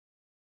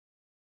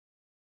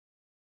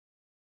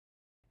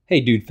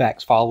Hey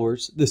DudeFax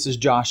followers, this is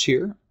Josh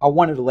here. I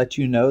wanted to let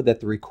you know that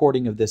the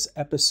recording of this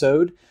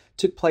episode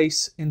took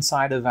place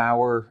inside of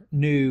our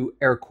new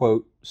air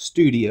quote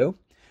studio.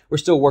 We're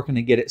still working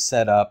to get it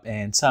set up,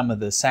 and some of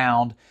the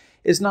sound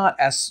is not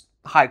as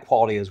high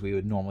quality as we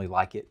would normally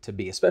like it to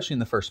be, especially in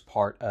the first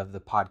part of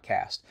the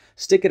podcast.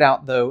 Stick it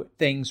out though,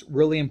 things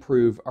really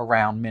improve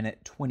around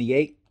minute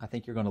 28. I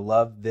think you're going to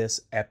love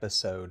this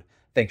episode.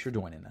 Thanks for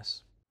joining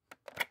us.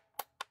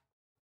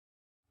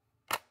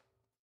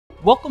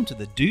 Welcome to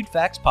the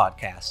DudeFax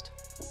Podcast.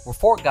 We're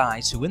four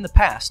guys who in the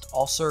past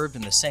all served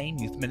in the same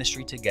youth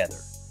ministry together.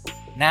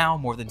 Now,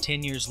 more than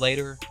 10 years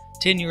later,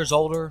 10 years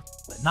older,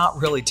 but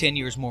not really 10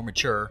 years more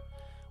mature,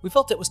 we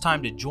felt it was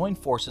time to join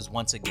forces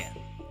once again.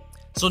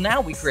 So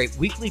now we create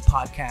weekly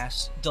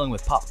podcasts dealing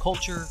with pop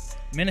culture,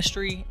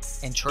 ministry,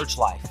 and church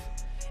life,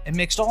 and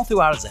mixed all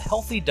throughout is a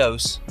healthy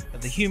dose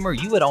of the humor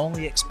you would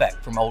only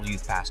expect from old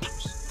youth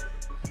pastors.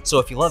 So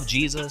if you love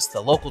Jesus,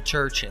 the local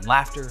church, and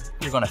laughter,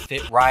 you're going to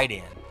fit right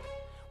in.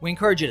 We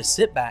encourage you to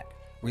sit back,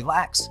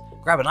 relax,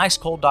 grab an ice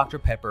cold Dr.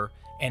 Pepper,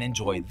 and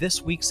enjoy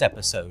this week's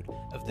episode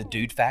of the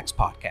DudeFax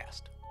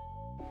Podcast.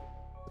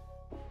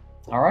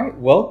 All right,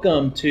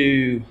 welcome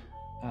to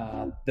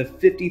the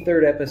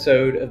 53rd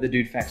episode of the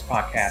DudeFax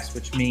Podcast,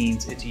 which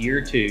means it's year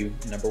 2,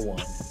 number 1.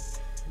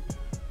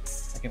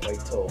 I can't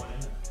wait till,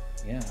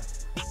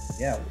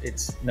 yeah,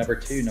 it's number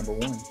 2, number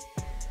 1.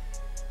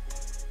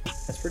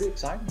 That's pretty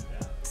exciting.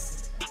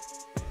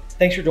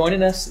 Thanks for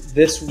joining us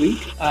this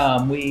week.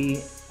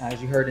 As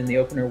you heard in the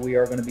opener, we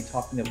are going to be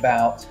talking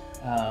about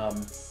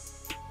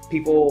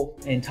people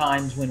and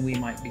times when we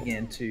might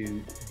begin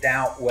to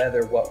doubt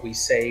whether what we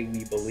say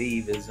we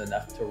believe is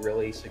enough to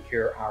really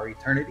secure our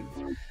eternity.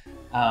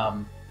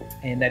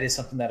 And that is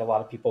something that a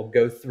lot of people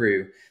go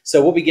through.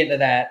 So we'll be getting to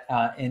that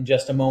in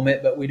just a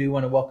moment, but we do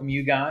want to welcome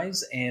you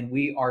guys. And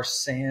we are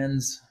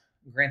sans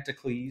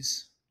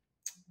Grantacles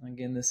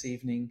again this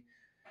evening.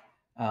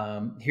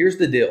 Here's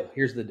the deal.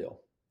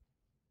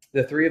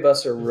 The three of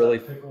us are really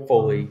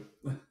fully...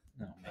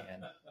 Oh,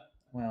 man.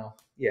 Well,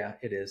 yeah,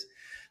 it is.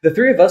 The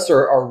three of us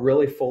are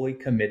really fully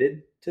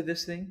committed to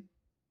this thing.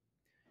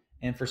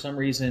 And for some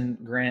reason,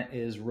 Grant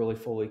is really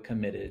fully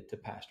committed to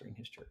pastoring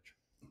his church.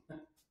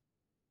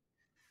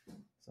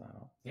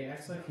 So he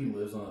acts like he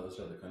lives on the other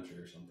side of the country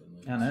or something.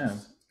 Like, I know.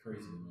 It's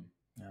crazy to me.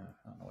 I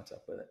don't know what's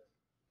up with it.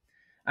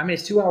 I mean,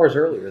 it's 2 hours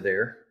earlier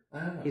there.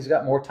 He's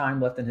got more time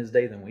left in his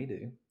day than we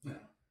do. Yeah.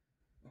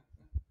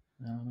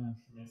 I don't know.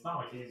 I mean, it's not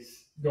like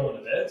he's going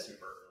to bed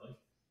super early.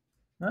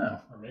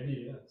 No. Or maybe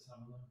he is. I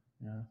don't know.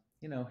 Yeah.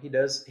 You know, he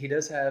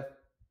does have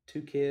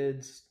 2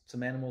 kids,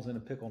 some animals, and a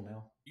pickle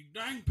now. You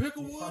dang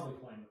pickle He's wood. probably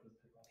playing with his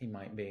pickle. He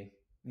might be.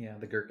 Yeah,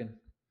 the gherkin.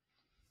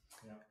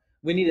 Yeah.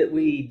 We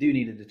do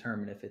need to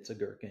determine if it's a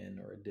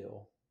gherkin or a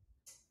dill.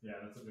 Yeah,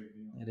 that's a big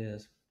deal. It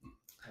is.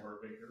 Or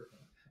a big gherkin.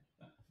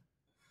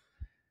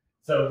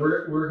 So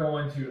we're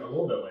going to, a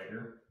little bit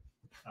later,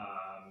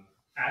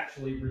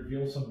 actually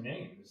reveal some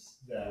names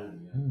that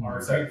our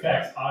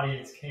DudeFax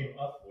audience came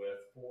up with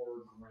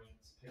for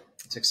Grant's Pickle.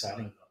 It's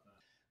exciting.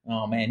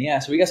 Oh, man, yeah.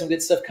 So we got some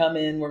good stuff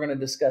coming. We're going to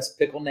discuss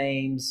pickle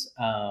names.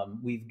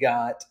 We've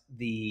got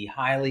the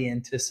highly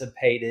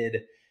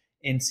anticipated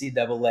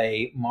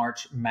NCAA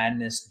March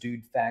Madness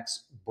DudeFax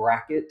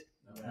Bracket.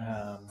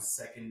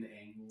 Second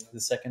annual. The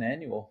second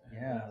annual,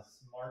 yeah. Yes,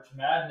 March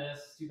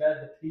Madness. Too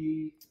bad the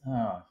P is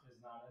not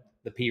in it.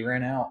 The P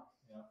ran out.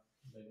 Yeah,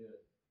 they did.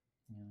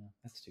 Yeah,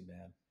 that's too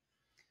bad.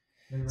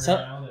 They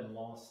ran out and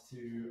lost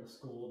to a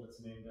school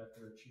that's named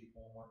after a cheap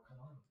Walmart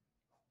cologne.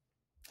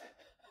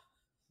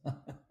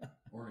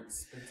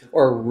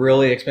 Or a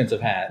really expensive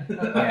hat.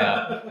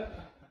 Yeah.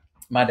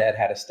 My dad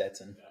had a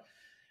Stetson.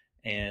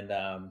 Yeah.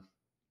 And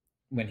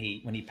when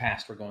he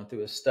passed, we're going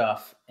through his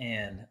stuff.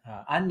 And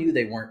I knew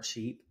they weren't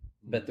cheap,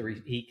 but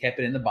he kept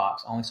it in the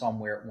box. I only saw him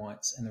wear it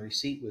once. And the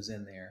receipt was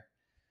in there.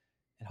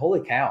 And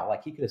holy cow,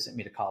 like he could have sent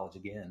me to college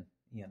again,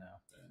 you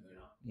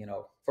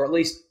know, for at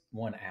least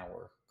 1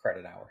 hour,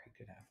 credit hour he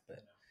could have. But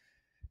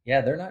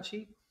yeah, they're not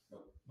cheap.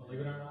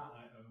 Believe it or not,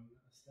 I own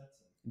a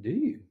Stetson. Do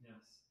you?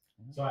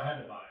 Yes. So I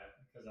had to buy it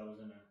because I was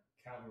in a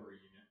cavalry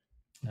unit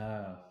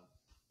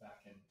back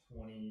in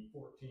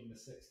 2014 to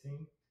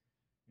 16,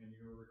 and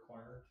you were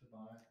required to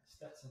buy a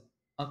Stetson.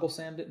 Uncle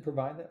Sam didn't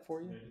provide that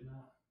for you? They did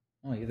not.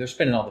 Oh, yeah, they're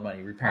spending all the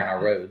money repairing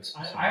our roads.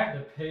 I had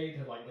to pay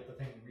to like get the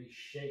thing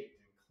reshaped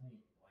and cleaned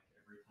like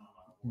every time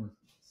I worked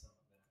some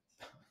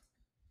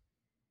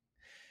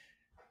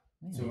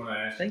event. So when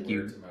I asked Thank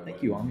you,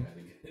 Army. I had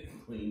to get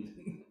it cleaned.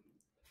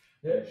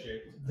 Yeah,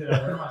 shaped. Did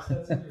I wear my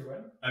Stetson at your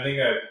wedding? I think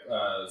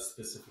I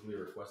specifically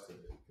requested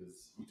it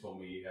because you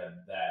told me you had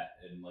that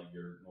and like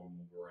your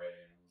normal beret,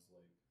 and I was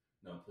like,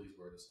 "No, please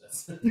wear the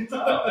Stetson."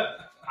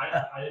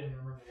 I didn't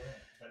remember wearing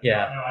it.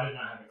 Yeah. No, I did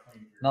not have it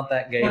clean. Not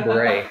that gay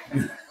beret.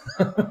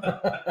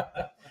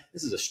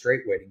 This is a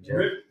straight wedding, Jeff.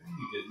 You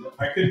didn't.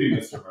 I could be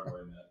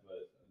misremembering that, but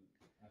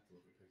I have to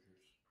look at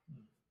pictures.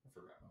 I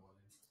forgot my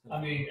wedding. I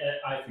mean,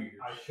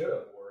 I should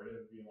have worn it.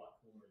 It would be a lot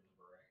cooler than the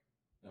beret.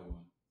 No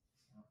one.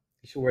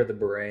 You should wear the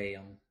beret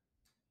on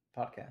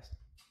podcast.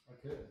 I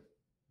could.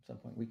 At some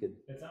point we could.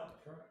 It's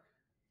out the truck.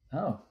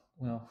 Oh,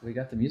 well, we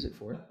got the music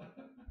for it.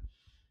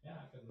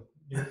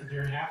 Yeah,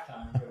 during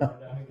halftime, go run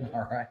down and get it.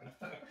 All right.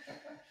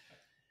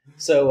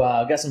 So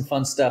I've got some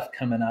fun stuff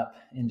coming up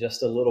in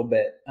just a little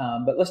bit,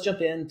 but let's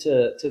jump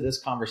into this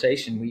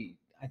conversation.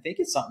 I think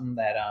it's something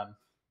that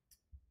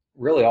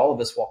really all of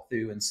us walk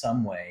through in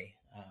some way.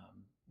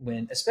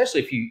 When,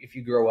 especially if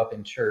you grow up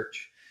in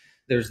church,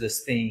 there's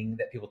this thing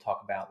that people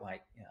talk about,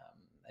 like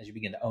as you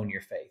begin to own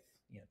your faith,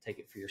 take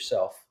it for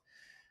yourself.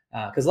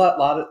 Because a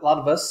lot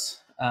of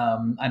us,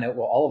 I know,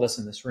 well, all of us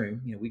in this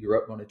room, we grew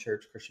up going to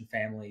church, Christian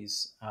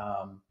families,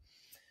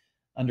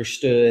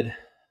 understood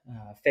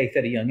faith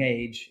at a young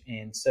age.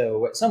 And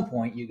so at some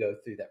point you go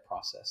through that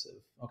process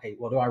of, okay,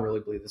 well, do I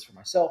really believe this for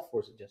myself,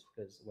 or is it just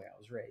because of the way I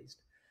was raised?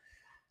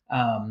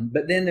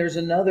 But then there's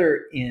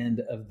another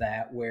end of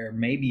that where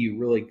maybe you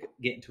really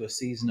get into a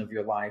season of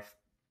your life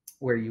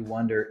where you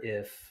wonder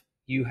if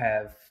you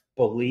have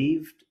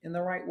believed in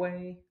the right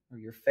way, or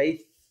your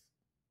faith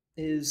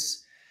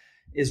is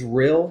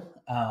real,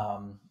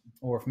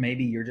 or if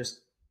maybe you're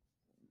just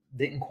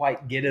didn't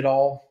quite get it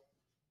all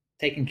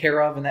taken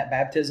care of in that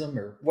baptism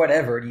or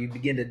whatever, and you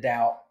begin to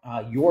doubt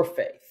your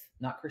faith,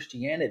 not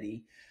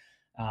Christianity,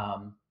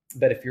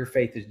 but if your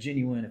faith is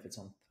genuine, if it's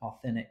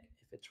authentic,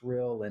 if it's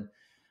real. And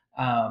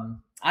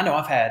I know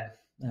I've had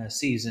a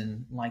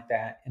season like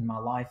that in my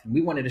life, and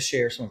we wanted to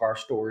share some of our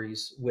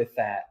stories with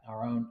that,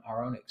 our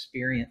own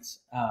experience.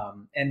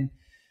 And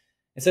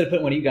instead of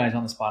putting one of you guys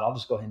on the spot, I'll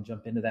just go ahead and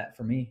jump into that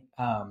for me.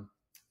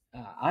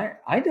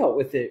 I dealt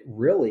with it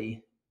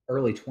really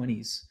early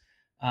 20s.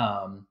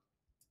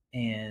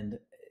 And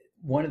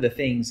one of the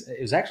things,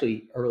 it was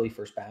actually early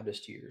First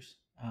Baptist years.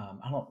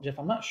 Jeff,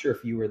 I'm not sure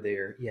if you were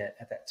there yet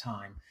at that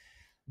time,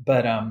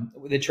 but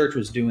the church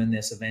was doing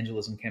this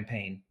evangelism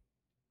campaign,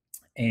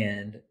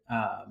 and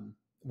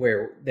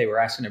where they were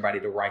asking everybody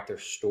to write their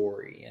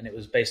story. And it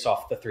was based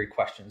off the 3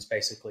 questions,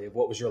 basically, of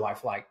what was your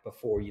life like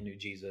before you knew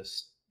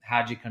Jesus?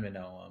 How'd you come to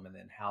know him? And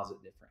then how's it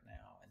different now?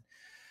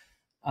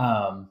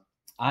 And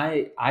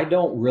I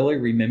don't really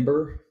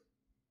remember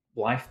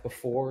life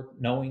before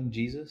knowing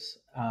Jesus.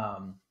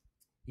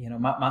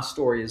 My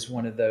story is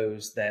one of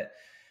those that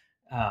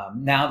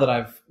now that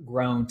I've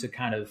grown to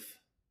kind of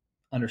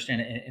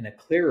understand it in a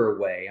clearer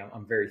way,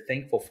 I'm very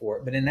thankful for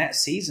it. But in that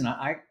season,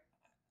 I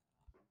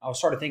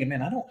started thinking,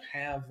 man, I don't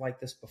have like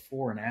this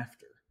before and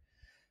after.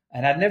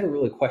 And I'd never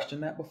really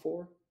questioned that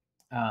before,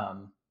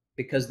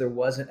 because there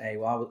wasn't I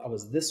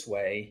was this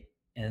way,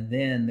 and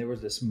then there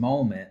was this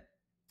moment,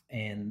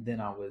 and then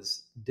I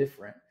was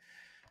different.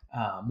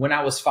 When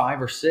I was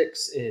 5 or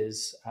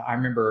 6, I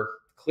remember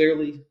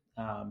clearly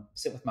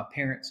sitting with my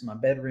parents in my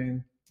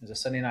bedroom. It was a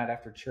Sunday night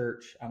after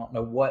church. I don't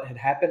know what had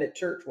happened at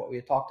church, what we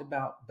had talked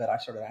about, but I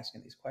started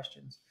asking these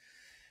questions.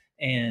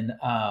 And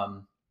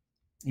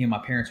my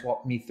parents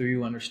walked me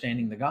through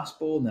understanding the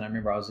gospel. And then I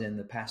remember I was in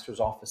the pastor's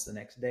office the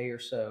next day or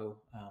so.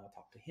 I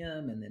talked to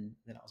him, and then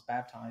I was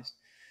baptized.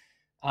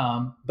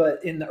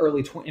 But in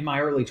my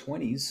early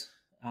 20s,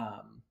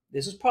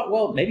 this was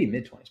probably, maybe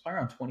mid-20s, probably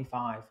around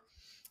 25,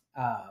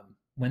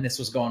 when this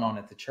was going on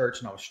at the church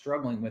and I was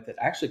struggling with it.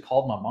 I actually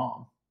called my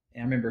mom.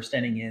 And I remember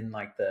standing in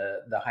like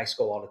the high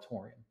school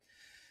auditorium,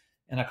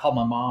 and I called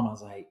my mom. I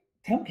was like,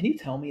 can you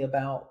tell me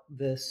about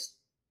this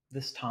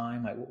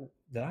time? Like,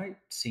 did I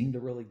seem to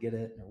really get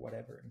it or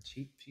whatever? And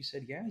she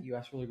said, yeah, you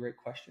asked really great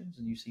questions,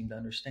 and you seem to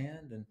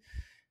understand and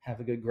have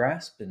a good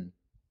grasp. And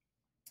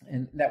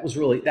that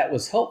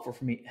was helpful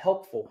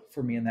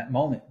for me in that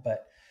moment.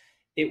 But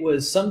it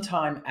was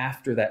sometime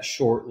after that,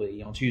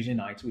 shortly, on Tuesday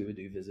nights, we would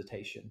do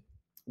visitation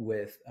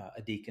with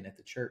a deacon at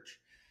the church.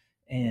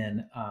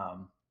 And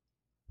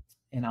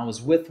I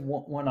was with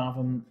one of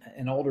them,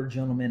 an older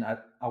gentleman.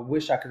 I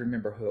wish I could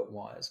remember who it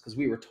was, because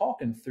we were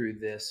talking through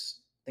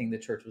this thing the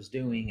church was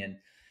doing. And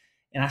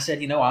I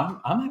said, I'm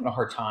having a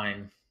hard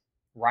time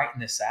writing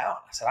this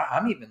out. I said,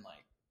 I'm even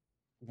like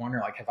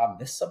wondering, like, have I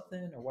missed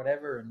something or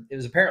whatever? And it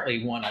was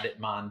apparently one I didn't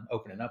mind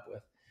opening up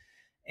with.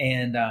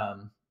 And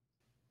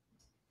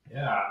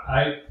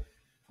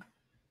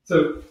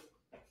so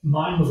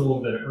mine was a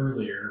little bit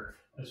earlier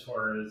as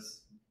far as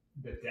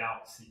the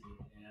doubt seeking.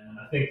 And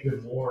I think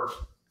it's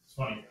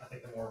funny, I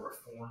think the more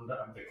reformed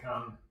I've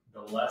become,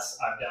 the less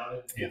I've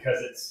doubted,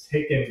 because it's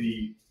taken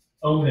the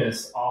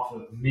onus off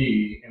of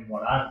me and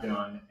what I've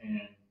done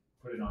and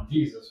put it on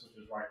Jesus,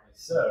 which is rightly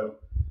so.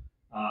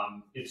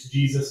 It's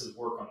Jesus's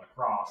work on the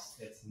cross.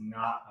 It's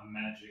not a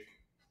magic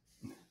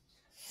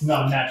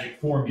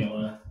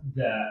formula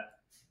that,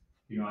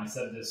 I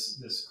said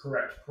this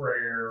correct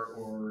prayer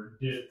or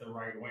did it the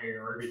right way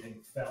or everything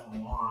fell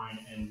in line,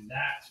 and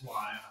that's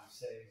why I'm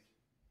saved.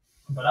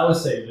 But I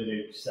was saved at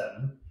age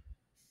 7.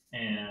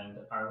 And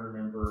I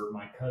remember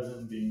my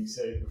cousin being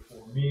saved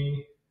before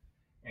me,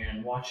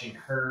 and watching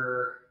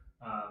her,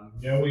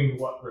 knowing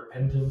what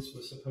repentance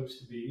was supposed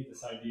to be.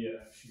 This idea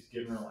of she's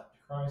given her life to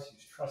Christ,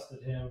 she's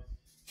trusted him,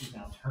 she's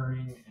now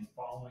turning and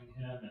following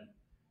him. And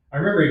I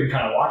remember even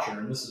kind of watching her,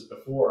 and this is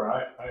before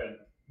I had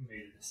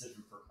made a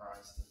decision for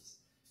Christ,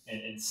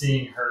 and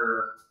seeing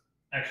her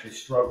actually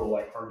struggle,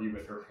 like argue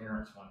with her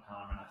parents one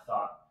time, and I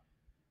thought,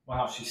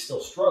 wow, she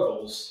still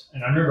struggles.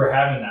 And I remember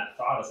having that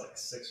thought as like a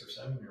 6 or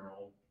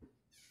 7-year-old.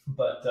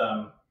 But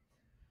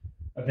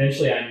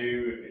eventually I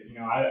knew,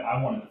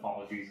 I wanted to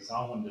follow Jesus.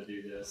 I wanted to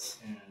do this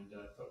and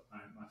put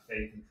my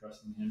faith and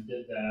trust in him.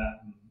 Did that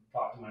and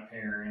talked to my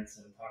parents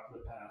and talked to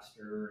the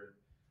pastor and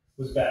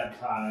was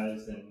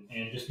baptized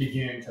and just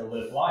began to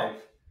live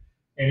life.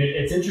 And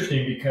it's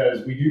interesting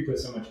because we do put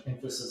so much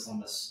emphasis on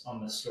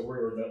the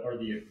story or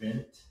the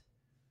event.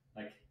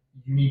 Like,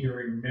 you need to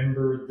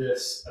remember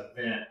this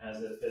event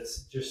as if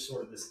it's just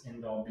sort of this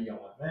end-all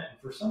be-all event. And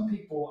for some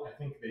people, I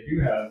think they do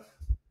have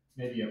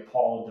maybe a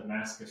Paul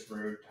Damascus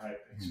Road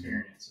type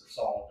experience, or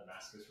Saul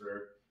Damascus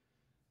Road.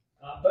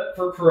 But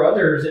for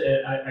others,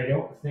 I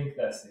don't think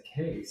that's the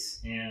case.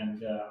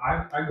 And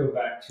I go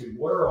back to,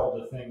 what are all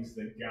the things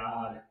that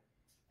God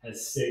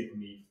has saved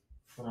me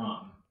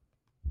from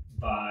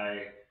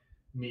by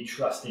me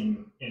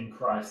trusting in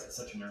Christ at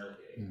such an early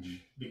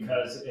age?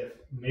 Because if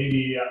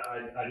maybe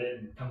I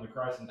didn't come to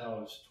Christ until I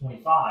was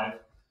 25,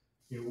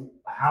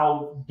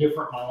 how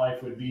different my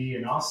life would be,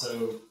 and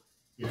also,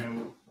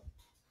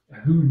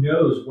 who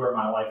knows where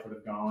my life would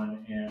have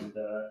gone. And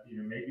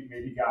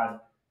maybe God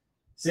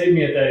saved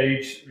me at that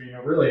age,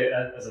 really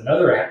as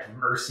another act of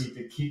mercy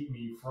to keep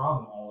me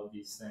from all of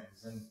these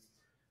things. And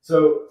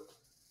so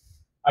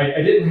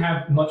I didn't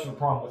have much of a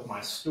problem with my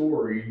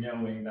story,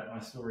 knowing that my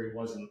story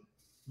wasn't,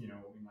 we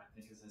might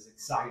think is as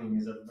exciting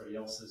as everybody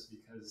else's,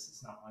 because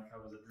it's not like I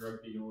was a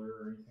drug dealer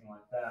or anything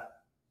like that.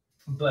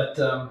 But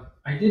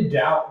I did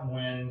doubt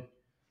when,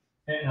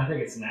 and I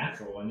think it's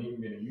natural, and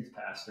even being a youth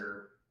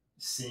pastor,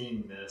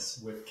 seeing this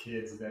with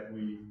kids that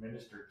we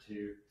ministered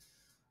to,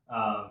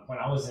 when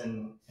I was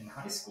in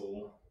high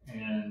school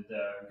and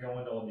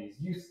going to all these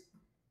youth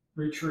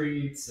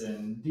retreats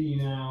and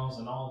DNLs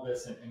and all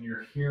this, and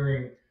you're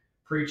hearing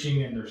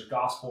preaching, and there's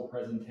gospel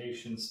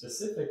presentations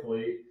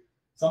specifically.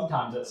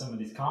 Sometimes at some of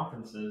these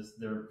conferences,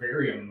 they're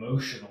very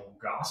emotional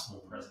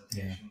gospel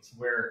presentations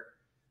where,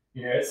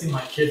 it seemed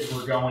like kids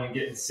were going and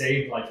getting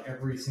saved like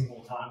every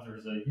single time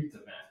there's a youth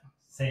event.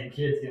 Same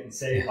kids getting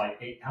saved like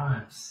 8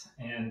 times.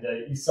 And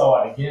you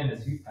saw it again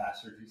as youth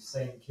pastors, the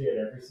same kid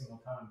every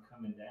single time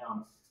coming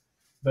down.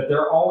 But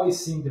there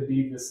always seemed to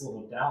be this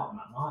little doubt in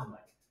my mind, like,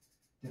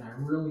 did I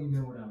really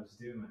know what I was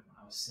doing when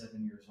I was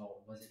 7 years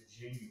old? Was it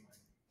genuine?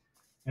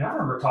 And I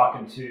remember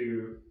talking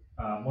to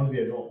one of the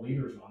adult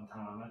leaders one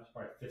time. I was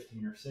probably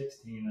 15 or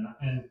 16,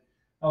 and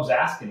I was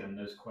asking him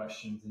those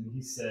questions, and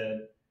he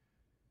said,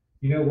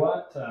 "You know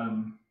what?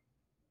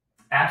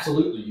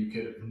 Absolutely, you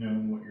could have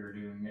known what you were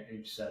doing at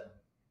age 7.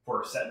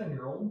 For a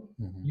 7-year-old,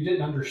 you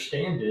didn't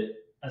understand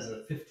it as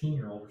a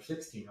 15-year-old or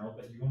 16-year-old,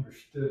 but you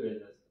understood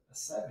it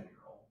as a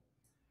 7-year-old."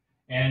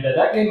 And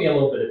that gave me a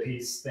little bit of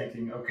peace,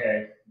 thinking,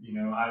 okay,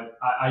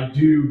 I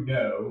do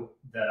know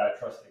that I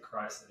trusted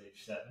Christ at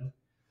age 7.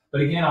 But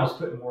again, I was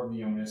putting more of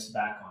the onus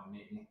back on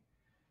me.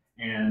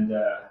 And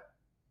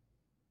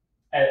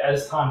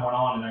as time went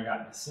on and I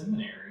got into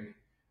seminary,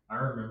 I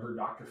remember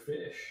Dr.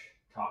 Fish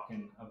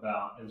talking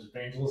about, it was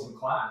evangelism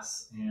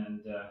class,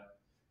 and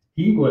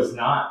he was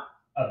not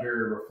a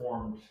very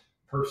reformed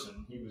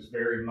person. He was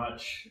very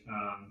much,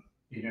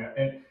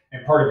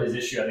 and part of his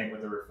issue, I think,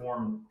 with the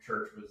Reformed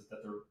church was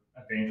that the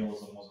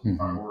evangelism wasn't a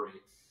priority.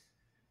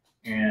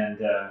 And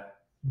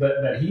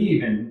but he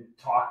even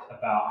talked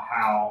about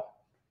how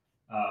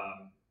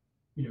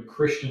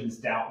Christians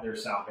doubt their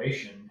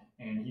salvation,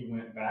 and he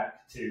went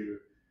back to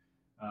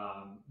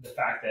the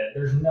fact that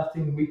there's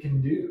nothing we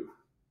can do.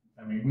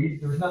 I mean,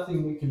 there's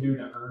nothing we can do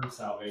to earn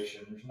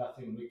salvation. There's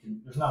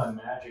not a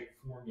magic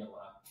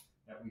formula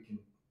that we can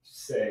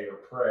say or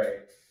pray.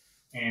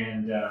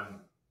 And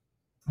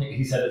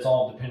he said it's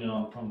all dependent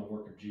upon the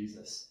work of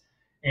Jesus.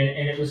 And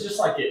it was just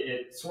like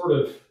it sort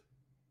of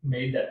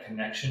made that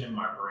connection in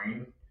my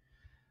brain,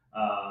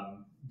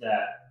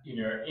 that,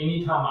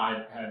 anytime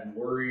I had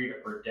worried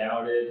or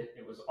doubted,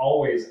 it was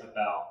always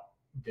about,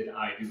 did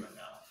I do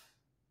enough?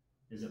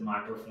 Is it my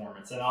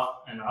performance? And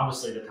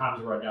obviously the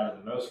times where I doubted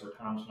the most were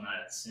times when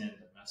I had sinned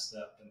and messed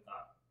up and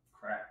thought,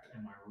 crap,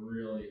 am I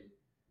really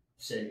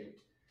saved?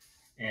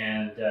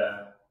 And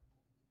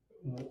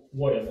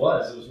what it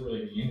was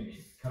really the enemy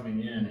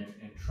coming in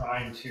and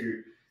trying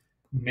to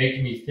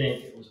make me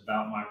think it was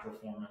about my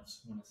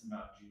performance when it's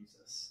about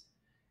Jesus.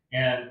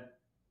 And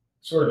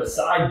sort of a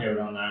side note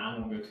on that, I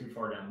won't go too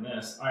far down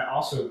this, I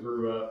also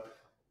grew up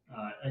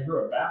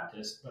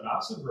Baptist, but I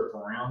also grew up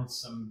around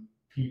some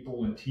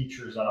people and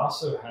teachers that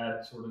also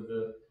had sort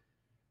of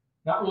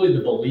not really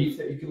the belief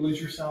that you could lose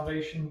your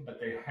salvation, but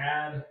they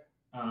had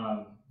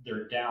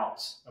their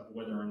doubts of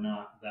whether or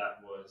not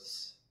that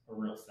was a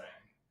real thing.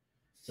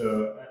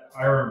 So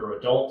I remember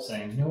adults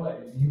saying, you know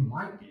what, you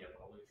might be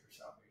able to lose your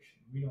salvation.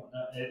 We don't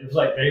know. It was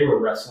like they were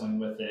wrestling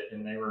with it,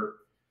 and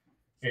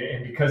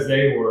and because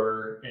they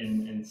were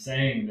in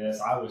saying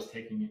this, I was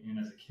taking it in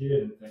as a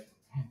kid and thinking,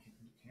 man,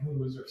 can we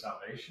lose our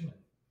salvation?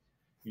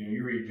 And,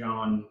 you read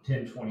John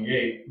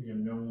 10:28,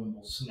 no one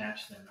will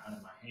snatch them out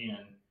of my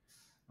hand.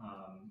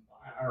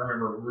 I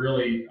remember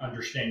really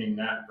understanding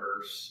that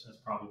verse as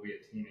probably a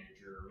teenager.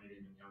 teenager or maybe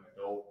even young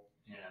adult.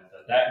 And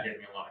that gave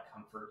me a lot of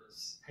comfort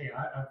is, hey,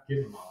 I've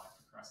given my life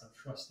to Christ. I've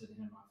trusted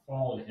him. I've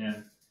followed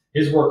him.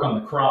 His work on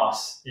the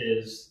cross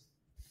is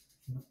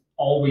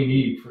all we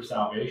need for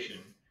salvation.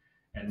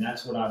 And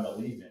that's what I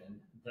believe in.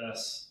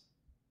 Thus,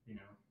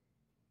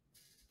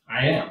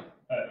 I am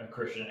a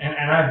Christian.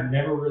 And I've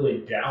never really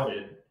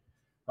doubted,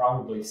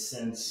 probably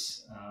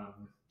since,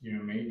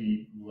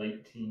 maybe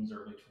late teens,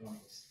 early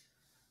 20s.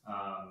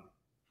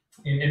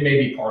 And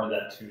maybe part of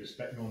that too is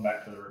going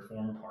back to the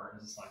reform part.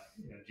 It's like,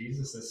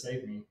 Jesus has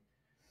saved me.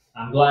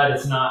 I'm glad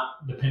it's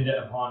not dependent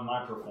upon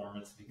my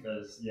performance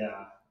because,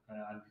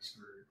 I'd be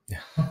screwed.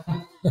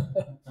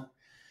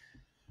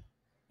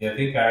 Yeah, I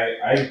think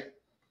I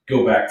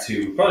go back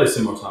to probably a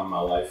similar time in my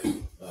life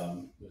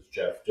with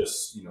Jeff.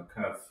 Just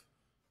kind of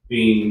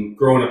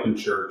growing up in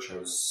church. I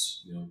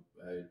was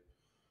I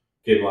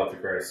gave my life to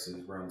Christ as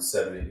around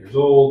 7, 8 years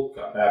old.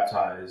 Got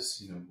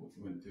baptized.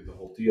 Went through the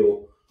whole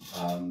deal.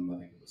 I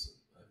think it was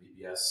a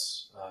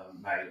VBS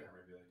night, or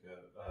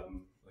maybe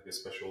like a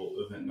special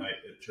event night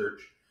at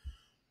church.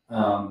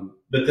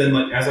 But then,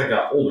 as I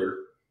got older,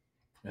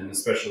 and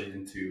especially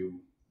into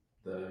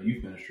the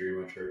youth ministry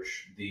in my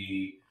church,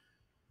 the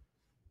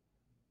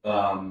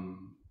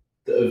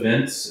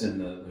events and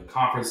the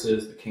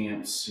conferences, the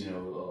camps, a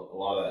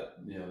lot of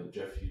that,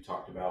 Jeff, you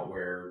talked about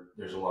where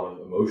there's a lot of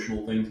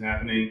emotional things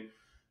happening.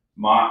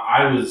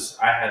 I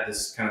had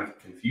this kind of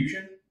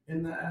confusion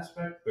in that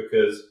aspect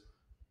because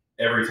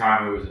every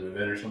time it was an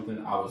event or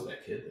something, I was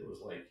that kid that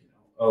was like,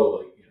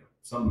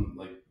 something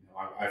like,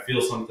 I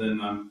feel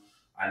something.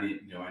 I need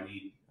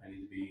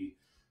to be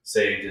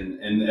saved.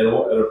 And at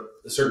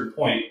a certain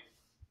point,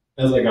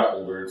 as I got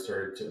older and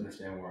started to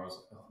understand where I was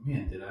like, oh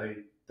man, did I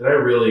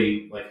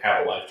really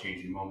have a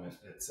life-changing moment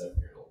at 7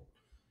 years old?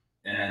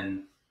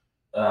 And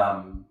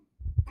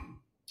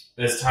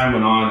as time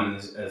went on, and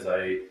as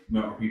I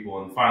met more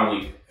people, and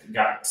finally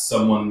got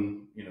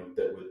someone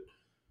that would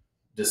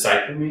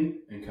disciple me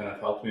and kind of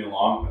help me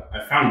along,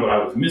 I found what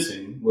I was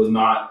missing was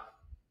not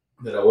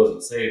that I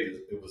wasn't saved;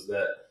 it was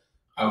that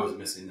I was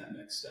missing that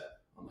next step.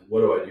 I'm like,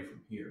 what do I do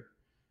from here?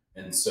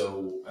 And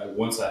so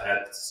once I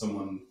had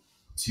someone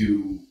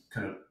to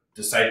kind of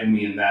disciple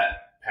me in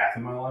that path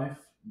in my life,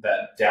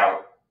 that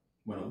doubt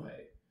went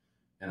away.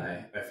 And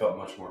I felt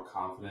much more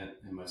confident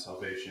in my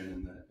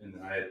salvation and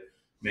that I had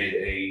made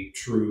a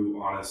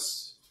true,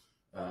 honest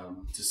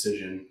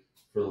decision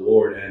for the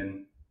Lord.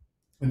 And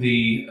I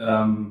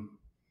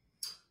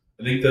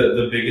think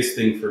the biggest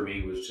thing for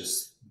me was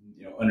just,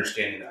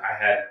 understanding that I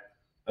had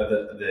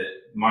that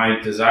my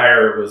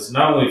desire was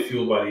not only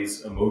fueled by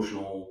these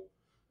emotional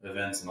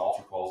events and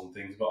altar calls and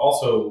things, but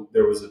also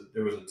there was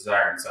a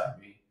desire inside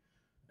me,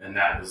 and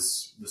that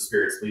was the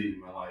Spirit's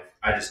leading my life.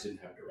 I just didn't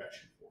have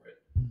direction for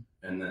it.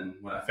 And then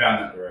when I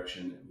found that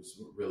direction, it was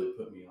what really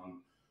put me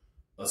on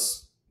a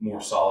more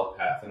solid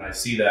path. And I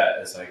see that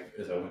as I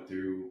went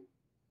through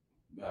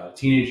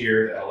teenage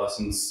years,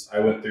 adolescence. I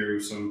went through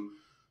some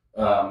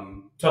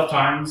tough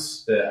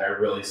times that I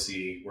really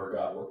see where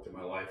God worked in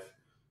my life.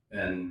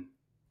 And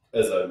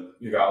as I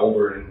got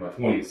older and in my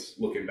 20s,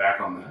 looking back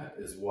on that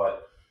is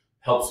what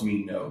helps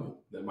me know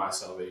that my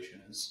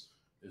salvation is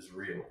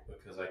real,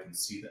 because I can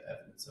see the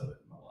evidence of it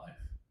in my life.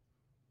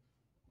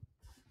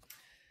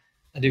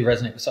 I do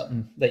resonate with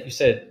something that you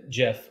said,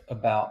 Jeff,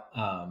 about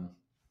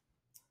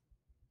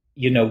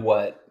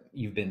what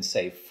you've been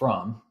saved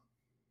from,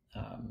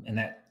 and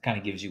that kind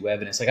of gives you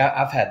evidence.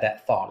 I've had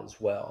that thought as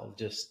well.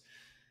 Just,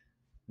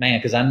 man,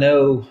 because I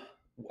know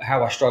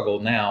how I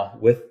struggle now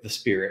with the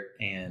Spirit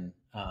and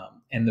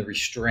the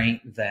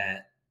restraint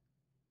that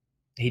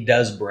He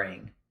does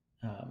bring.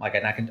 And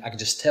I can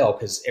just tell,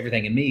 because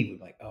everything in me would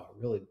be like, oh, I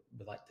really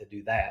would like to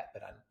do that,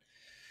 but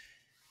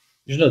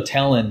there's no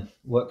telling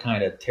what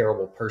kind of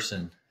terrible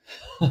person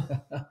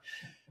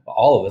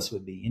all of us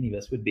would be, any of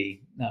us would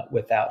be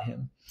without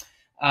Him.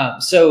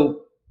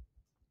 So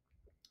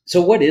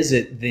what is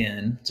it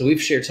then? So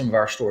we've shared some of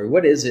our story.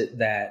 What is it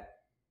that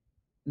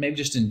maybe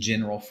just in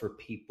general for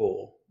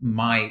people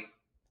might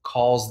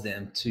cause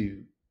them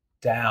to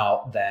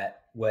doubt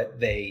that what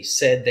they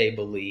said they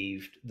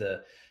believed,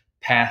 the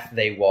path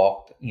they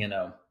walked,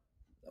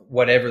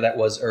 whatever that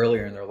was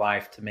earlier in their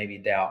life, to maybe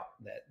doubt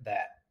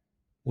that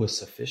was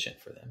sufficient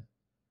for them?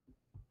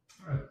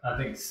 I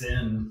think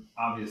sin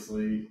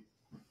obviously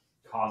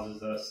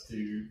causes us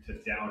to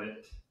doubt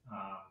it.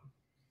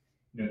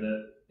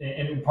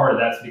 And part of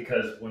that's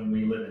because when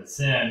we live in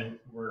sin,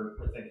 we're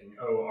thinking,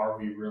 oh, are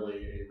we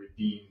really a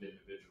redeemed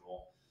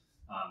individual?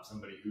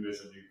 Somebody who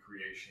is a new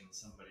creation,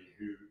 somebody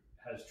who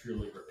has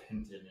truly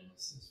repented and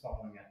is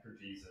following after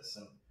Jesus.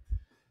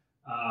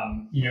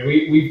 And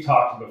we've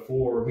talked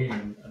before. We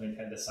even, I think,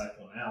 had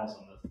Disciple Nows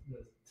on the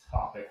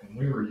topic when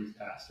we were youth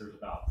pastors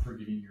about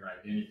forgetting your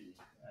identity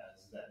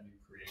as that new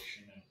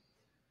creation.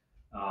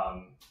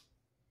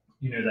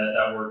 And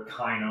that word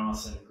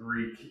kainos in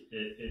Greek,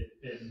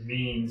 it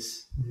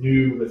means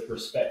new with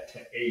respect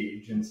to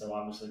age, and so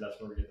obviously that's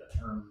where we get the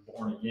term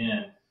born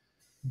again.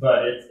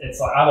 But it's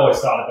like, I've always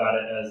thought about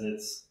it as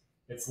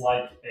it's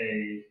like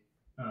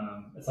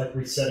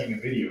resetting a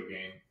video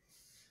game.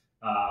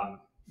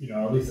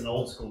 At least an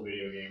old school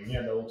video game. You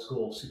had the old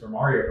school Super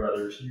Mario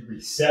Brothers. You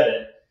reset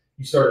it.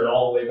 You started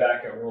all the way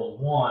back at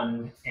World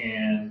 1,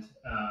 and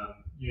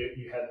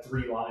you had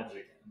 3 lives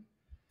again.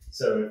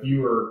 So if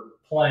you were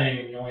playing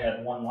and you only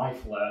had 1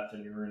 life left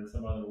and you were in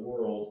some other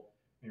world,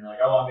 and you're like,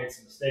 oh, I made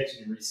some mistakes,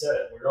 and you reset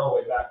it, well, you're all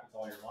the way back with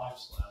all your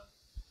lives left.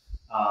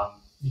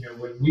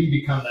 When we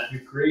become that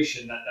new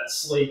creation, that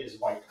slate is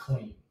wiped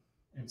clean.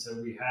 And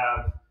so we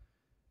have,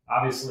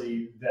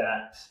 obviously,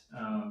 that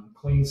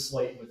clean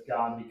slate with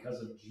God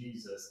because of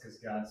Jesus, because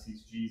God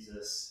sees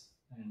Jesus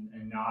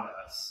and not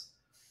us.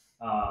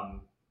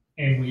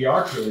 And we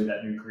are truly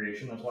that new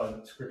creation. That's why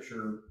the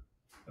scripture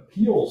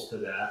appeals to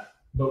that,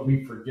 but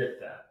we forget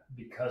that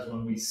because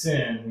when we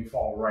sin, we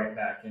fall right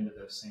back into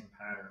those same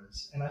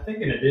patterns. And I think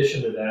in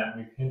addition to that,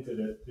 we've hinted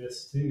at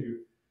this too,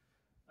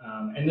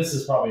 and this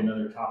is probably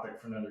another topic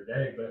for another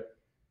day, but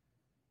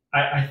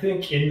I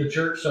think in the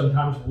church,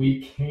 sometimes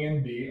we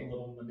can be a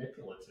little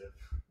manipulative,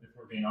 if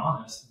we're being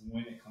honest,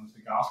 when it comes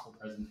to gospel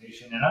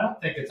presentation. And I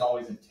don't think it's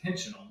always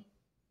intentional.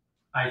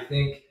 I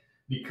think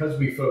because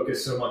we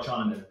focus so much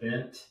on an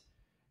event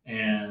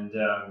and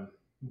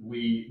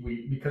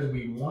because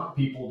we want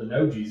people to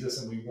know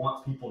Jesus and we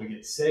want people to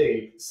get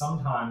saved,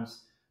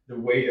 sometimes the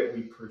way that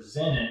we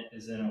present it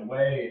is in a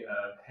way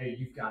of, hey,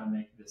 you've got to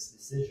make this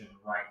decision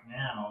right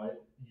now.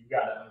 You've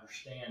got to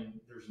understand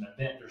there's an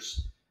event.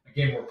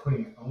 Again, we're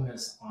putting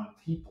onus on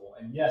people.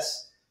 And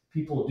yes,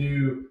 people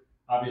do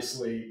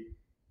obviously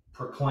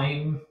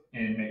proclaim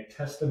and make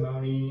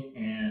testimony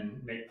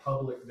and make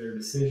public their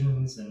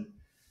decisions and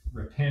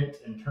repent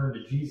and turn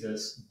to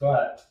Jesus.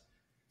 But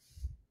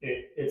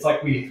it's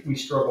like we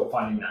struggle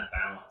finding that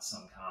balance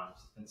sometimes.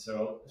 And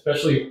so,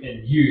 especially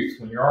in youth,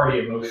 when you're already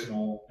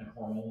emotional and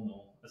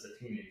hormonal as a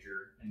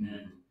teenager, and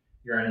then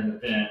you're at an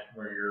event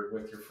where you're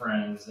with your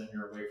friends and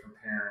you're away from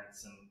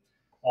parents and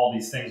all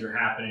these things are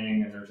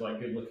happening and there's like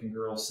good looking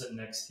girls sitting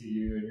next to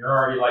you and you're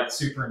already like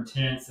super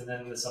intense, and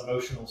then this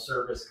emotional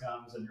service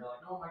comes and you're like,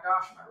 oh my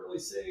gosh, am I really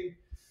saved?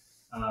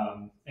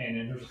 And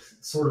then there's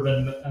sort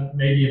of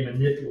maybe a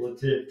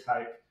manipulative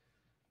type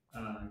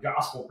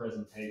gospel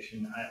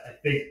presentation. I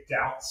think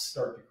doubts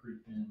start to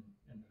creep in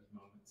those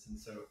moments. And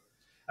so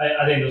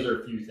I think those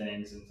are a few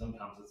things, and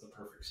sometimes it's a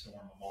perfect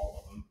storm of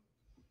all of them.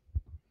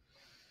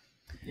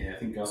 Yeah, I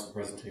think gospel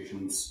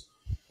presentations,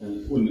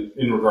 and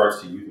in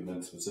regards to youth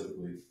events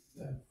specifically,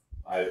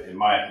 in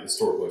my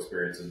historical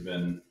experience has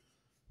been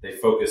they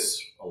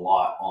focus a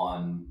lot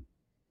on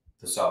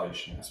the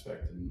salvation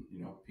aspect and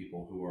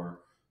people who are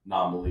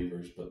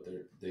non-believers, but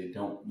they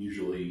don't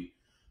usually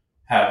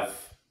have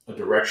a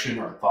direction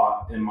or a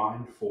thought in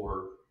mind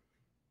for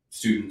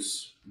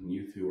students and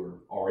youth who are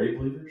already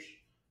believers,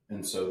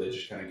 and so they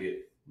just kind of get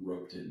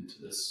roped into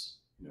this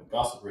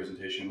gospel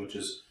presentation, which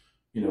is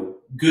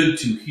good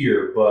to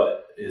hear,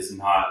 but is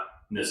not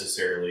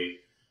necessarily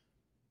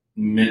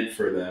meant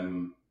for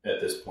them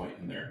at this point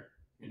in their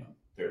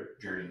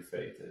journey of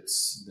faith.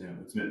 It's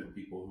it's meant for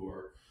people who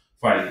are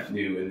finding it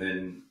new, and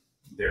then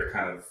they're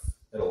kind of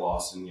at a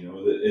loss. And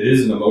it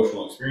is an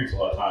emotional experience a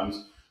lot of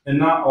times, and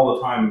not all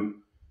the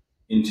time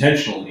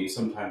intentionally.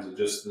 Sometimes it's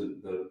just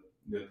the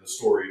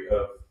story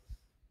of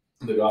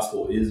the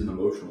gospel is an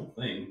emotional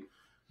thing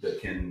that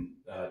can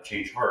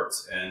change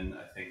hearts, and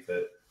I think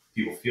that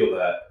people feel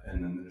that,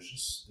 and then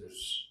there's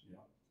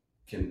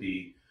can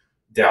be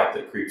doubt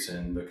that creeps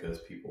in because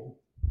people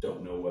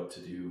don't know what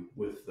to do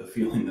with the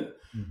feeling that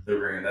they're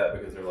bringing that,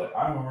 because they're like,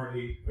 I'm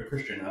already a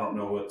Christian, I don't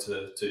know what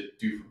to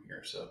do from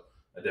here. So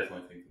I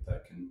definitely think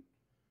that can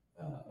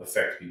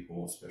affect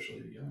people, especially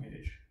at a young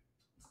age.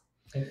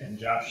 And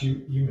Josh,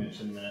 you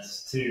mentioned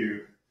this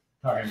too,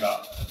 talking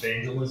about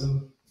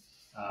evangelism.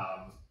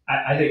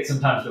 I think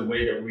sometimes the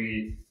way that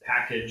we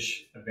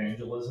package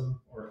evangelism,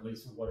 or at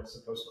least what it's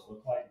supposed to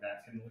look like,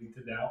 that can lead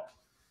to doubt,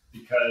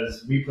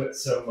 because we put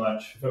so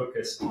much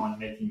focus on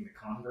making the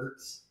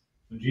converts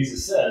when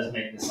Jesus says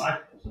make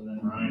disciples. And then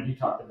Ryan, you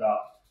talked about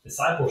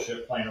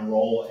discipleship playing a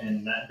role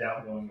in that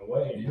doubt going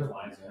away in your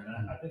life.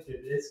 And I think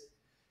it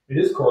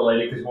is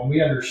correlated, because when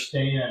we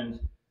understand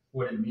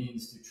what it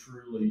means to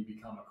truly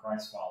become a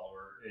Christ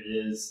follower, it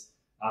is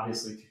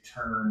obviously to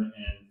turn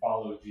and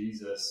follow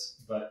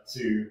Jesus, but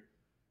to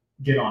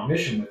get on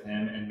mission with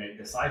him and make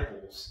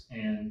disciples.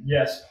 And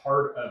yes,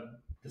 part of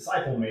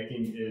disciple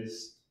making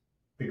is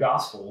the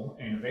gospel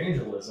and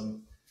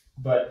evangelism,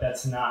 but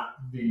that's not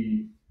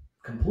the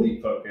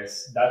complete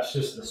focus. That's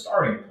just the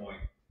starting point.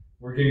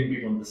 We're getting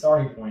people to the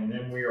starting point, and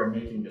then we are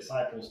making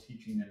disciples,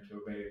 teaching them to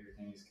obey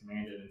everything he's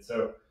commanded. And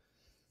so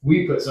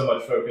we put so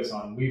much focus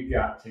on we've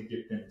got to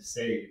get them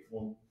saved.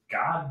 Well,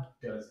 God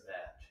does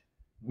that.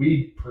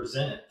 We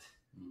present it.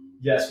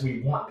 Yes,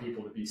 we want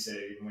people to be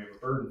saved and we have a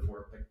burden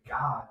for it, but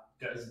God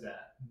does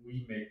that.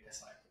 We make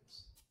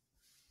disciples.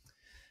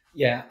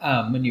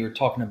 Yeah, when you were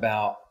talking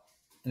about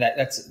that,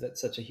 that's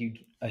such a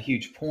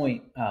huge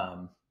point,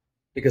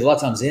 because a lot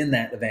of times in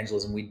that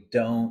evangelism, we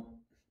don't.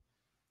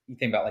 You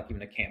think about like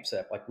even a camp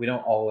setup, like we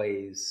don't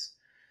always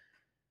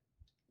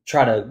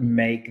try to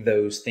make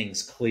those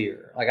things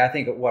clear. Like I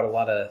think what a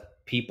lot of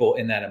people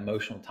in that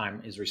emotional time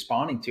is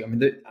responding to. I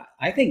mean,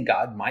 I think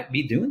God might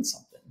be doing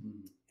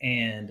something,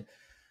 and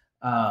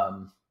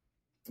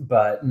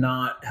but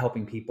not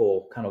helping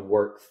people kind of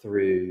work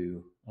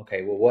through.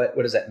 Okay, well, what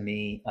does that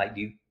mean? Like,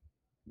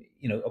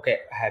 okay,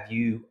 have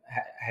you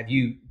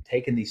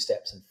taken these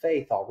steps in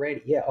faith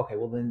already? Yeah. Okay,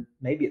 well then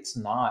maybe it's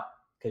not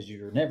because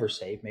you're never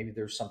saved. Maybe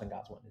there's something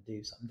God's wanting to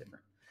do, something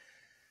different.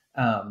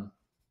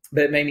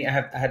 But it made me, I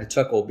had to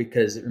chuckle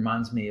because it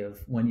reminds me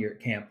of one year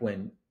at camp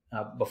when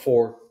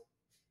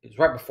it was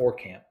right before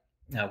camp.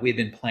 We had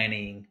been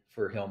planning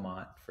for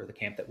Hillmont for the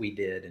camp that we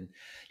did. And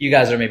you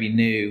guys are maybe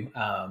new.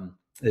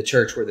 The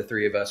church where the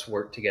three of us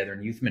worked together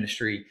in youth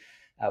ministry,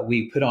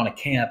 we put on a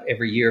camp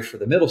every year for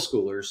the middle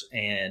schoolers,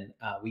 and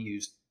we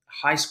used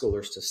high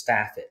schoolers to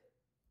staff it.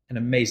 An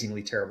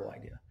amazingly terrible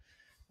idea.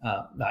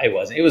 No, it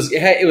wasn't. It was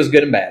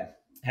good and bad.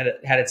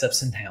 Had its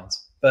ups and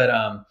downs.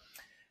 But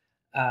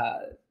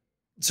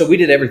so we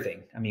did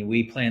everything. I mean,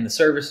 we planned the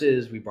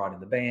services, we brought in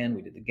the band,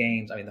 we did the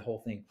games. I mean, the whole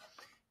thing.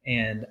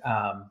 And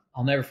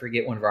I'll never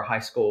forget one of our high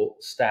school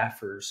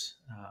staffers.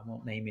 I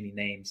won't name any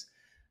names,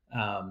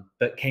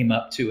 but came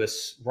up to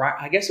us. Right,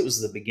 I guess it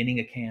was the beginning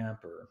of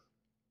camp or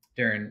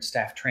during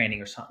staff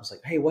training or something. It was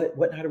like, "Hey, what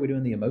night are we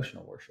doing the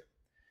emotional worship?"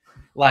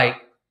 Like,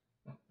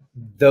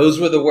 those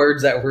were the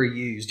words that were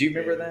used. Do you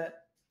remember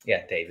that?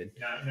 Yeah, David.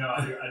 No,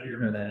 I do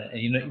remember that. And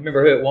you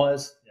remember who it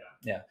was?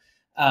 Yeah.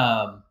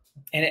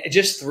 And it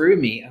just threw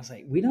me. I was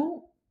like, we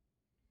don't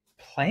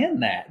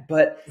plan that,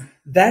 but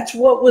that's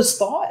what was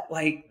thought.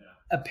 Like,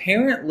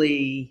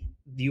 apparently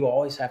you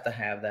always have to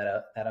have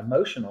that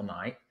emotional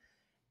night.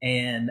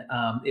 And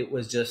it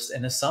was just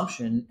an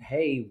assumption.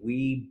 Hey,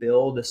 we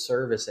build a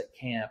service at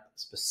camp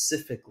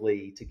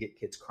specifically to get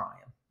kids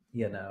crying,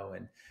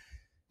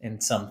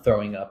 and some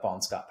throwing up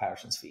on Scott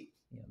Patterson's feet.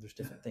 There's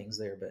different things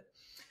there, but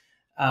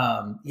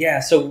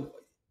so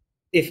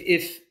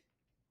if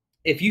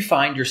you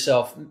find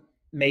yourself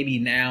maybe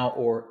now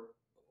or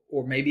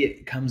maybe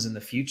it comes in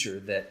the future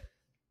that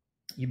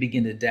you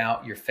begin to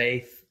doubt your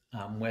faith,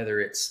 whether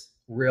it's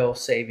real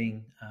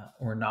saving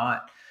or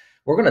not,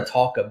 we're going to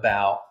talk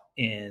about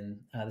in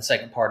the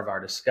second part of our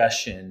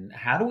discussion,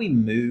 how do we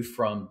move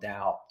from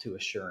doubt to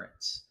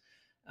assurance?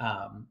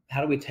 How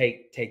do we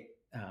take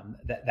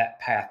that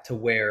path to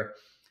where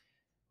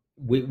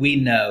we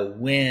know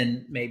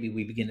when maybe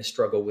we begin to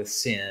struggle with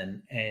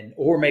sin,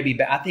 or maybe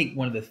I think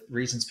one of the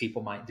reasons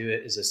people might do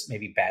it is this: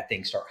 maybe bad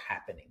things start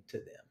happening to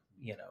them,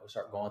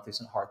 start going through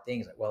some hard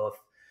things. Like, well, if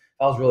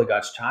I was really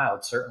God's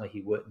child, certainly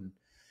He wouldn't.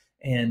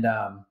 And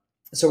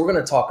so we're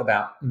going to talk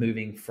about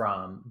moving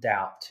from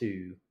doubt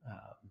to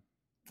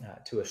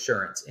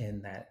assurance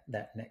in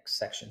that next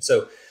section.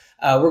 So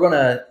we're going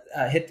to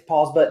hit the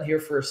pause button here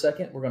for a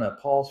second. We're going to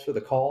pause for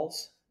the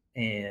calls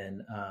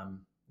and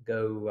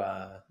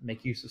go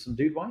make use of some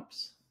Dude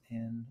wipes,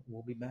 and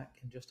we'll be back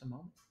in just a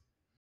moment.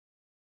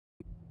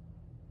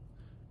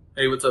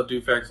 Hey, what's up,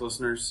 DudeFax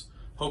listeners?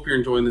 Hope you're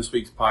enjoying this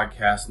week's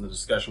podcast and the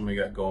discussion we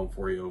got going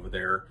for you over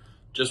there.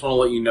 Just want to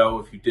let you know,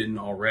 if you didn't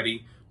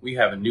already, we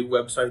have a new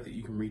website that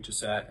you can reach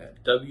us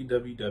at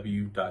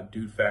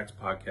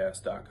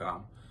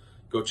www.dudefaxpodcast.com.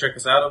 Go check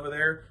us out over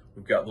there.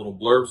 We've got little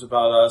blurbs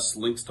about us,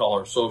 links to all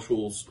our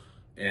socials,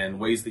 and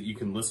ways that you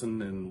can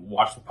listen and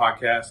watch the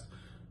podcast.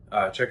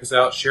 Check us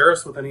out. Share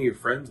us with any of your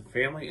friends and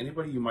family,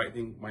 anybody you might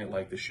think might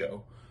like the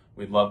show.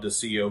 We'd love to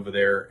see you over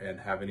there and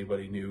have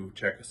anybody new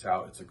check us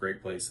out. It's a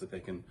great place that they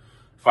can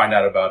find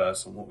out about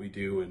us and what we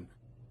do. And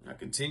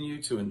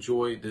continue to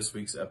enjoy this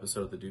week's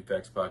episode of the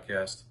DudeFax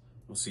Podcast.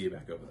 We'll see you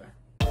back over there.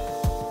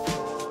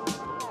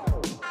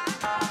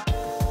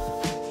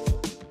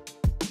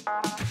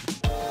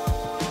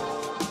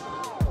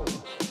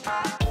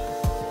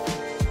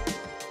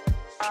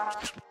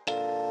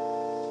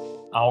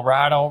 All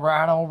right,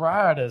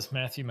 as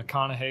Matthew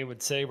McConaughey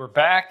would say, we're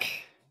back.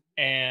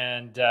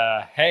 And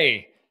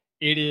hey,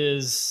 it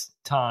is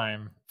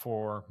time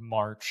for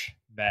March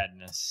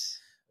Madness.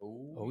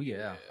 Oh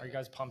yeah. Are you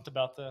guys pumped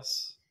about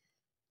this?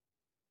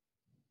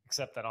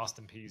 Except that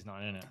Austin Peay's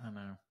not in it. I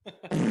know.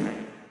 That's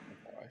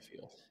how I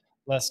feel.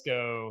 Let's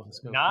go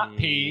not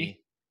P.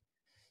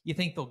 You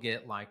think they'll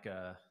get like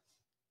the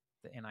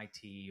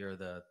NIT or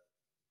the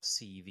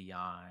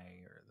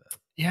CVI or the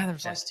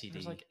there's STD?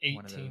 There's like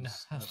 18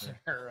 other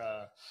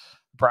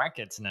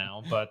brackets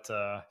now. But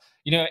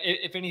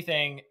if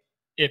anything,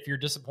 if you're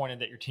disappointed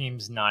that your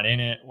team's not in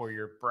it or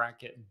your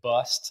bracket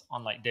bust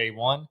on like day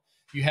one,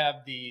 you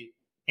have the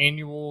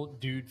annual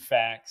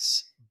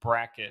DudeFax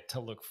Bracket to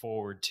look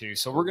forward to.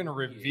 So we're going to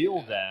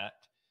reveal that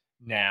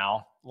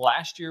now.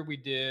 Last year we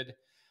did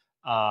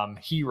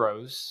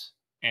heroes,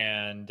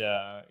 and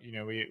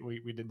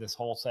we did this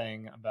whole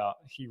thing about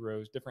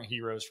different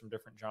heroes from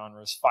different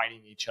genres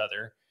fighting each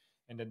other,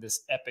 and did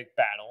this epic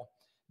battle.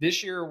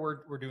 This year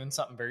we're doing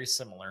something very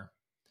similar.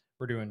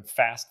 We're doing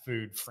fast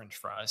food French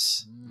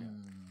fries,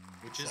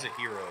 which is a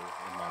hero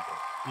in my book.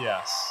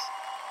 Yes,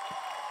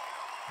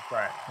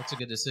 right. That's a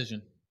good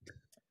decision.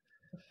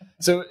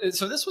 So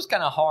this was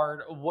kind of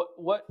hard.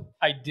 What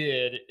I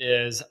did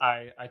is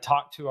I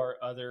talked to our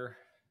other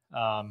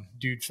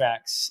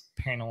DudeFax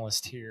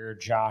panelists here,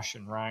 Josh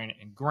and Ryan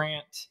and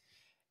Grant,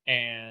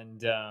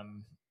 and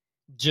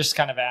just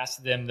kind of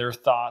asked them their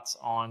thoughts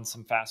on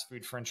some fast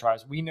food French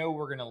fries. We know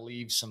we're going to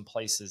leave some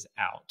places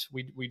out.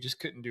 We just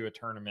couldn't do a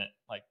tournament,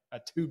 like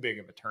too big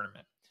of a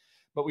tournament,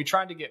 but we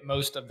tried to get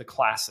most of the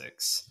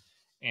classics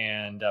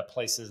and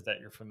places that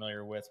you're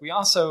familiar with. We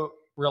also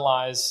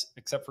realize,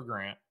 except for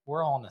Grant,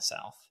 we're all in the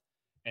South.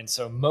 And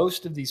so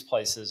most of these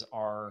places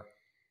are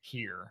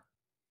here.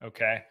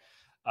 Okay.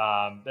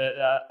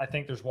 I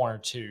think there's one or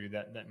two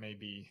that may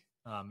be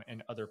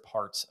in other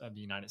parts of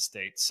the United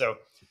States. So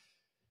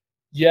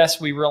yes,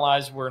 we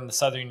realize we're in the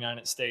Southern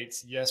United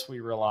States. Yes,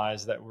 we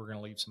realize that we're going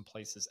to leave some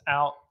places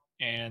out.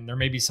 And there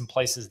may be some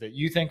places that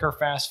you think are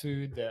fast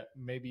food that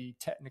maybe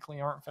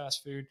technically aren't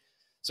fast food.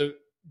 So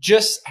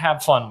just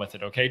have fun with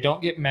it, okay?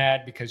 Don't get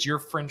mad because your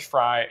French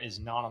fry is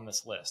not on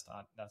this list.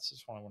 That's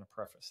just what I want to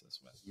preface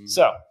this with. Mm-hmm.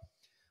 So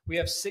we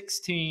have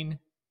 16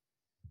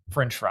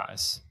 French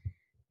fries.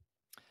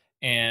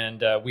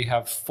 And we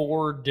have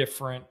 4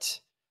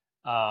 different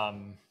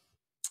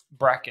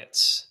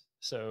brackets.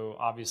 So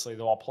obviously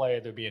they'll all play.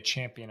 There'll be a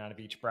champion out of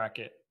each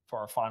bracket for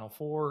our Final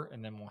Four.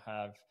 And then we'll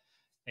have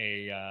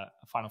a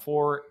Final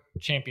Four,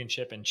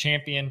 championship, and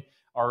champion.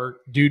 Our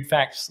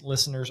DudeFax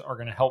listeners are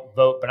going to help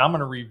vote, but I'm going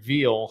to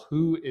reveal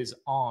who is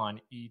on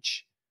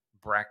each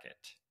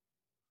bracket.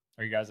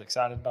 Are you guys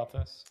excited about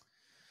this?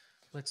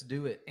 Let's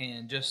do it.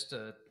 And just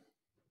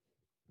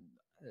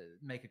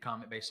make a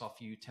comment based off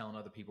you telling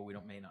other people we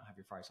may not have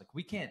your fries. Like,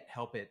 we can't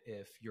help it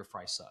if your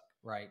fries suck,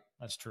 right?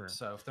 That's true.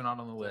 So if they're not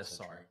on the list,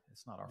 sorry,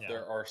 it's not our fault.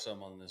 There are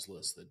some on this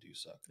list that do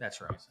suck. That's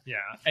right. Yeah,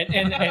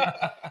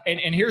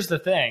 and here's the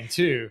thing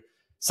too.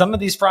 Some of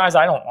these fries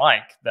I don't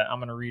like that I'm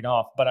going to read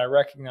off, but I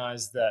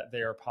recognize that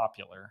they are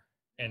popular.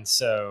 And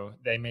so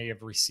they may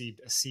have received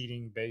a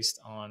seeding based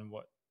on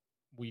what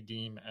we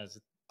deem as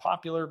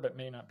popular, but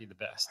may not be the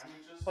best. I mean,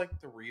 just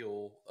like the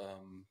real,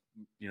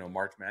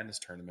 March Madness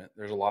tournament,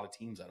 there's a lot of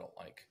teams I don't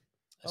like.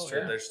 That's true.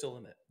 Yeah. They're still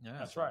in it. Yeah,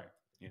 that's right.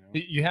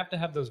 You have to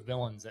have those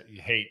villains that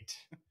you hate.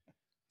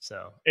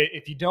 So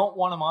if you don't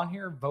want them on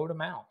here, vote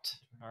them out.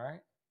 All right.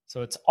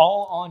 So it's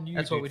all on you.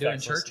 That's what we do in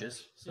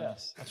churches. So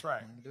yes, that's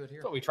right. We do it here.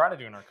 That's what we try to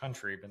do in our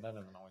country, but that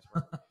doesn't always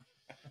work.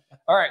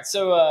 All right.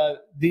 So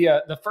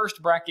the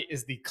first bracket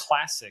is the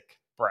classic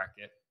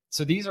bracket.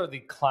 So these are the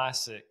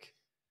classic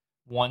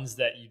ones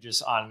that you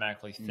just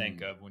automatically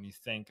think of when you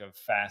think of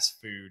fast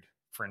food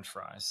French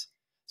fries.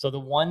 So the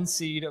 1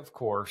 seed, of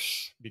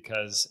course,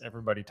 because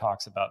everybody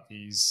talks about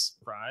these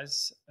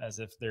fries as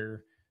if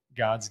they're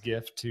God's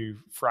gift to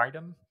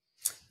friedom.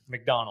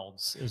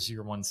 McDonald's is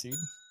your 1 seed.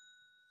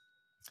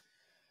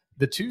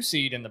 The 2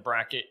 seed in the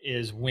bracket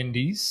is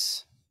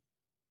Wendy's.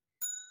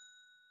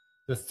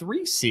 The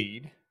 3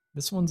 seed,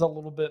 this one's a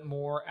little bit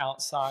more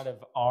outside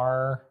of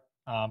our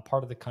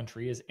part of the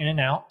country, is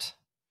In-N-Out.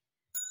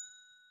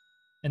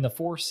 And the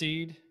 4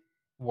 seed,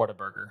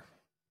 Whataburger.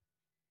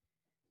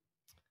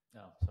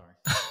 Oh, sorry.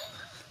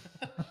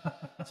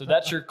 So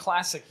that's your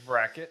classic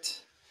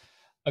bracket.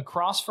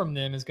 Across from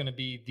them is going to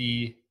be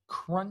the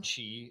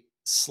crunchy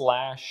 /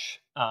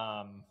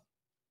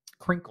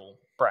 crinkle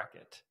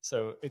bracket.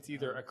 So it's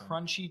either a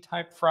crunchy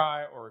type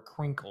fry or a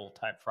crinkle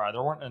type fry.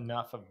 There weren't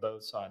enough of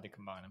both, so I had to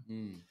combine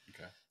them.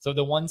 Okay. So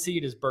the 1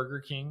 seed is Burger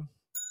King.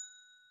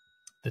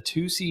 The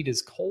 2 seed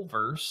is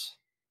Culver's.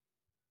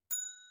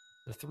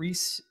 The 3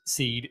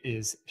 seed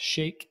is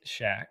Shake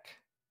Shack.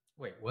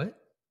 Wait, what?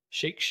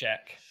 Shake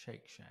Shack.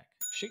 Shake Shack.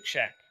 Shake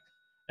Shack.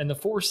 And the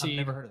 4 seed,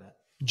 I've never heard of that.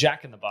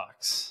 Jack in the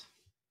Box.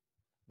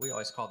 We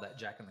always called that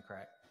Jack in the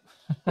Crack.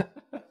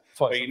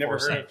 But you never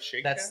heard of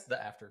Shake Shack? That's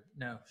the after.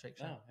 No, Shake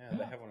Shack. Oh, yeah,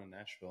 they have one in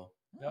Nashville.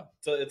 Yeah.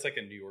 So it's like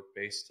a New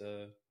York-based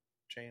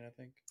chain, I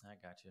think. I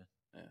got you.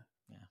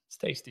 Yeah. It's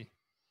tasty.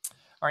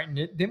 All right,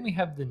 then we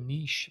have the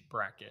niche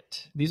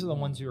bracket. These are the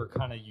ones who are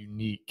kind of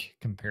unique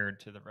compared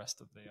to the rest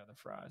of the other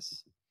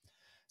fries.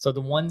 So the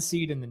 1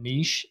 seed in the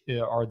niche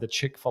are the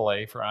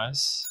Chick-fil-A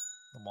fries,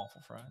 the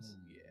waffle fries.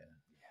 Ooh, yeah.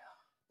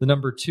 The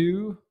number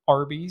 2,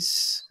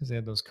 Arby's, because they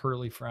have those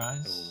curly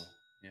fries.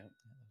 Ooh, yeah.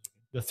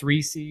 The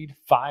 3 seed,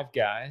 Five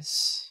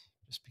Guys,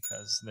 just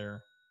because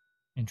they're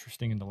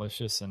interesting and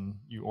delicious, and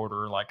you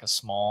order like a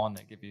small and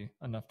they give you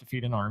enough to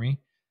feed an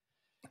army.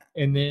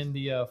 And then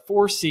the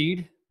 4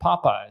 seed,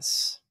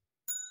 Popeyes.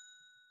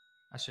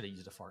 I should have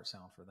used a fart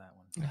sound for that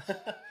one.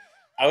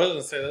 I was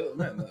going to say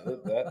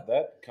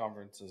that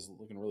conference is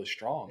looking really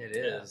strong. It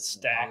is.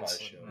 Stacks.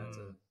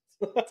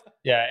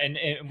 Yeah, and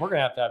we're going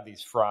to have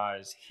these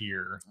fries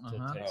here to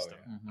taste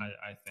them,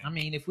 I think. I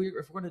mean, if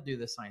we're going to do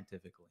this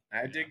scientifically.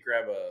 I did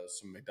grab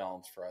some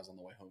McDonald's fries on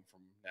the way home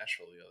from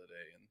Nashville the other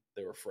day, and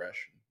they were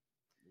fresh, and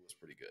it was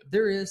pretty good.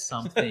 There is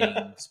something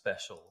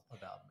special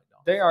about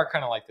McDonald's. They are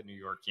kind of like the New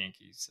York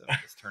Yankees of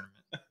this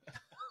tournament.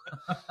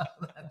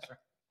 That's right.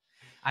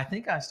 I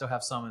think I still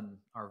have some in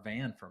our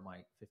van from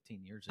like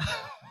 15 years ago.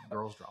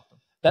 Girls dropped them.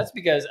 That's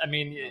because, I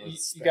mean,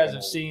 you guys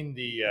have seen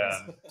the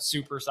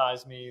Super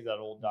Size Me, that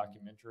old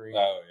documentary.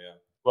 Oh, yeah.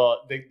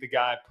 Well, the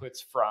guy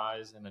puts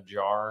fries in a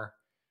jar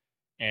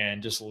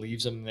and just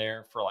leaves them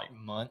there for like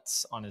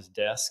months on his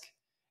desk.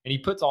 And he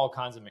puts all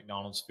kinds of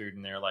McDonald's food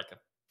in there, like a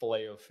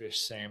Filet-O-Fish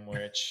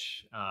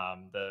sandwich,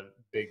 the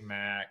Big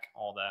Mac,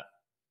 all that.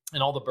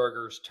 And all the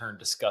burgers turn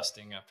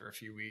disgusting after a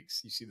few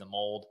weeks. You see the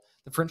mold.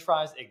 The French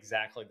fries,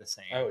 exactly the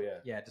same. Oh yeah,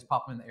 Yeah, just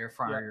pop them in the air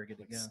fryer. You're good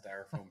to like go.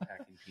 styrofoam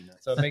packing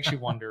peanuts. So it makes you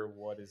wonder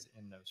what is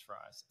in those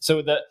fries.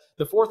 So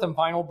the fourth and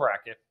final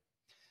bracket.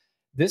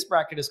 This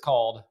bracket is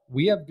called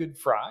 "We Have Good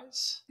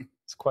Fries."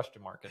 It's a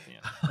question mark at the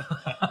end.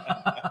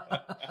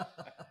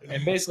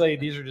 And basically,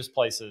 these are just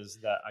places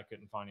that I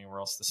couldn't find anywhere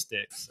else to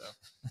stick. So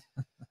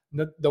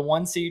the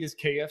 1 seed is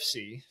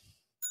KFC.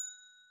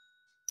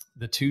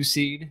 The 2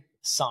 seed,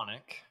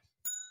 Sonic.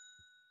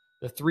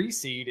 The 3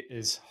 seed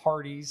is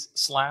Hardee's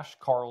 /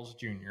 Carl's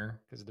Jr.,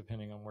 because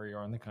depending on where you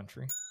are in the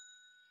country.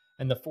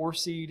 And the 4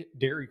 seed,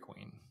 Dairy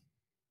Queen.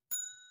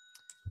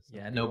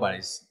 Yeah,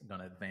 nobody's going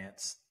to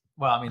advance.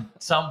 Well, I mean,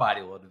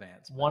 somebody will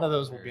advance. One of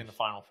those will be in the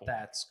final 4.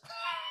 That's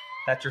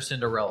your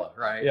Cinderella,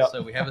 right? Yep.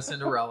 So we have a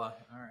Cinderella.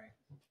 All right.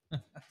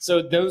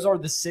 So those are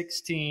the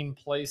 16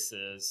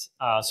 places.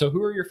 So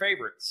who are your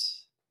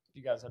favorites?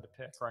 You guys had to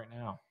pick right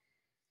now.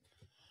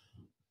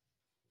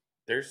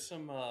 There's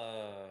some,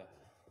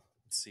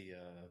 let's see,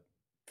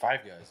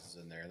 Five Guys is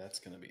in there. That's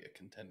going to be a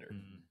contender.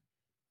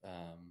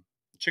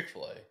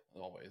 Chick-fil-A,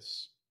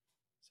 always.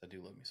 So I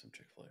do love me some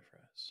Chick-fil-A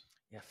fries.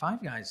 Yeah,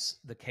 Five Guys,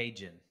 the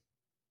Cajun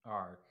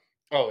are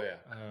Oh, yeah.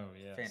 Oh,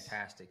 yeah.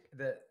 fantastic.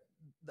 The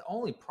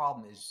only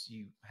problem is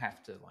you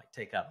have to like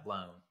take out a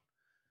loan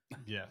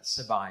Yes.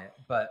 to buy it.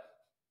 But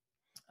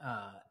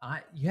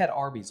you had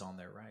Arby's on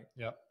there, right?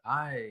 Yep.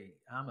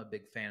 I'm a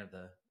big fan of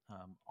the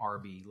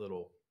Arby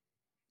little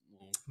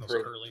Those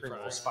curly little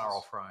fries.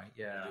 spiral fry.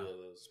 Yeah. I do love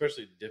those,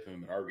 especially dip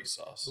them in Arby's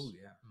sauce. Oh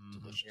yeah.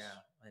 Mhm. Delicious. Yeah.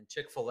 And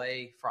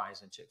Chick-fil-A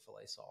fries and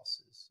Chick-fil-A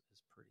sauce is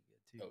pretty good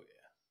too. Oh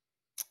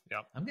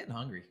yeah. I'm getting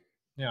hungry.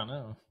 Yeah, I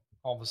know.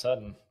 All of a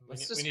sudden.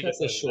 Let's we just need cut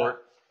to this set it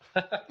short.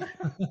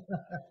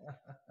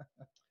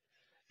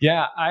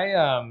 Yeah,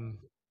 I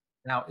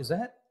Now, is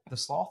that the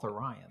sloth or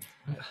Ryan?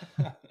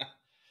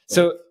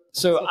 so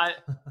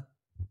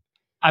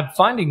I'm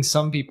finding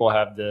some people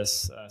have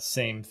this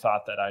same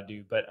thought that I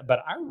do, but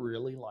I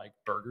really like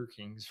Burger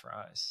King's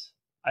fries.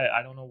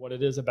 I don't know what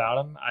it is about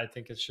them. I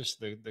think it's just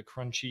the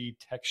crunchy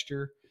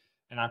texture,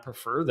 and I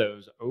prefer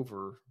those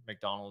over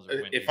McDonald's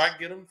or Wendy's. If I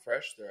get them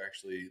fresh,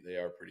 they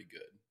are pretty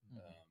good.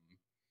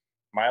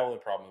 My only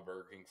problem with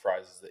Burger King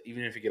fries is that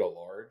even if you get a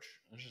large,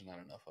 there's just not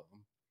enough of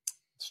them.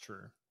 It's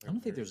true. I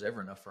don't think there's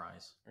ever enough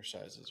fries. Their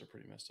sizes are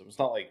pretty messed up. It's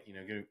not like,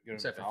 get them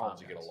Except for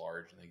McDonald's, Five you get a Guys.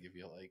 large and they give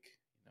you like,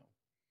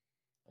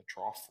 a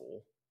trough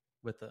full.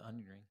 With the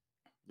onion ring.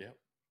 Yep.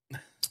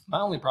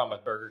 My only problem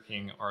with Burger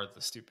King are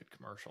the stupid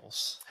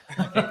commercials. I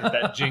can't get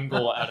that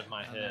jingle out of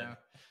my head.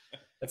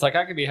 It's like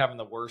I could be having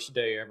the worst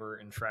day ever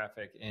in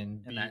traffic,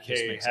 and that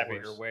just BK makes it Have It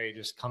worse. Your Way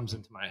just comes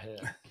into my head.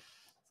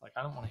 It's like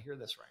I don't want to hear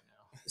this right now.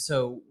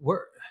 So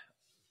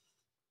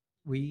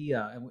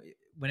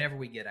whenever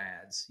we get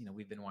ads,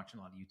 we've been watching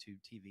a lot of YouTube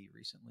TV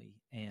recently,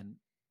 and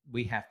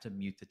we have to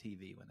mute the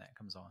TV when that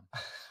comes on.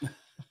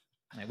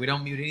 Like, we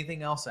don't mute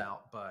anything else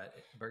out, but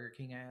Burger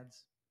King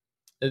ads.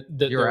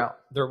 You're out.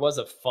 There was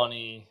a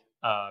funny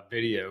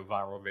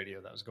viral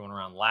video that was going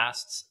around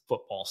last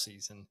football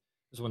season.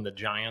 It was when the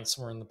Giants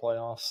were in the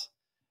playoffs,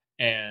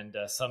 and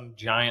some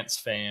Giants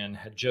fan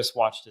had just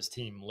watched his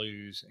team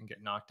lose and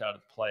get knocked out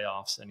of the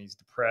playoffs, and he's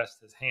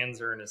depressed. His hands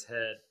are in his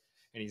head,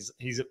 and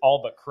he's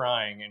all but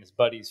crying, and his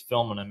buddy's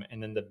filming him,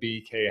 and then the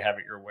BK Have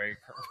It Your Way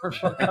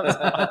commercial comes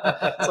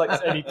out. It's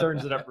like, and he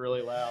turns it up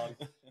really loud.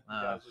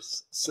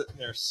 Just sitting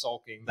there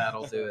sulking.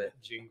 That'll do it.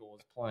 Jingle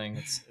is playing.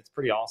 It's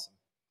pretty awesome.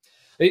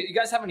 You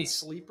guys have any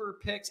sleeper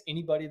picks?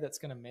 Anybody that's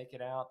going to make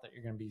it out that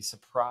you're going to be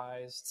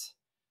surprised,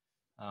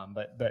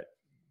 but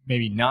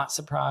maybe not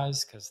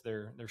surprised because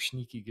they're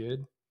sneaky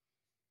good?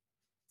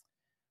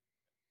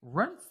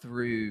 Run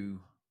through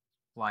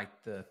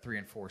like the 3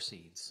 and 4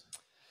 seeds.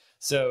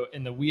 So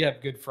in the We Have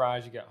Good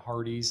Fries, you got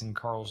Hardee's and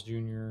Carl's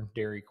Jr.,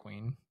 Dairy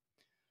Queen,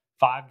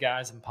 Five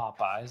Guys and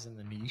Popeyes in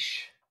the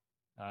niche,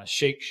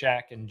 Shake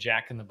Shack and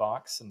Jack in the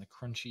Box in the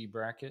crunchy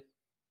bracket,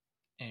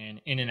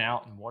 and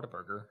In-N-Out and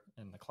Whataburger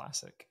in the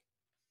classic.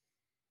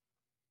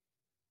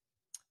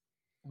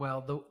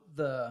 Well,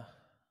 the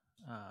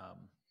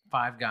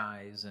Five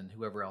Guys and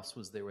whoever else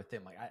was there with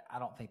them, like I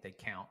don't think they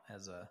count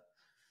as a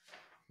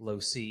low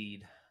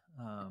seed.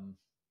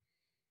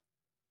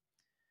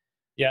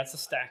 Yeah, it's a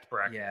stacked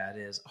bracket. Yeah, it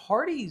is.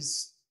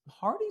 Hardee's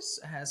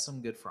has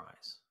some good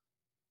fries.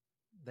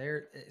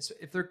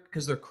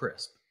 Because they're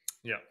crisp.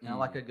 Yeah. I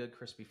like a good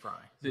crispy fry.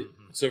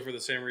 So for the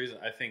same reason,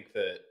 I think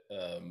that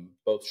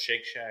both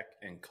Shake Shack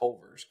and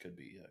Culver's could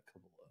be a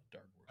couple of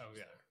dark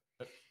horses.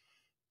 Oh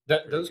yeah,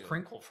 those good.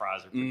 crinkle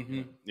fries are pretty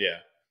good. Yeah.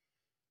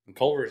 And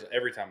Culver's,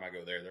 every time I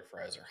go there, their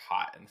fries are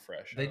hot and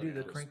fresh. They out do of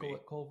the crispy. crinkle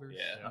at Culver's.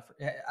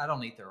 Yeah. I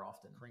don't eat there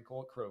often.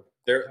 Crinkle at Crow.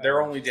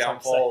 Their only It's like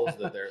downfall is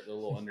that they're a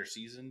little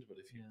underseasoned, but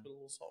if you put a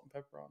little salt and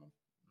pepper on them,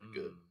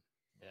 they're good.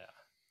 Yeah.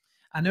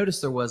 I noticed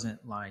there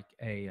wasn't like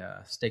a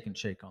steak and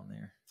shake on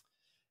there.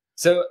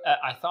 So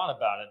I thought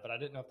about it, but I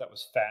didn't know if that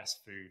was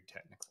fast food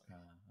technically.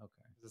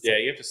 Okay. Yeah,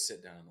 you have to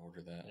sit down and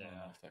order that. Yeah. I don't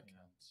know if that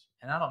counts.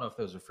 And I don't know if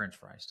those are French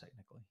fries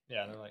technically.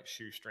 Yeah, they're like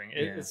shoestring.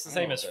 Yeah. It's the I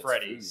don't same know as if that's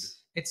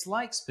Freddy's. It's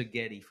like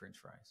spaghetti French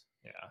fries.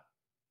 Yeah.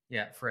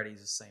 Yeah,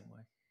 Freddy's the same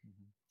way.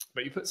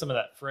 But you put some of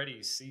that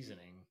Freddy's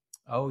seasoning.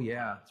 Oh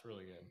yeah, It's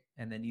really good.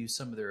 and then use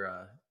some of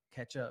their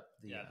ketchup.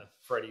 The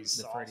Freddy's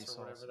the sauce Freddy's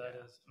or whatever sauce, that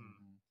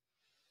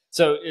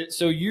yeah. is.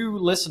 So you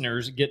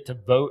listeners get to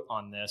vote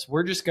on this.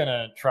 We're just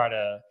gonna try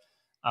to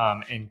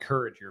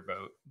encourage your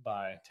vote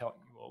by telling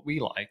you what we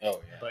like. Oh,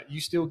 yeah. But you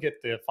still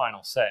get the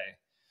final say.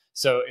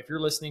 So if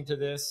you're listening to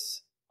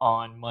this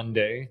on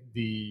Monday,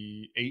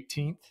 the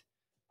 18th,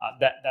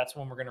 that's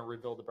when we're going to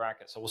rebuild the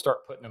bracket. So we'll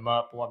start putting them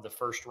up. We'll have the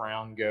first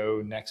round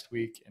go next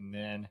week, and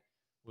then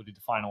we'll do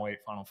the final 8,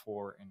 final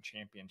 4, and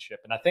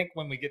championship. And I think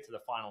when we get to the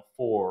final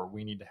 4,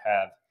 we need to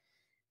have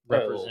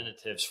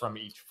representatives from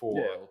each 4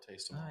 Yeah, we'll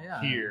taste them all.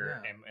 yeah.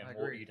 here, yeah, and I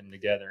we'll agree. eat them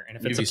together. And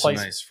if Give it's a you some place,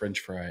 nice French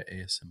fry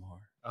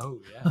ASMR.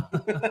 oh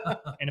yeah,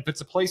 and if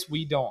it's a place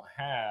we don't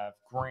have,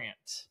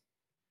 Grant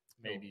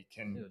maybe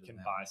can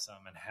buy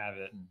some and have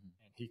it, and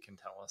he can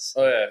tell us.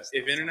 Oh yeah,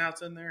 if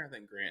In-N-Out's in there, I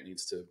think Grant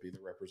needs to be the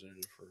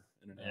representative for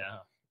In-N-Out. Yeah.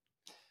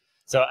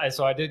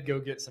 So I did go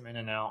get some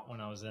In-N-Out when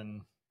I was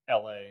in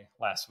LA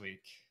last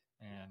week,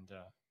 and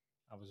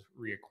I was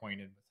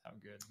reacquainted with how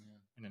good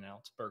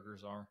In-N-Out's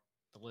burgers are.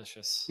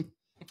 Delicious.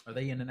 Are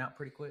they in and out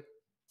pretty quick?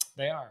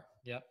 They are.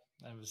 Yep.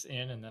 I was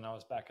in, and then I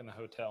was back in the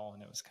hotel,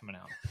 and it was coming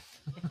out.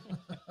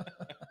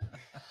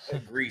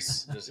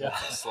 Grease just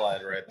has to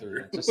slide right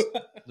through. Just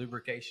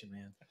lubrication,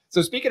 man.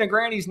 So speaking of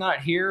Granny's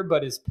not here,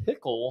 but his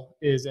pickle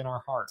is in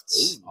our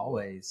hearts. Ooh.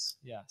 Always.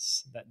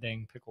 Yes, that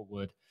dang pickle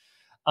wood.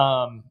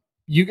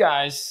 You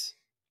guys,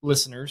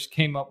 listeners,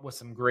 came up with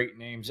some great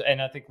names,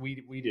 and I think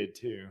we did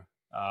too.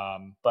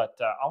 But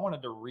I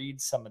wanted to read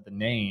some of the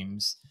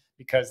names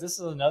because this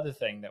is another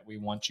thing that we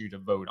want you to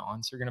vote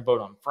on. So you're going to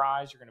vote on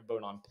fries, you're going to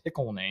vote on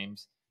pickle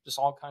names, just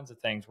all kinds of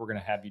things we're going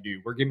to have you do.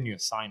 We're giving you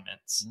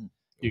assignments,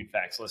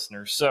 DudeFax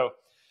listeners. So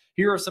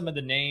here are some of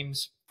the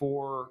names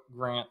for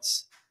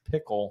Grant's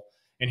pickle.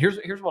 And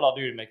here's what I'll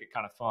do to make it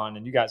kind of fun.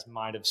 And you guys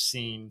might have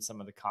seen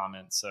some of the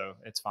comments, so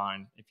it's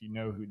fine if you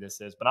know who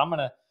this is. But I'm going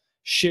to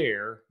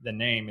share the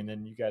name, and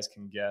then you guys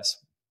can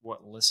guess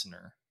what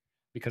listener,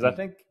 because I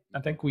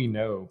think we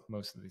know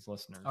most of these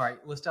listeners. All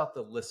right, list out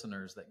the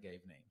listeners that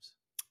gave names.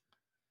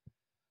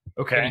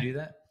 Okay. Can you do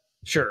that?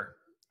 Sure.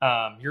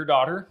 Your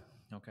daughter,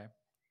 Okay.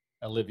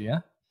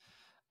 Olivia.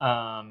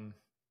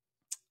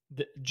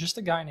 Just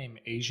a guy named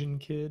Asian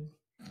Kid,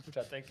 which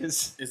I think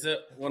is it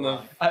one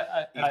of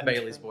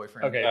Bailey's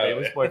boyfriend. Okay,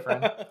 Bailey's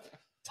boyfriend.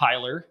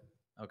 Tyler.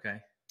 Okay.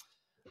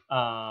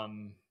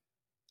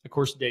 Of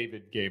course,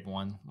 David gave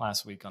one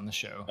last week on the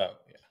show. Oh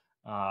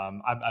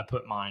yeah. I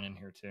put mine in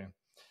here too.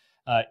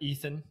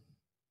 Ethan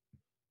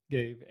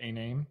gave a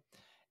name,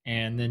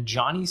 and then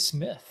Johnny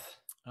Smith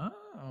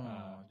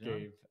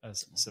gave a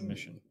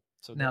submission.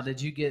 So now, did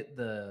you get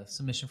the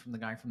submission from the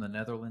guy from the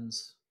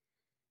Netherlands?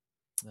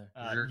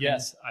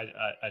 Yes,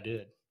 I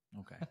did.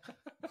 Okay.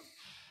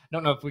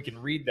 Don't know if we can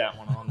read that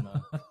one on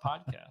the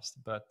podcast,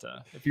 but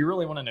if you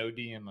really want to know,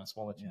 DM us.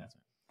 We'll let you know.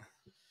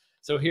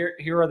 So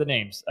here are the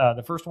names.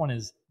 The first one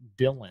is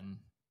Dylan.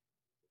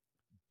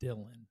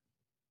 Dylan.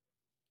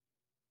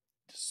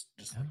 Just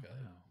like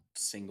a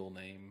single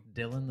name.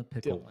 Dylan the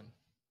pickle.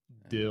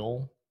 Dylan.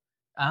 Dill.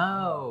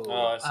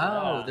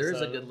 Oh, there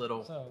is a good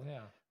little. So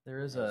yeah, there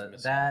is a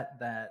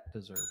that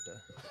deserved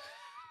a.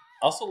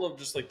 I also love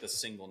just like the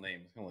single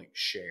name, kind of like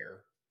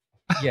Cher.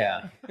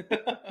 Yeah.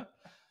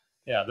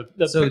 Yeah,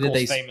 the so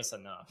pickle's famous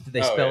enough. Did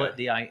they spell it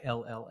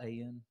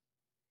Dillan?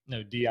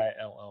 No, Dillon.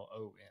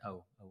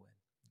 Oh.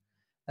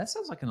 That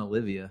sounds like an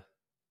Olivia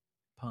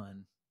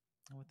pun.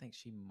 I would think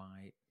she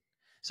might.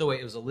 So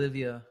wait, it was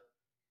Olivia,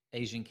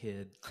 Asian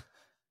kid.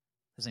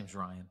 His name's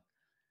Ryan.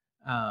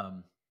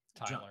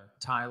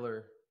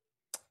 Tyler.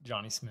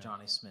 Johnny Smith.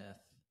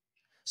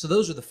 So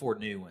those are the 4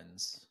 new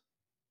ones.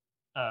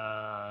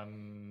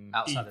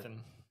 Outside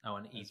Ethan.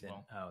 And Ethan.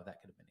 Well. Oh,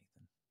 that could have been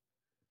Ethan.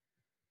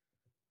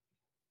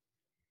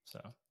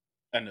 So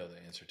I know the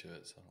answer to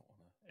it, so I don't want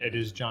to. It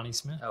is Johnny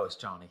Smith. Oh, it's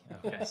Johnny.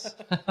 Okay.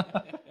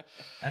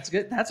 That's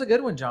good. That's a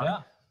good one, Johnny.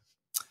 Yeah.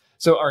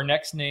 So our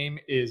next name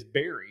is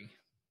Barry.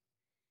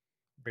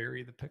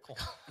 Barry the pickle.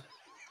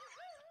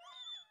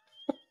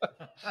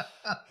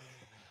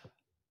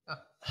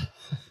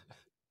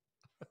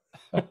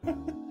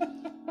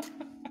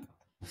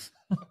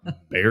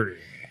 Barry.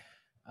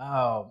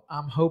 Oh,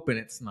 I'm hoping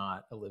it's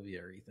not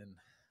Olivia or Ethan.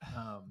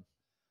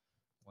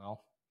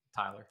 Well,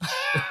 Tyler.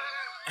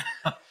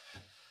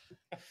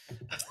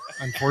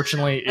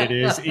 Unfortunately, it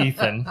is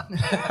Ethan.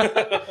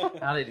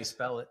 How did he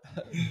spell it?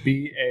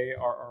 Barry.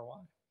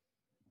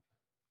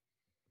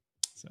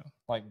 So,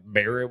 like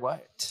Barry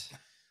White.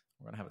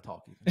 We're going to have a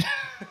talk, Ethan.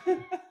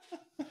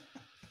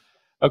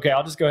 Okay,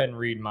 I'll just go ahead and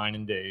read mine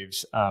and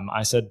Dave's.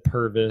 I said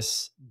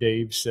Purvis.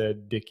 Dave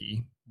said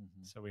Dickey.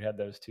 Mm-hmm. So we had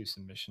those 2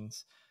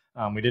 submissions.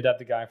 We did have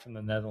the guy from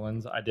the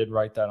Netherlands. I did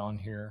write that on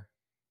here.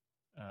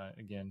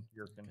 Again,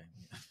 Jurgen.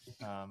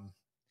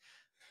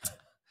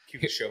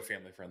 Keep the show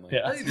family friendly.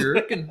 Yeah. Hey,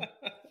 Jurgen.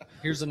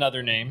 Here's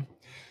another name.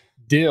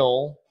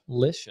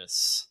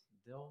 Delicious.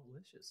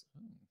 Delicious.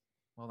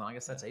 Well, then I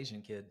guess that's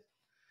Asian Kid.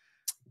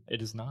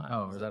 It is not.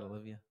 Oh, is that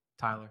Olivia?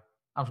 Tyler?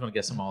 I was going to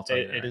guess them all.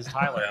 It is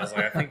Tyler. I was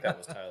like, I think that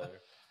was Tyler.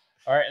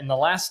 All right, and the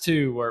last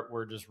two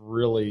were just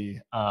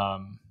really,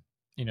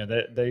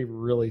 they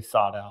really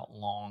thought out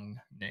long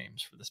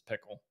names for this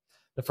pickle.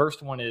 The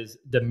first one is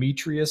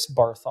Demetrius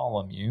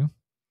Bartholomew,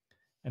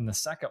 and the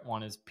second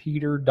one is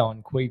Peter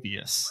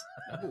Donquavius.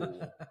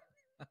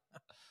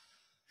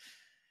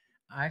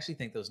 I actually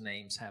think those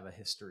names have a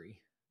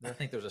history. I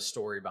think there's a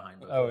story behind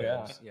both Oh, of yeah.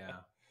 those. Yeah.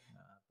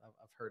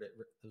 I've heard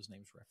those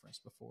names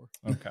referenced before.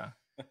 Okay.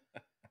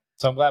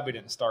 So I'm glad we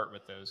didn't start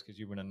with those because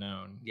you would have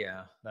known.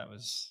 Yeah. That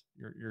was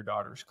your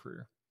daughter's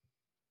career.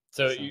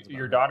 So Sounds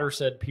your about daughter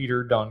said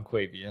Peter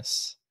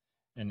Donquavius,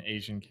 and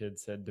Asian Kid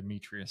said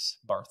Demetrius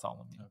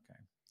Bartholomew. Okay.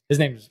 His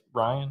name's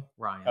Ryan?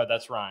 Ryan. Oh,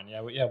 that's Ryan.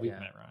 Yeah, we've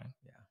met Ryan.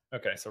 Yeah.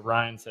 Okay, so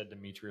Ryan said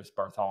Demetrius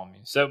Bartholomew.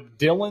 So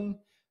Dylan,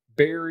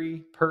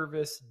 Barry,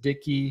 Purvis,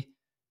 Dickey,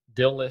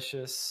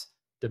 Delicious,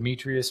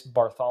 Demetrius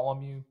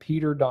Bartholomew,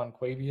 Peter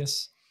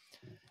Donquavius,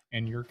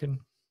 and Yurkin.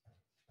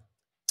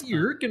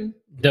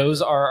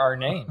 Those are our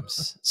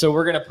names. So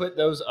we're going to put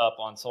those up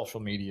on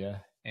social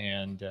media,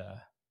 and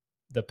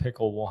the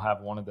pickle will have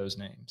one of those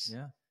names.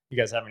 Yeah. You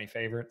guys have any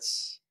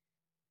favorites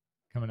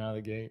coming out of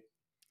the gate?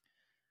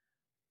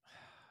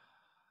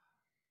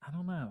 I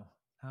don't know.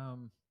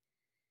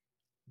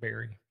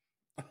 Barry.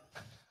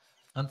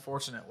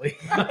 Unfortunately.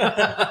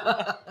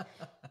 I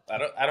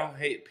don't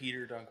hate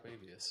Peter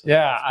Donquavius. So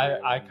Yeah,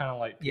 I kind of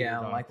like Peter Yeah,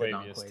 I like the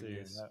Donquavius too.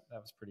 Donquavius.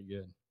 That was pretty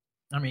good.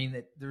 I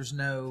mean, there's I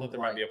no. thought there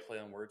might be a play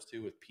on words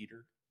too with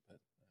Peter, but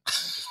that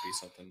might just be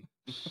something.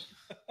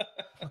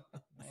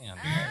 Man,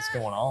 what's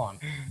going on?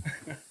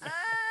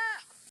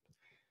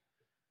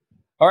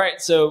 All right,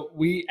 so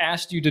we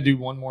asked you to do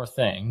one more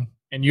thing,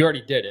 and you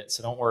already did it,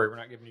 so don't worry. We're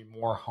not giving you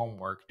more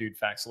homework,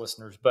 DudeFax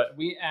listeners, but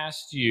we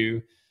asked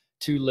you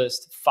to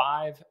list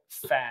 5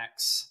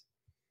 facts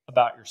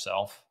about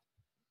yourself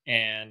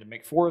and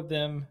make 4 of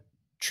them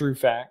true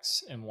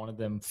facts and 1 of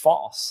them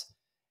false.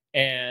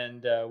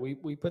 And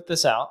we put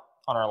this out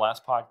on our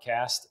last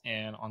podcast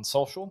and on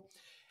social,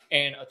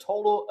 and a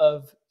total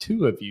of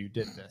 2 of you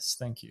did this.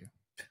 Thank you.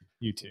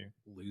 You 2.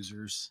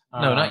 Losers.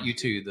 No, not you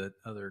two. The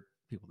other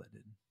people that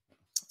didn't.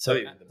 So,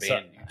 the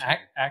band.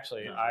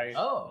 actually,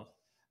 Oh.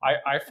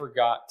 I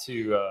forgot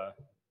to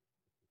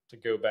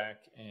go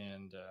back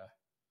and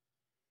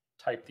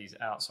type these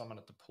out, so I'm going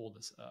to have to pull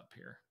this up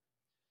here.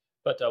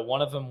 But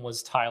one of them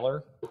was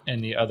Tyler,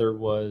 and the other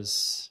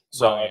was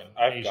Ryan.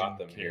 I've Asian got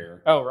them Kid.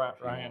 here. Oh, right,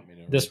 If you Ryan. want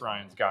me to This read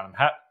Ryan's got them.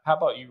 How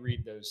about you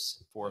read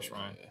those for us,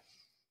 Ryan?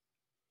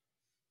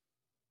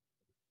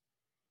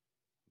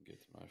 Get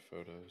to my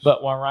photos.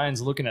 But while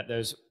Ryan's looking at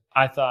those,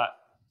 I thought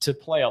to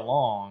play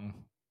along,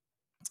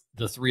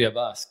 the 3 of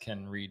us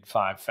can read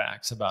 5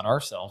 facts about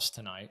ourselves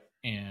tonight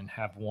and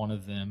have one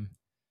of them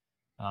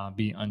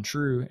be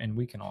untrue, and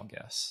we can all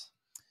guess.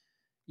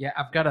 Yeah,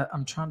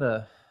 I'm trying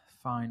to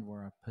find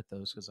where I put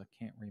those because I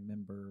can't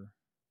remember.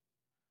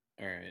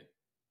 All right.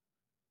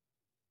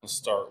 Let's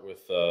start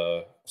with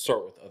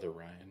other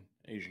Ryan,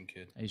 Asian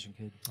Kid. Asian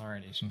Kid. All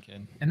right, Asian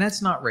Kid. And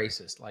that's not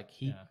racist. Like,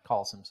 he Yeah.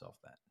 calls himself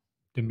that.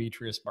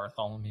 Demetrius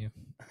Bartholomew.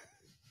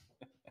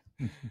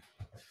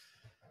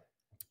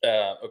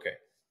 Okay.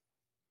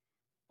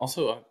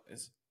 Also,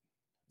 is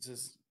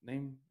his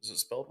name, is it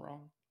spelled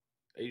wrong?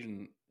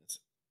 Asian, it's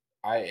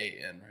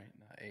I-A-N, right?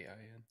 Not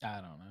A-I-N. I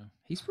don't know.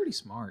 He's pretty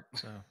smart.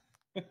 So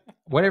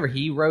whatever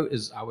he wrote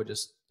I would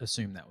just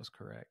assume that was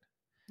correct,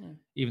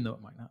 even though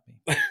it might not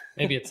be.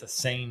 Maybe it's a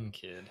sane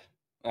kid.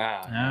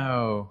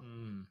 No.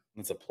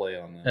 That's a play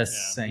on that. A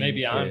sane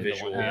Maybe I'm kid. the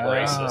Visual one being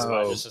play. racist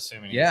by Oh. just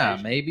assuming he's Yeah,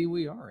 Asian. maybe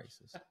we are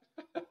racist.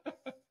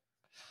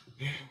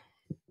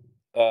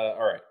 All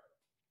right.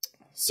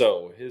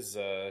 So here's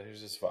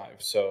his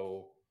 5.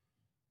 So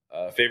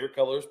favorite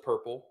color is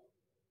purple.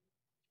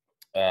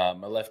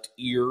 My left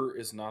ear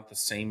is not the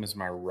same as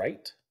my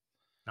right.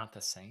 Not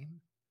the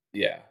same?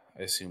 Yeah,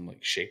 I assume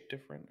like shape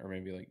different or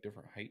maybe like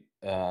different height.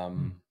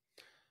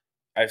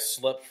 I've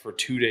slept for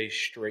 2 days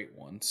straight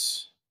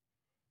once.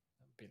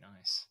 That'd be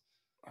nice.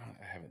 I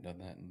haven't done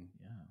that in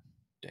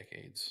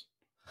decades.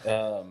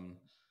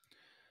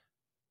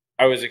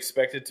 I was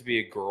expected to be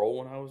a girl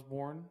when I was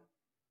born,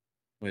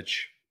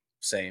 which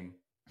same.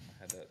 I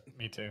had that.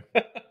 Me too.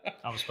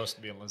 I was supposed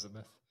to be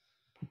Elizabeth.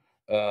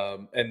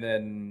 And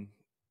then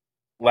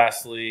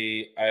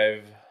lastly,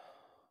 I've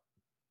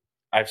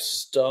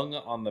stung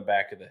on the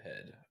back of the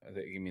head. I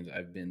think it means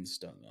I've been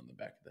stung on the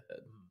back of the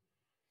head.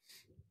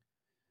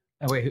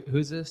 Oh, wait,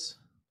 who's this?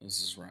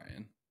 This is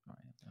Ryan.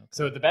 Okay.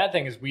 So the bad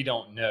thing is we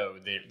don't know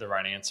the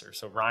right answer.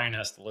 So Ryan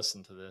has to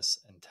listen to this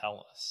and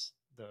tell us.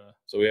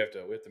 So we have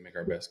to make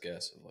our best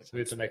guess. So we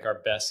have to make our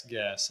best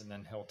guess, and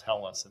then he'll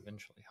tell us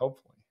eventually,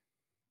 hopefully.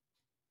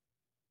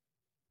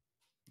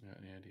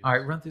 Any ideas? All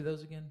right, run through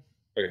those again.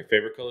 Okay,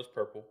 favorite color is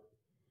purple.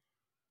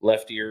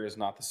 Left ear is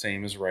not the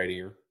same as right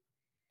ear.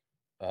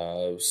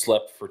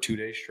 Slept for 2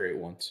 days straight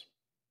once.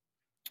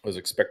 Was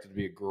expected to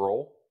be a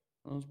girl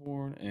when I was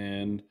born.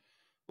 And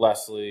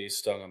lastly,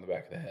 stung on the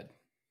back of the head.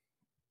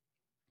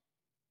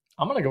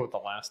 I'm going to go with the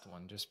last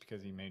one just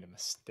because he made a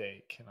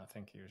mistake. And I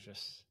think he was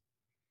just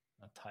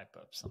going to type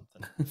up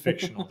something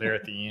fictional there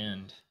at the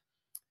end.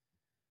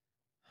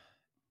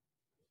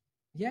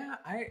 Yeah,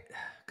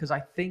 because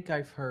I think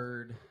I've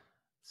heard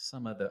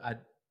some of I'm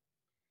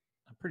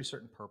pretty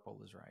certain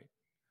purple is right.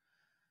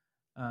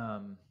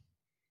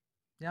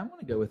 Yeah, I'm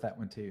going to go with that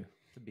one too.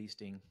 The bee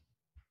sting.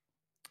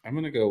 I'm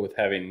going to go with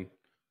having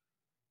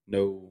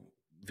no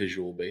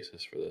visual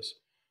basis for this.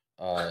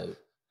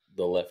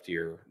 The left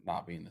ear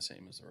not being the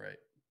same as the right.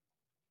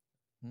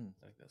 I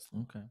think that's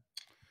okay.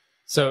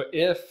 So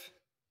if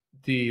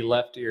the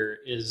left ear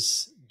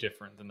is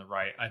different than the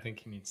right, I think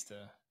he needs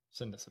to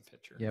send us a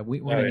picture. Yeah,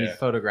 we're going to need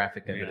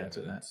photographic evidence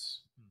of that.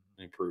 Evidence.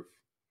 Any proof.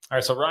 All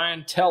right, so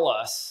Ryan, tell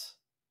us,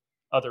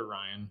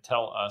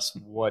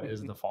 what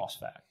is the false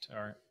fact.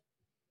 All right.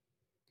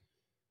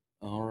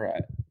 All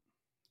right.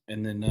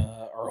 And then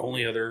our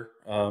only other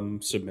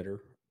submitter,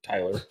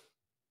 Tyler.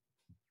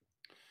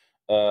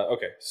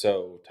 Okay,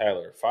 so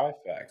Tyler, 5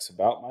 facts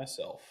about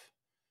myself,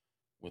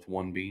 with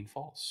one being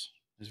false.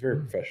 He's very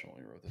professional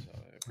when he wrote this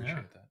out. I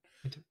appreciate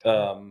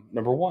that.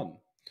 Number 1,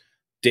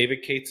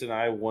 David Cates and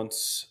I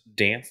once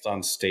danced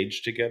on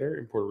stage together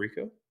in Puerto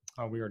Rico.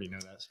 Oh, we already know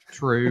that's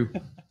true.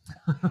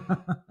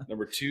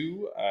 Number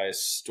 2, I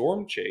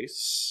storm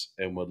chase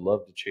and would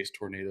love to chase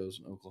tornadoes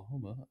in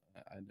Oklahoma.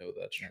 I know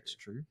that's true. That's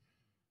true.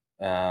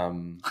 I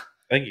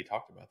think he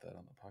talked about that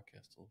on the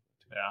podcast a little bit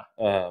too.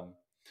 Yeah.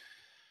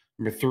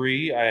 Number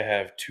 3, I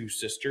have 2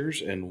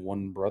 sisters and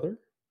 1 brother.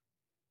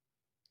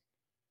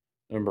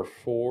 Number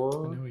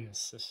 4, I know he has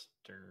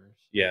sisters.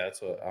 Yeah,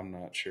 that's what I'm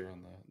not sure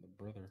on the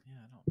brother. Yeah,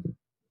 I don't.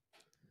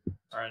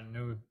 I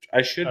know.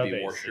 I should be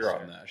a more sister. sure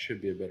on that. I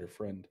should be a better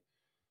friend.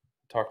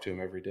 Talk to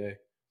him every day.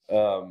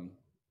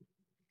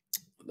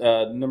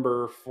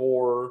 Number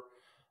 4,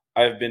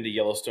 I've been to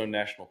Yellowstone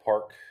National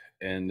Park,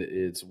 and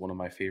it's one of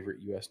my favorite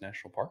U.S.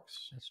 national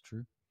parks. That's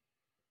true.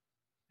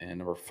 And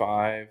number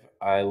 5,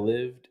 I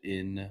lived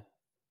in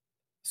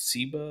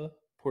Ceiba,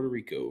 Puerto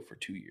Rico for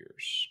 2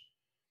 years,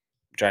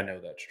 which I know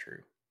that's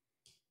true.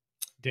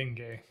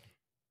 Dingue.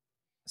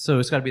 So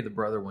it's got to be the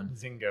brother one.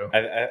 Zingo.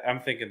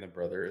 I'm thinking the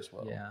brother as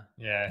well. Yeah.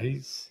 Yeah,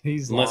 he's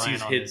unless lying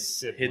he's on his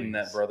hidden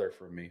that siblings. brother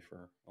from me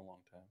for a long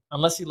time.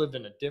 Unless he lived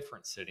in a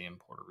different city in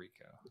Puerto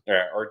Rico.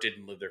 Or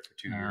didn't live there for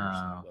 2 years.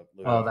 Lived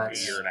Oh, there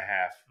that's- a year and a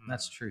half.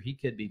 That's true. He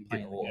could be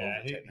playing the little game. Yeah,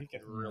 over he could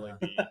technical. really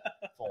be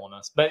fooling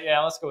us. But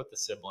yeah, let's go with the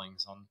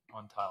siblings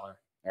on Tyler.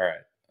 All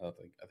right.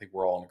 I think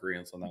we're all in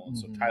agreement on that one.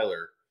 So Mhm.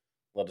 Tyler,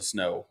 let us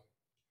know.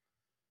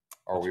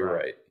 Are That's we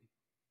right.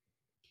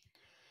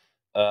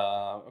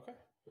 right? Okay.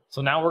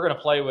 So now we're going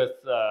to play with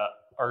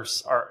our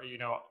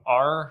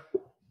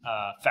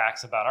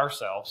facts about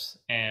ourselves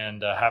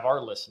and have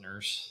our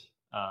listeners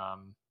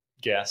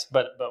guess,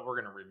 but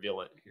we're going to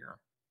reveal it here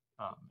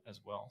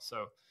as well.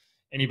 So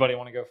anybody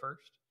want to go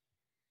first?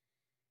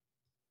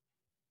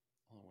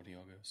 Where do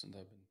y'all go since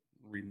I've been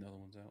reading the other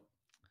ones out?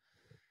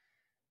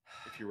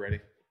 If you're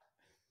ready.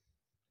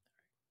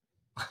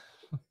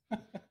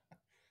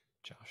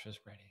 Josh is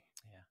ready.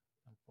 Yeah.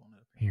 I'm pulling it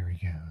up Here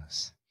he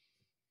goes.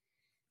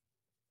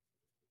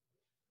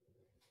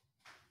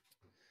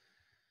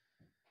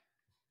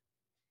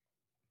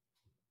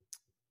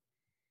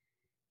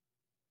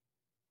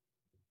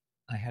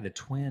 I had a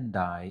twin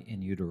die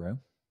in utero.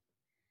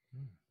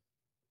 Hmm.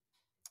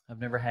 I've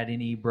never had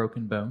any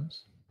broken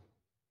bones.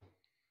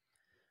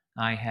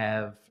 I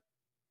have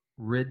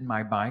ridden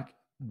my bike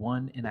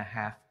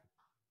 1.5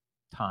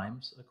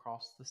 times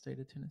across the state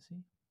of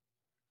Tennessee.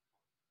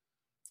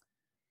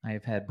 I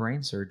have had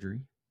brain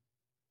surgery.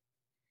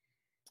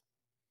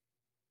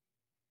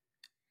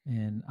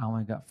 And I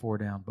only got 4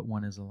 down, but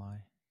 1 is a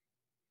lie.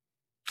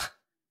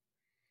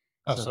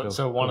 Oh,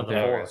 so one of the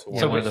there. four. Yeah,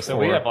 So, one of we, the so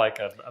we four. have like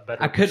a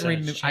better. I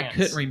couldn't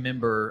percentage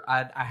remember.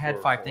 I had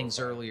 4, 5 4, things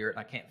 5. earlier, and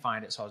I can't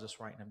find it, so I was just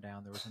writing them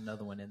down. There was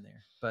another one in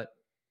there, but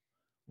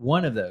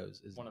one of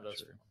those is One of not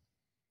those. true.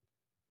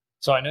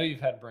 So I know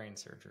you've had brain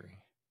surgery,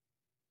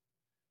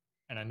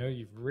 and I know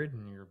you've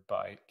ridden your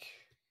bike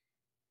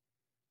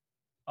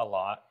a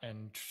lot.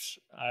 And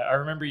I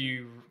remember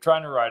you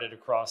trying to ride it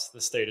across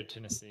the state of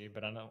Tennessee,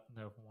 but I don't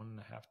know if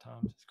 1.5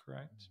 times is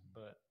correct.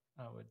 But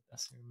I would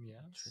assume yes.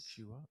 Tricks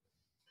you up.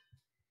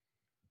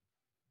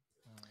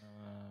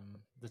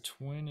 The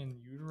twin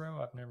in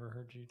utero. I've never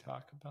heard you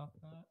talk about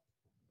that.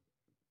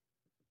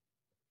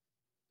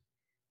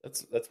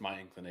 That's my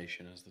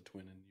inclination as the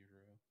twin in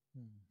utero.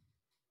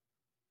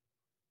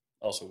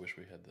 Also wish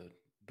we had the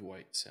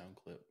Dwight sound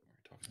clip where he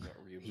talks about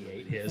He reabsorbing.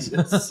 ate his.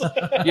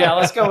 Yeah,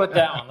 let's go with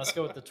that one. Let's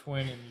go with the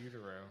twin in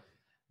utero.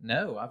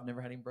 No, I've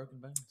never had any broken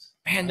bones.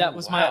 Man, that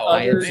was my wow.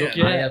 other man.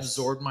 guess. I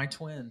absorbed my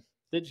twin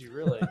Did you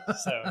really?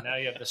 So now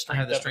you have the I strength,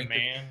 have the of strength a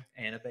man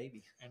and a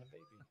baby. and a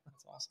baby.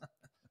 That's awesome.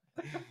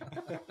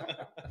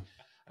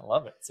 I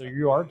love it. So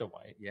you are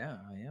Dwight. Yeah,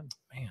 I am.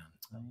 Man,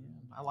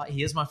 I am.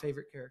 He is my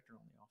favorite character on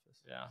The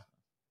Office. yeah.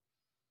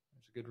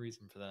 There's a good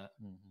reason for that.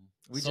 Mm-hmm.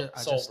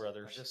 Soul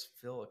Brothers. I just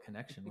feel a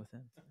connection with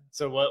him.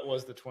 So what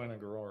was the twin, a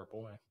girl or a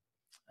boy?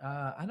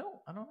 I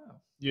don't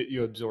know.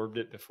 You absorbed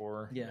it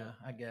before? Yeah,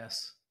 I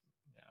guess.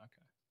 Yeah,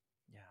 okay.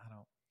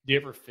 Do you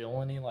ever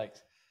feel any like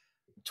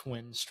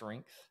twin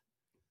strength?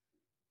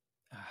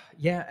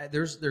 Yeah,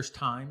 there's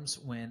times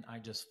when I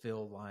just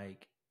feel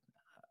like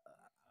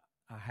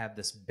I have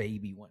this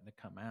baby wanting to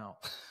come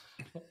out,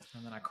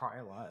 and then I cry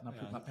a lot, and I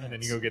poop my pants. And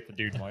then you go get the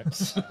Dude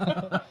wipes.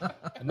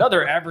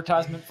 Another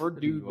advertisement for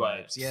Dude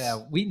wipes.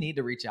 Yeah, we need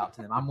to reach out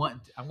to them. I'm going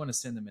to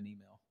send them an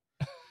email.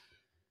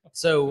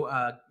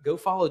 So go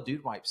follow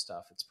Dude Wipe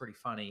stuff. It's pretty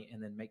funny,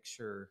 and then make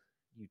sure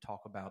you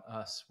talk about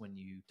us when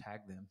you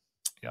tag them.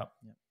 Yep.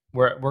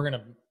 We're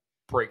gonna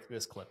break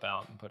this clip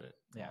out and put it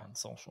on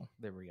social.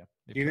 There we go.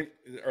 Do you think,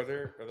 are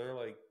there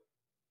like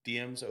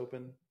DMs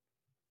open?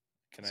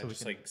 Can I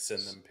just like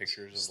send them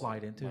pictures of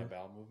slide into my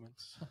bowel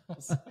movements?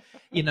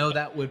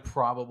 That would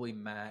probably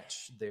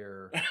match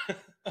their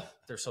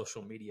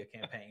social media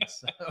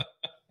campaigns. So.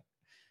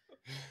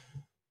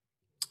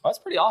 That's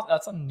pretty awesome.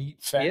 That's a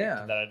neat fact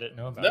Yeah. that I didn't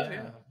know about.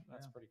 Yeah.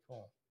 That's pretty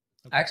cool.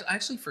 Okay. I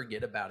actually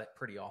forget about it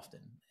pretty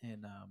often,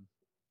 and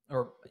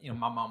or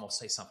my mom will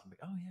say something like,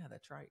 "Oh yeah,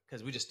 that's right,"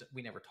 because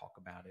we never talk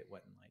about it. It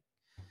wasn't like,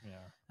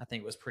 I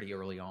think it was pretty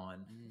early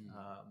on.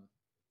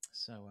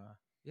 So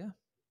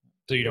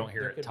you don't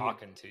hear it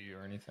talking to you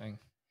or anything.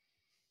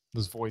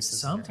 Those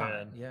voices.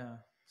 Sometimes, yeah,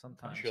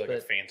 sometimes. I'm sure like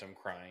a phantom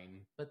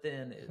crying. But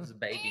then it was a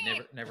baby,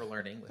 never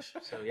learned English.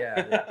 So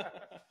yeah.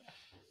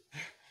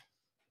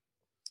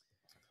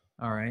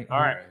 All right.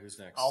 Who's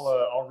next?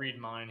 I'll read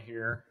mine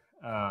here.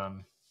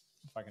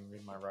 If I can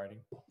read my writing.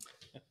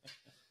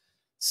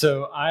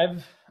 So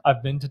I've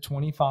been to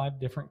 25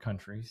 different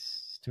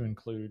countries, to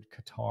include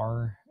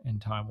Qatar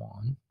and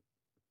Taiwan.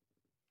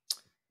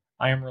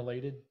 I am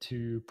related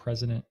to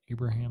President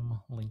Abraham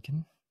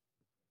Lincoln.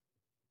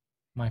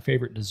 My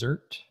favorite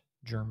dessert,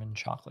 German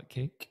chocolate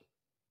cake.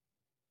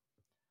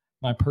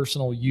 My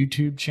personal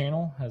YouTube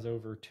channel has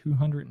over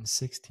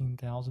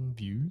 216,000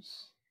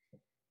 views.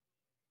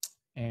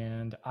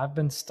 And I've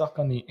been stuck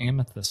on the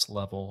amethyst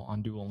level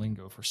on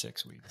Duolingo for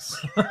 6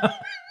 weeks.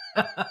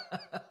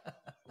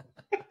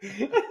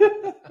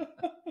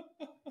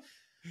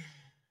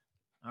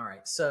 All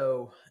right.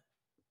 So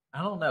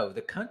I don't know.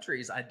 The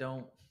countries I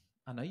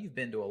know you've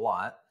been to a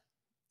lot,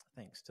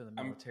 thanks to the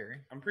military.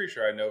 I'm pretty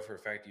sure I know for a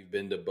fact you've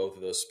been to both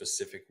of those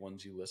specific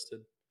ones you listed.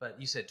 But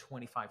you said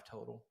 25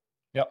 total.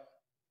 Yep.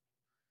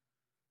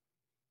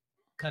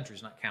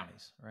 Countries, not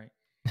counties, right?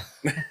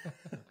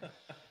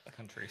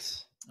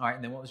 Countries. All right.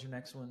 And then what was your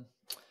next one?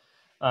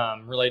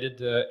 Related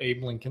to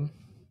Abe Lincoln.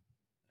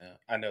 Yeah,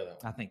 I know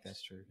that one. I think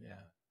that's true. Yeah.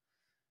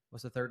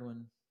 What's the third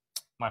one?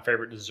 My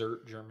favorite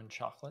dessert, German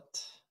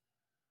chocolate.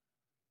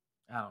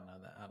 I don't know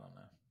that. I don't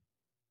know.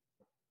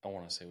 I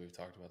want to say we've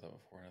talked about that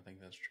before, and I think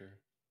that's true.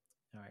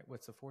 All right.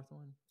 What's the fourth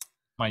one?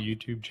 My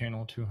YouTube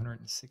channel,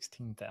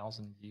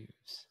 216,000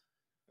 views.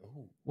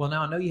 Oh. Well,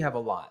 now I know you have a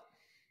lot,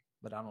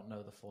 but I don't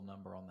know the full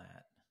number on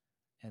that.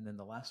 And then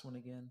the last one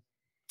again?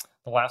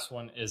 The last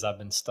one is I've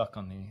been stuck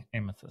on the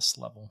amethyst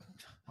level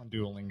on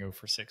Duolingo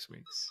for 6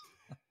 weeks.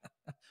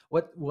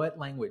 What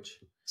language?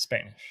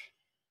 Spanish.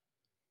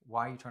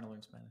 Why are you trying to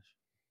learn Spanish?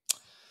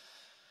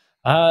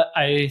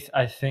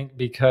 I think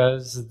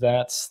because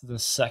that's the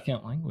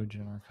second language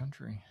in our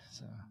country.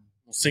 So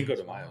Cinco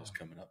de Mayo is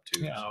coming up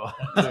too. Yeah,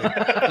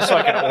 just so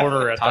I can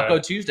order at Taco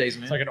Tuesdays,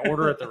 man. So I can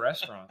order at the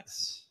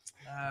restaurants.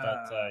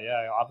 But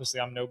yeah, obviously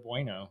I'm no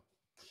bueno.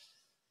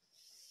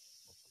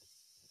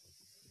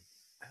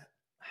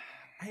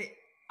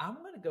 I'm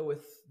going to go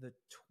with the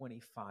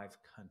 25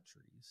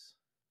 countries.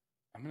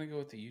 I'm going to go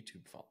with the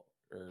YouTube follow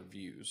or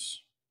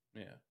views.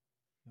 Yeah.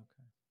 Okay.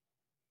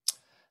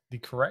 The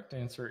correct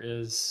answer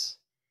is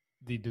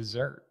the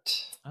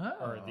dessert,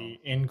 or the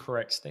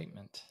incorrect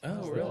statement.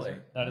 Oh, really?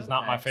 That is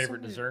not my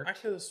favorite dessert. I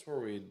could have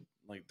swore we'd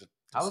like discuss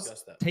I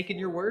was that. Taking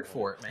your word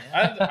for it,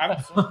 man.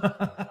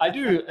 I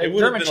do.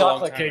 German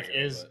chocolate cake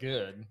is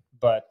good,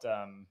 but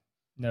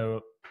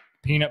no,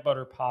 peanut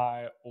butter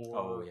pie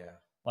or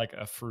like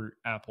a fruit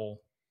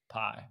apple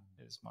pie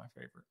is my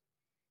favorite.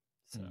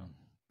 So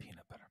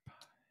peanut butter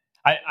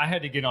pie. I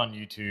had to get on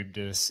YouTube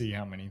to see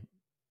how many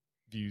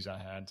views I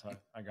had, so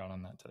I got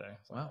on that today.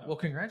 So, wow. Well,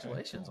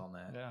 congratulations on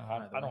that. Yeah,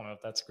 I don't know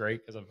if that's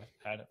great because I've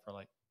had it for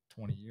like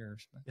 20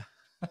 years.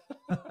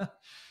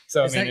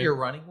 So is that your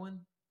running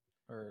one,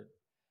 or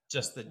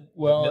just the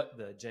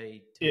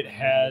J? It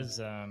has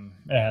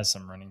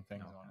some running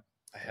things on it.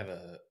 I have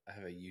a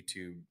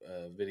YouTube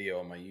video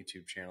on my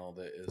YouTube channel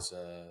that is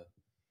a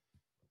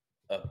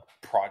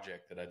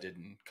project that I did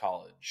in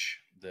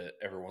college that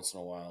every once in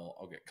a while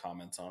I'll get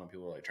comments on, and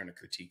people are like trying to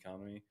critique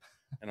on me.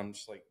 And I'm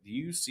just like, do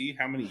you see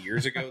how many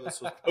years ago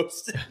this was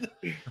posted?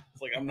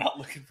 It's like, I'm not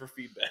looking for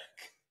feedback.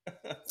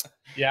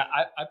 Yeah,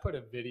 I put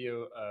a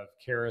video of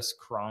Karis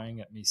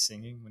crying at me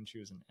singing when she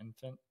was an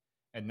infant.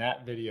 And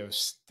that video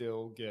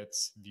still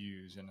gets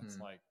views. And it's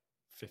like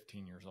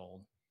 15 years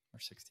old or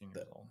 16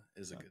 years old.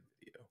 Is a good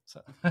video.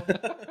 So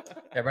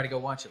everybody go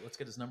watch it. Let's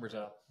get his numbers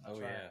up. Oh,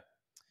 yeah.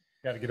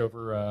 Got to get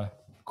over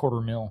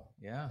 $250,000.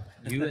 Yeah.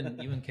 You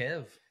and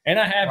Kev. And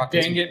I have,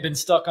 been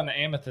stuck on the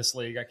Amethyst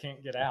League. I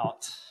can't get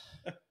out.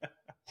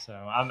 So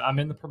I'm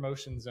in the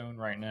promotion zone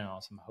right now.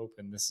 So I'm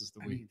hoping this is the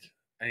week.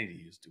 I need to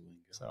use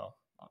Duolingo. So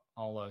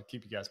I'll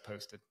keep you guys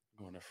posted.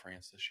 I'm going to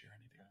France this year. I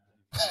need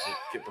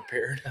to get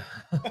prepared.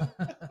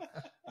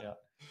 Yeah.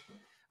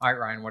 All right,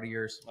 Ryan, what are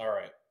yours? All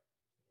right.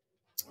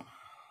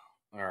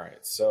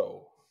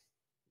 So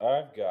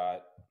I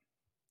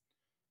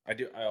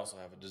also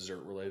have a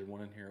dessert related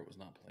one in here. It was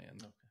not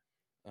planned.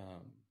 Okay.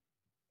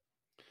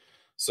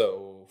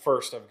 So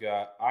first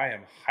I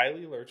am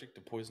highly allergic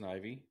to poison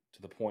ivy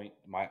to the point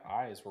my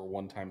eyes were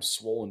one time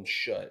swollen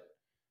shut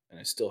and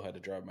I still had to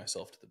drive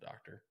myself to the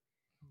doctor.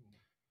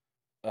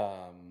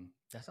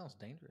 That sounds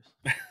dangerous.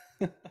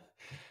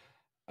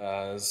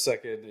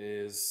 Second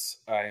is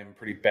I am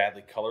pretty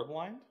badly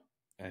colorblind,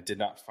 and I did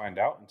not find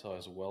out until I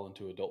was well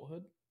into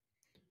adulthood.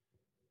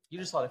 You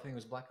just thought everything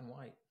was black and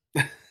white.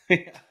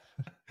 Yeah.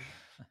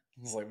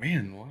 I was like,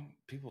 man, why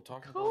people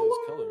talking about all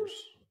these colors?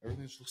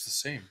 Everything just looks the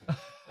same.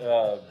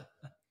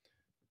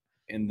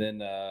 And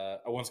then I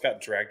once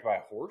got dragged by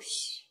a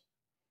horse.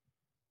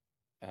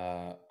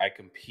 I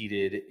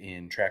competed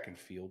in track and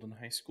field in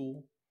high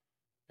school.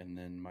 And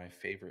then my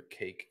favorite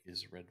cake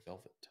is red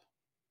velvet.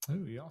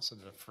 Oh, you also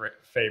did a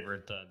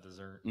favorite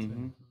dessert.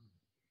 Mm-hmm.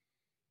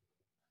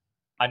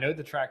 I know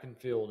the track and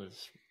field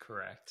is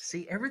correct.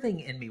 See,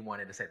 everything in me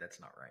wanted to say that's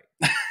not right.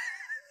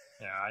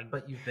 Yeah,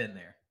 but you've been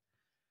there.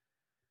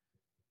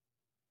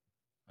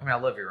 I mean, I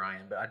love you,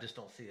 Ryan, but I just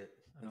don't see it.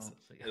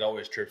 It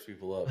always trips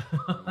people up.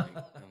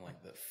 I'm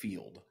like the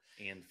field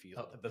and field.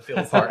 Oh, the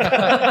field part.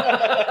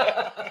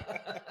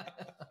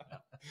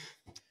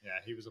 Yeah,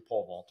 he was a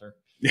pole vaulter.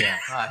 Yeah.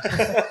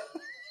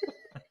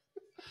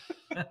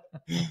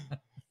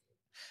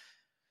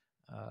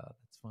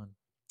 That's fun.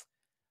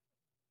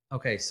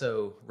 Okay,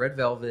 so red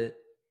velvet.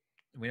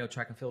 We know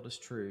track and field is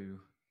true.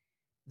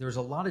 There's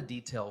a lot of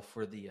detail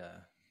for the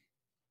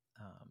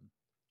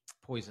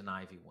poison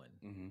ivy one.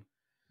 Mm-hmm.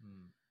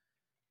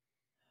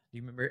 Do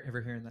you remember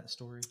ever hearing that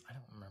story? I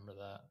don't remember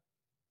that.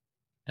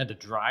 Had to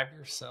drive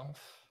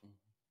yourself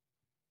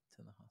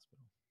to the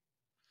hospital,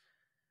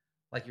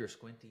 like you were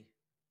squinty.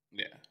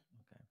 Yeah.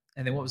 Okay.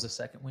 And then what was the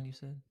second one you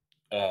said?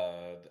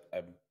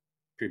 I'm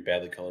pretty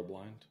badly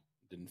colorblind.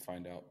 Didn't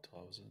find out until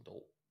I was an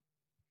adult.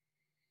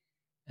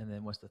 And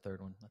then what's the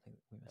third one? I think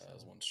we missed I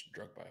was once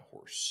drugged by a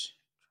horse.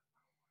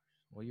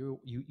 Well,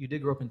 you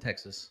did grow up in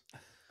Texas,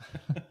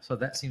 so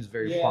that seems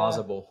very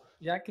plausible.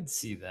 Yeah, I could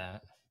see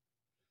that.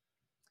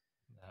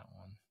 That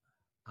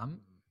one.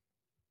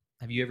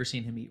 Have you ever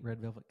seen him eat red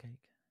velvet cake?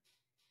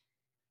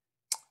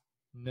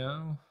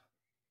 No.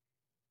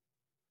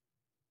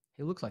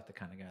 He looks like the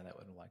kind of guy that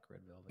would like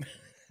red velvet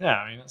cake. Yeah,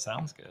 I mean, it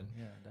sounds good.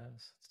 Yeah, it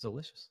does. It's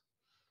delicious.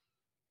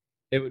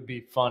 It would be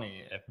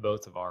funny if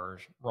both of our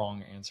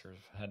wrong answers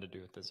had to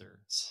do with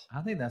desserts.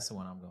 I think that's the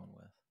one I'm going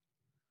with.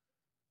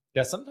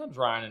 Yeah, sometimes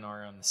Ryan and I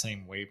are on the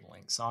same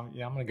wavelength, so I'm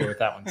going to go with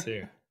that one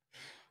too.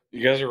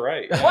 You guys are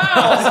right.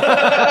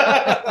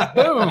 Wow!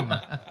 Boom!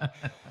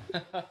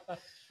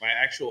 My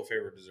actual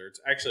favorite desserts,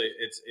 actually,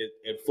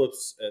 it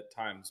flips at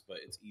times, but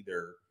it's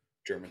either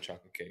German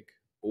chocolate cake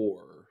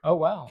or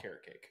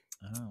carrot cake.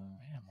 Oh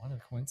man, what a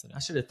coincidence! I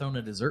should have thrown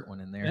a dessert one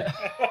in there.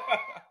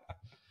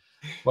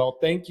 Well,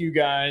 thank you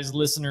guys,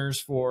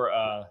 listeners, for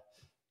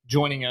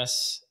joining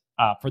us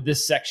for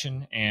this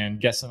section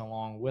and guessing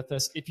along with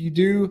us. If you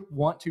do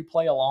want to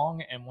play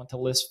along and want to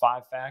list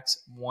 5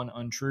 facts, 1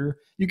 untrue,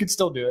 you could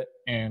still do it,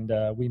 and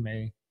we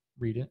may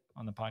read it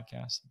on the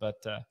podcast.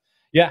 But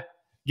yeah,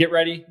 get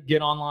ready,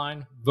 get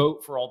online,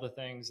 vote for all the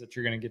things that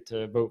you're going to get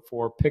to vote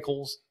for: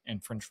 pickles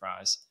and French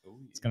fries. Ooh,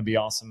 it's going to be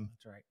awesome.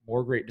 That's right.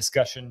 More great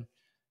discussion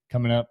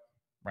coming up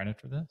right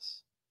after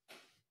this.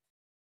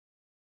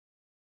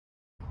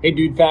 Hey,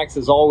 DudeFax,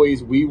 as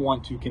always, we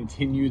want to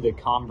continue the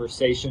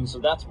conversation. So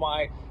that's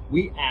why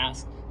we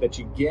ask that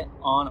you get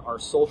on our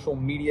social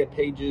media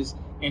pages,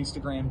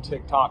 Instagram,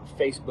 TikTok,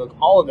 Facebook,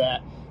 all of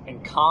that,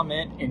 and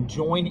comment and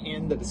join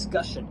in the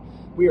discussion.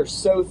 We are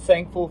so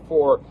thankful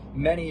for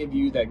many of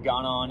you that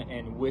got on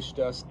and wished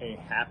us a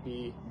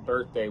happy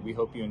birthday. We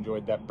hope you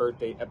enjoyed that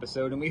birthday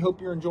episode, and we hope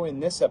you're enjoying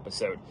this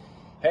episode.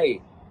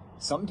 Hey,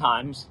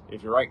 sometimes,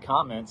 if you write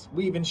comments,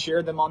 we even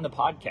share them on the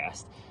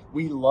podcast.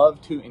 We love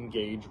to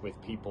engage with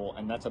people,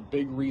 and that's a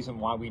big reason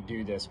why we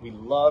do this. We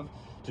love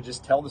to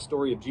just tell the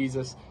story of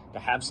Jesus, to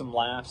have some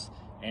laughs,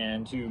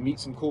 and to meet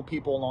some cool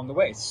people along the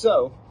way.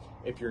 So,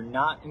 if you're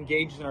not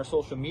engaged in our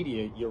social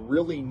media, you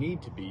really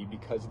need to be,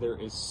 because there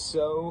is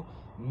so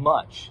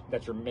much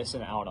that you're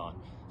missing out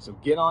on. So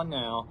get on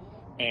now,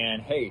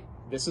 and hey,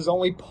 this is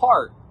only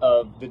part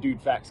of the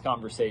DudeFax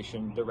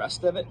conversation. The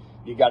rest of it,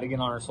 you got to get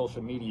on our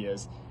social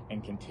medias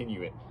and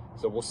continue it.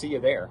 So we'll see you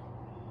there.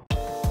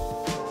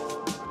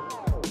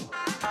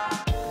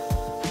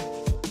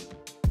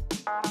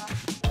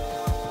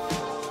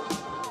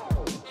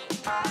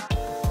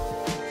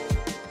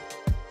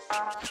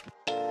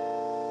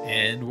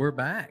 And we're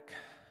back.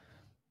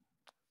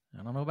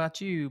 I don't know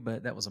about you,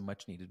 but that was a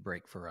much needed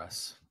break for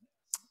us.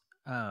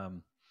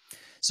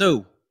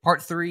 So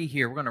part 3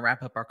 here, we're going to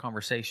wrap up our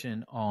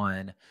conversation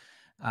on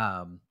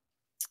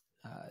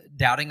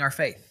doubting our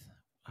faith,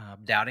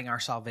 doubting our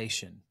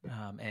salvation.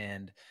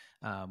 And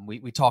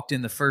We talked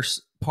in the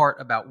first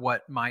part about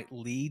what might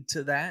lead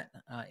to that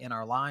in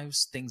our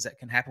lives, things that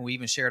can happen. We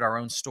even shared our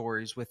own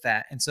stories with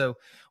that. And so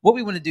what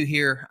we want to do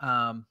here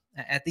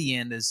at the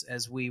end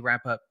as we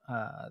wrap up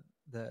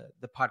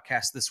the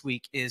podcast this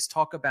week is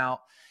talk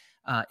about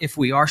if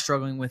we are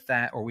struggling with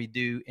that or we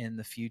do in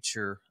the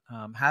future,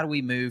 how do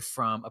we move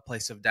from a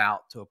place of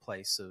doubt to a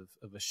place of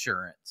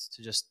assurance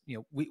to just,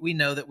 we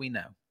know that we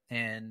know.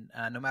 And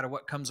no matter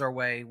what comes our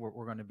way,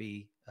 we're going to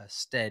be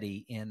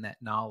steady in that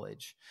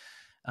knowledge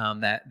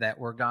that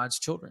we're God's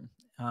children,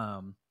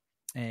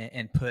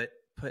 and put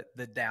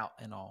the doubt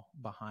and all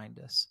behind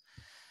us.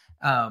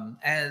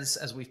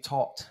 As we've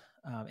talked,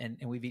 and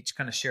we've each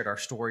kind of shared our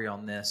story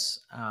on this.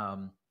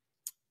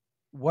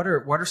 What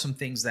are some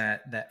things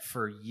that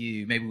for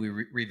you, maybe we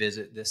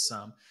revisit this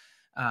some,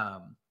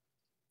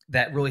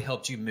 that really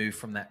helped you move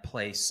from that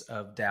place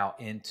of doubt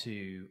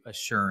into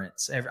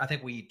assurance? I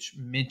think we each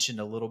mentioned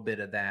a little bit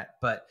of that,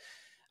 but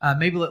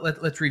maybe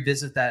let's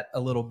revisit that a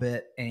little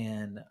bit,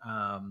 and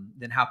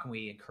then how can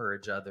we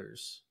encourage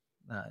others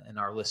and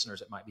our listeners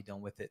that might be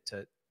dealing with it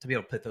to be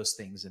able to put those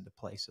things into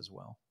place as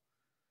well?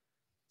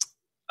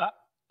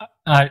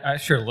 I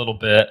share a little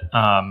bit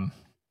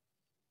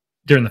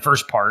during the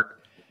first part,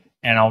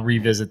 and I'll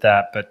revisit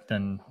that, but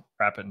then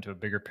wrap it into a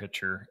bigger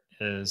picture.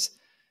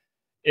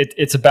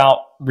 It's about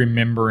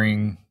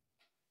remembering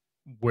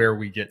where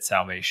we get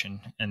salvation,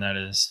 and that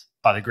is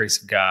by the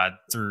grace of God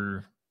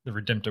through the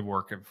redemptive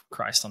work of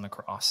Christ on the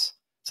cross.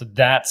 So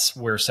that's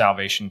where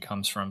salvation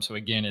comes from. So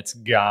again, it's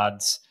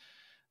God's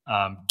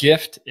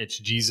gift. It's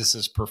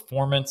Jesus's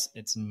performance.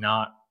 It's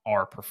not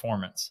our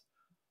performance.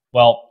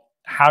 Well,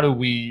 how do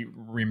we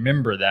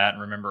remember that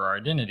and remember our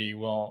identity?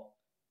 Well,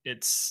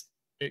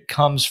 it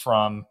comes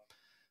from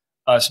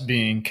us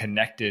being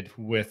connected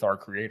with our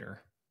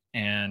Creator.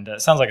 And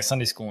it sounds like a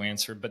Sunday school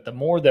answer, but the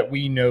more that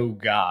we know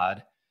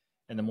God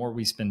and the more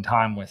we spend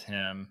time with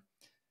Him,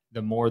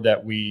 the more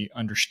that we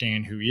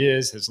understand who He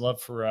is, His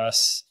love for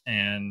us,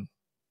 and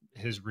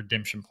His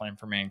redemption plan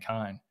for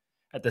mankind.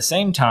 At the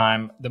same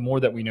time, the more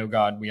that we know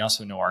God, we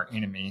also know our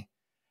enemy.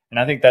 And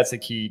I think that's the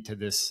key to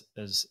this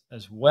as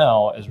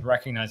well, as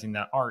recognizing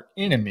that our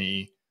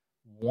enemy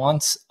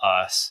wants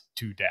us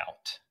to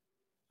doubt.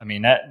 I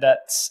mean,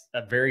 that's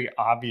a very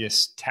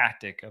obvious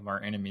tactic of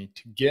our enemy,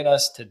 to get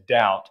us to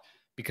doubt,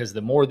 because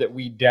the more that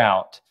we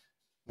doubt,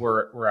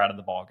 we're out of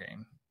the ball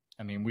game.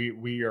 I mean,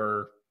 we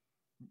are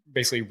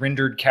basically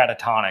rendered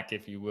catatonic,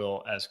 if you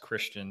will, as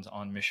Christians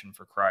on mission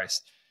for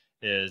Christ.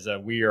 Is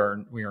we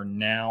are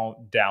now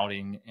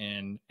doubting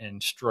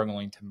and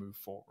struggling to move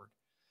forward.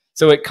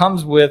 So it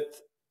comes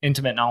with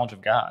intimate knowledge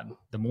of God.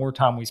 The more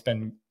time we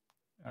spend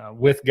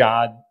with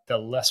God, the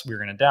less we're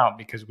going to doubt,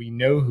 because we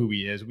know who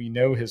He is. We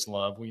know His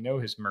love. We know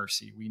His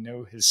mercy. We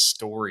know His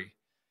story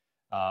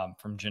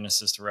from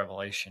Genesis to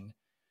Revelation.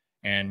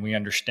 And we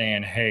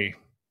understand, hey,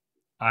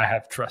 I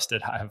have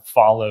trusted, I have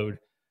followed,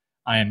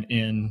 I am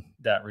in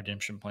that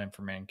redemption plan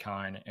for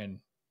mankind. And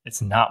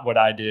it's not what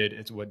I did,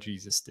 it's what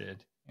Jesus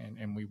did.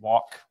 And we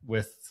walk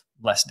with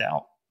less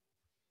doubt.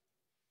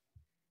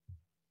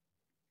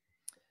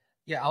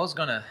 Yeah, I was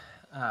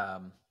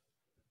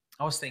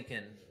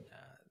thinking,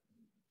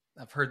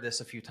 I've heard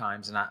this a few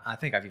times, and I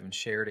think I've even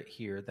shared it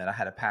here, that I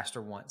had a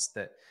pastor once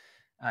that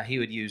he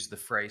would use the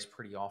phrase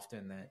pretty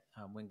often that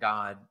when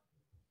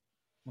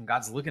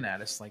God's looking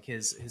at us, like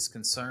his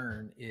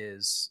concern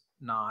is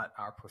not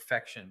our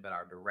perfection, but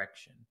our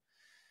direction.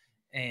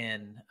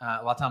 And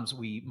a lot of times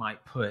we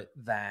might put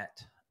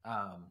that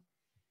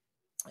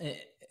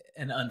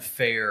an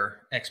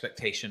unfair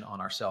expectation on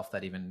ourselves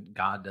that even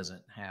God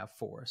doesn't have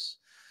for us.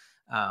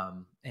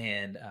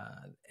 And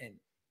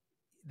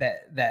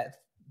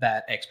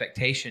that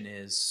expectation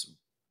is,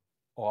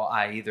 well,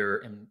 I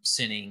either am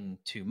sinning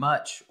too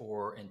much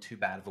or in too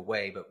bad of a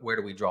way, but where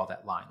do we draw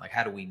that line? Like,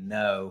 how do we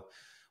know,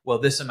 well,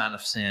 this amount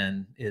of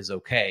sin is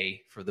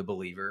okay for the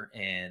believer,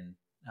 and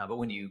but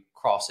when you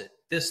cross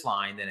this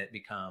line, then it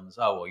becomes,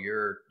 oh, well,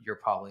 you're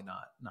probably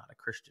not a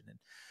Christian.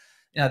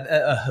 And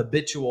a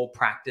habitual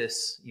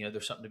practice,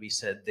 there's something to be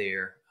said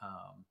there.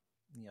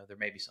 There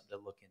may be something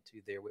to look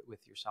into there with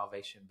your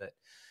salvation. But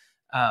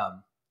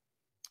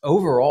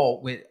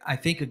overall, I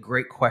think a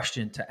great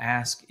question to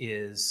ask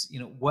is,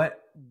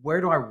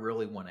 where do I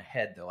really want to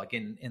head, though? Like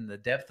in the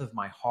depth of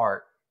my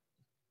heart,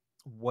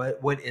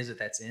 what is it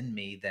that's in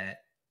me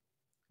that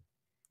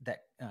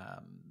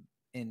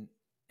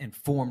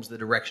informs the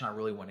direction I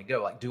really want to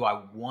go? Like, do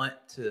I want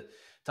to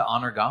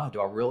honor God?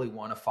 Do I really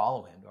want to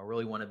follow Him? Do I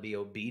really want to be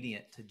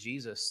obedient to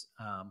Jesus?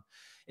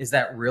 Is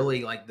that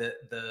really like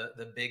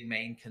the big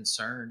main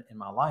concern in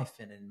my life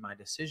and in my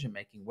decision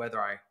making, whether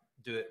I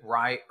do it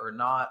right or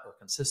not, or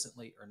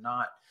consistently or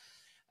not?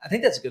 I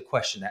think that's a good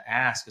question to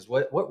ask, is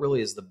what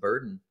really is the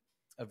burden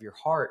of your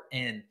heart?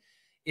 And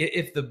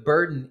if the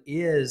burden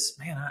is,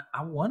 man,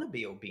 I want to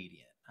be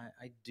obedient.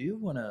 I do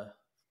want to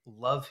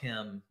love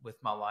Him with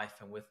my life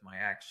and with my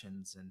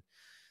actions. And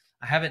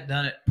I haven't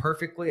done it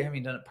perfectly. I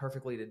haven't done it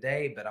perfectly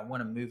today, but I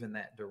want to move in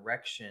that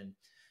direction.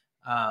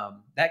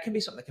 That can be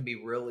something that can be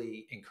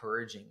really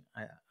encouraging,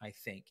 I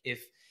think.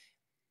 If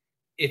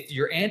if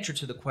your answer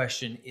to the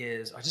question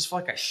is, I just feel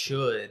like I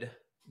should,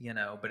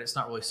 but it's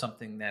not really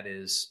something that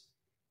is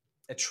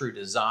a true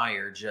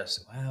desire,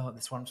 just, well,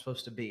 that's what I'm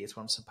supposed to be. It's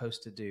what I'm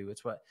supposed to do.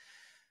 It's what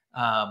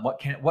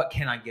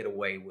can I get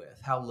away with?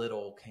 How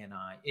little can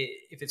I?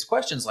 If it's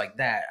questions like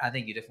that, I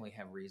think you definitely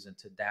have reason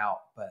to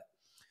doubt. But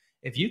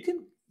if you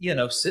can,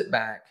 sit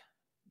back,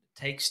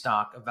 take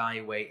stock,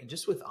 evaluate, and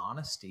just with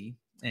honesty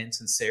and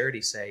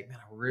sincerity say, man,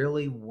 I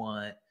really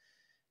want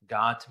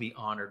God to be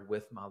honored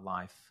with my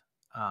life.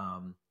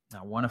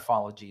 I want to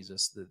follow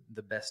Jesus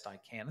the best I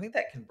can. I think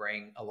that can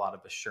bring a lot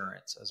of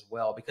assurance as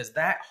well, because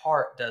that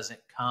heart doesn't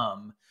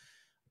come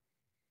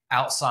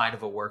outside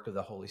of a work of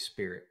the Holy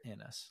Spirit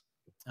in us.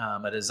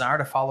 A desire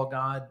to follow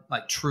God,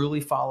 like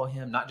truly follow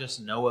him, not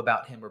just know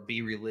about him or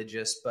be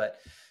religious, but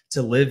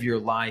to live your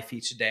life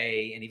each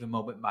day and even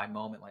moment by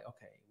moment, like,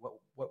 okay,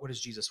 what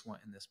does Jesus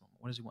want in this moment?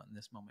 What does he want in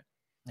this moment?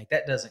 Like,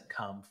 that doesn't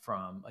come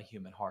from a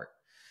human heart.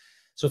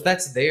 So if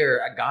that's there,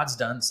 God's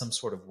done some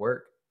sort of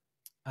work.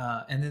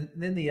 And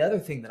then the other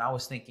thing that I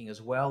was thinking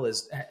as well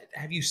is,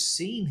 have you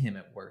seen him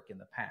at work in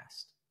the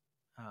past?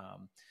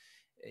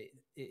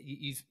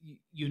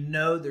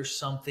 There's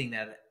something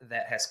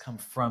that has come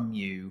from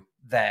you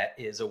that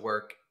is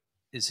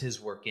his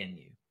work in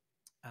you.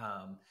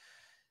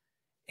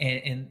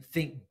 And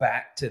think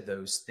back to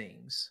those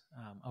things.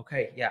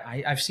 Okay, yeah,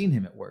 I've seen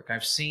him at work.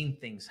 I've seen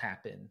things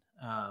happen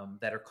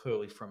that are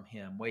clearly from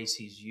him, ways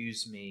he's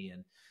used me.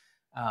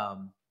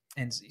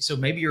 And so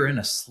maybe you're in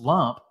a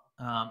slump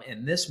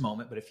in this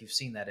moment, but if you've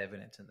seen that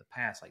evidence in the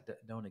past, like,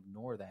 don't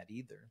ignore that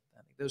either.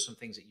 I think those are some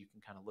things that you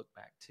can kind of look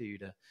back to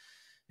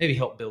maybe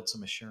help build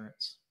some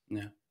assurance.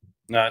 Yeah.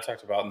 No, I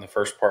talked about in the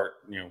first part,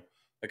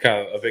 the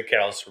kind of a big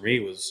catalyst for me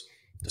was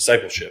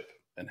discipleship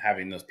and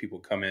having those people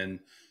come in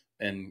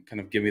and kind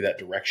of give me that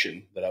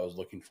direction that I was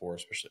looking for,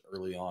 especially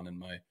early on in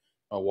my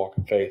walk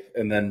of faith.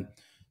 And then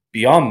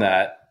beyond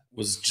that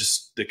was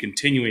just the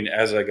continuing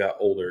as I got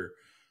older,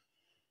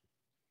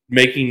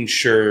 making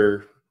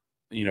sure,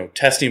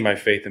 testing my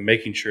faith and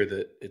making sure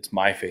that it's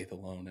my faith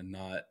alone and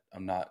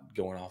I'm not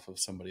going off of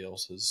somebody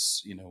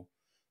else's,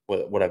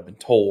 what I've been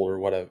told or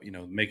what I've,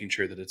 making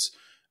sure that it's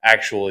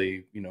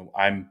actually,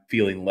 I'm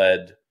feeling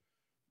led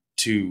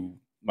to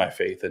my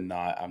faith and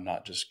I'm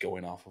not just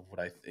going off of what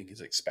I think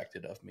is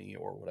expected of me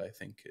or what I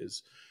think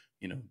is,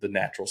 the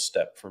natural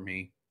step for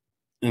me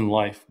in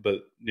life,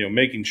 but,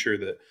 making sure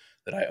that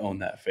I own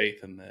that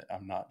faith and that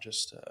I'm not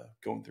just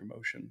going through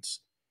motions.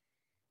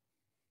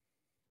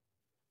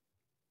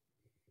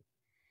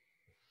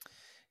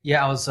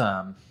 Yeah, I was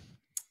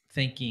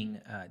thinking,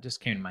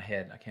 just came to my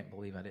head. I can't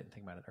believe I didn't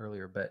think about it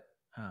earlier, but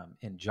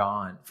in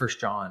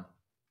First John,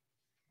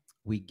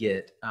 we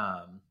get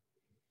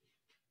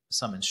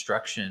some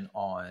instruction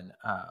on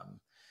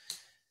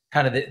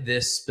kind of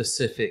this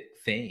specific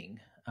thing.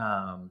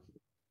 I'm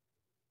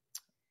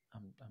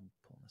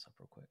pulling this up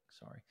real quick.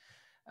 Sorry.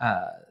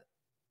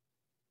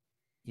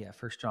 Yeah,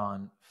 1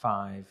 John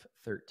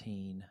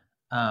 5:13.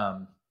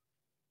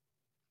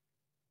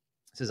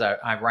 It says,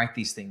 I write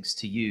these things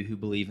to you who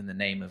believe in the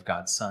name of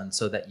God's Son,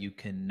 so that you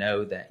can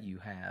know that you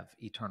have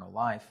eternal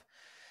life.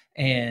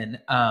 And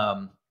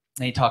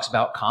he talks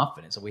about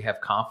confidence. So we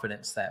have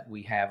confidence that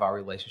we have our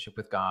relationship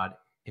with God.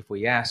 If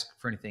we ask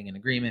for anything in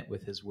agreement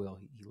with his will,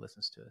 he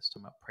listens to us.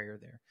 Talking about prayer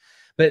there.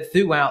 But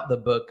throughout the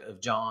book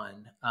of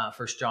John,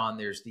 1 John,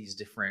 there's these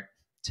different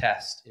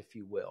tests, if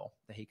you will,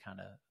 that he kind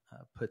of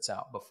puts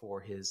out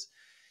before his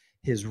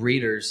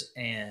readers.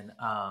 And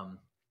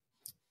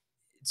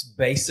it's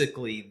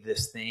basically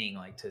this thing,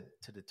 like,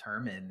 to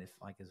determine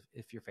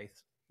if your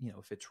faith,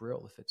 if it's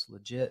real, if it's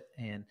legit.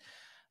 And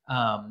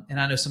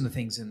I know some of the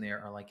things in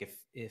there are like,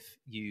 if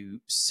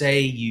you say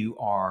you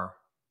are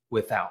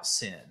without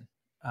sin,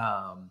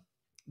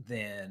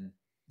 then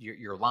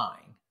you're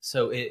lying.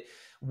 So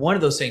one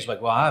of those things,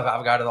 like, well,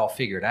 I've got it all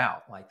figured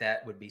out. Like,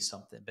 that would be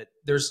something. But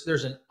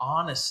there's an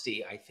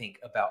honesty, I think,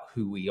 about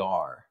who we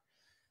are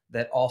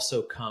that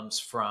also comes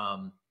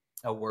from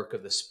a work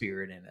of the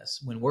Spirit in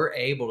us. When we're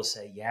able to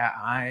say, yeah,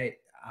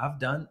 I've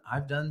done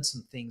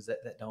some things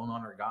that don't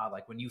honor God.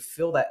 Like, when you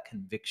feel that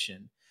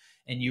conviction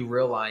and you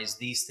realize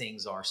these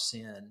things are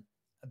sin,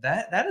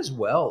 that as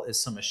well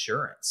is some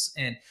assurance.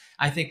 And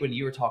I think when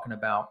you were talking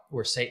about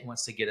where Satan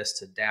wants to get us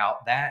to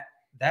doubt, that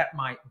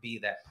might be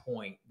that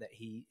point that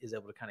he is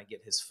able to kind of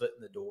get his foot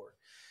in the door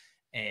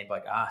and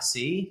like,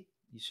 see,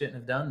 you shouldn't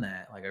have done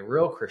that. Like, a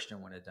real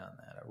Christian wouldn't have done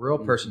that. A real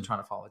person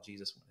trying to follow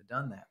Jesus wouldn't have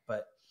done that.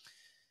 But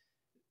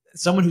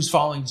someone who's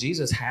following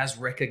Jesus has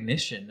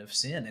recognition of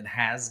sin and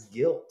has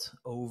guilt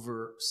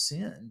over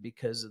sin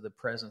because of the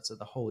presence of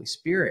the Holy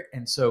Spirit.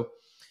 And so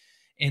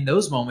in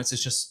those moments,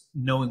 it's just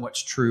knowing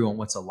what's true and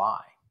what's a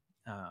lie.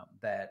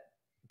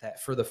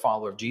 That for the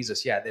follower of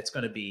Jesus,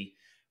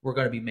 we're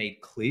going to be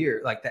made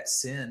clear, like, that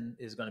sin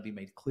is going to be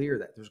made clear,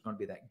 that there's going to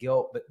be that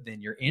guilt, but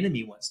then your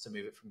enemy wants to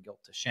move it from guilt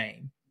to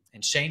shame.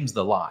 And shame's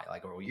the lie.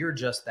 Like, well, you're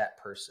just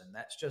that person.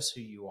 That's just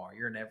who you are.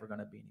 You're never going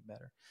to be any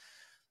better.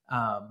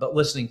 But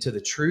listening to the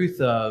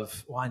truth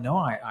of, well, I know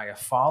I have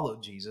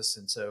followed Jesus.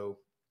 And so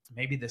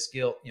maybe this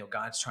guilt,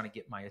 God's trying to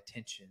get my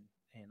attention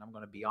I'm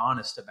going to be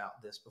honest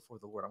about this before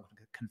the Lord. I'm going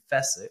to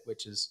confess it,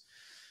 which is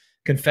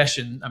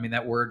confession. I mean,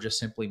 that word just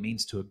simply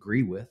means to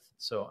agree with.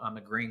 So I'm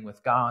agreeing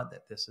with God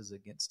that this is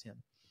against him.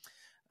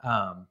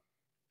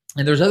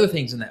 And there's other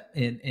things in that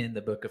in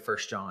the book of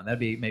First John. That'd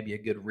be maybe a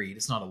good read.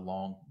 It's not a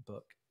long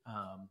book.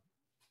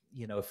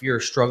 If you're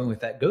struggling with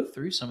that, go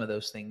through some of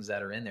those things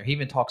that are in there. He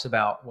even talks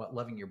about what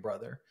loving your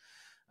brother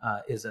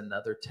is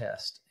another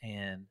test,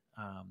 and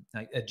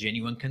a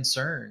genuine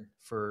concern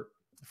for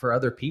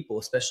other people,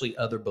 especially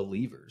other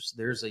believers.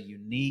 There's a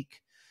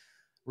unique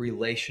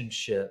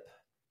relationship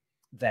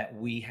that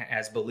we,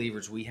 as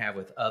believers, we have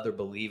with other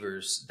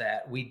believers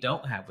that we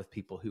don't have with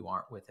people who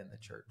aren't within the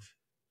church,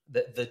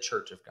 the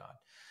church of God.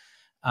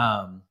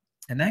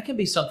 And that can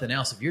be something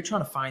else. If you're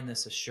trying to find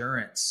this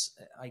assurance,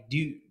 like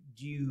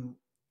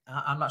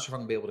I'm not sure if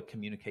I'm gonna be able to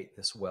communicate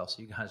this well,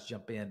 so you guys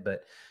jump in,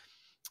 but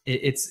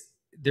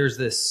there is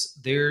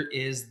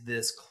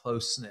this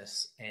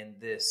closeness and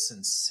this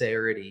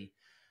sincerity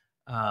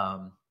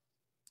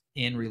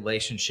in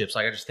relationships.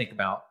 Like, I just think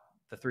about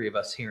the three of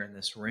us here in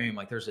this room.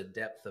 Like, there's a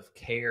depth of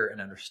care and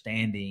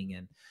understanding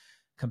and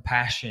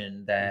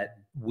compassion that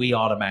we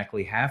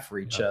automatically have for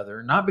each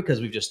other, not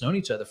because we've just known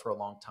each other for a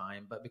long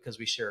time, but because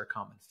we share a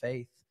common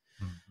faith.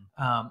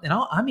 And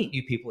I meet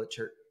new people at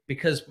church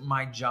because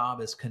my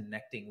job is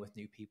connecting with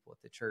new people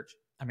at the church.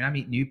 I mean, I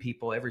meet new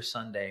people every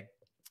Sunday,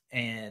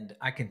 and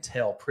I can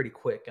tell pretty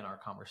quick in our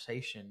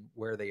conversation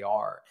where they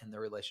are in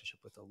their relationship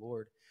with the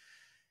Lord.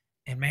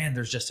 And man,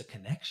 there's just a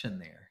connection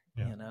there,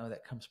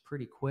 that comes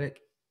pretty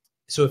quick.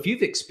 So if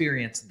you've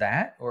experienced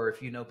that, or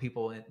if you know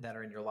people that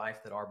are in your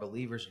life that are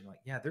believers, and you're like,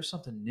 yeah, there's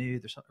something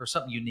new, or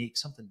something unique,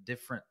 something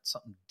different,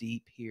 something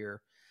deep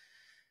here,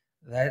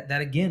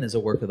 that again is a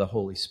work of the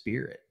Holy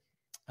Spirit.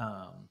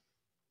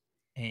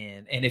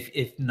 And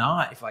if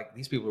not, if like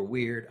these people are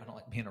weird, I don't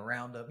like being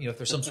around them, if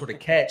there's some sort of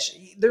catch,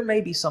 there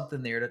may be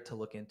something there to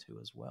look into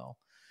as well.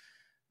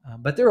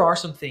 But there are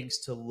some things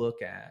to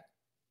look at.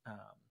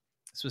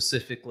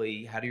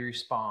 Specifically, how do you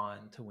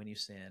respond to when you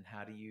sin?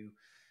 How do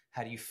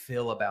you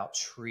feel about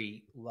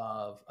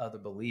love other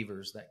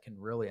believers that can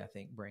really, I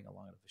think, bring a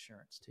lot of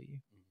assurance to you?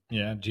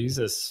 Yeah,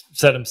 Jesus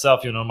said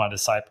himself, "You'll know my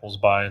disciples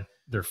by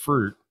their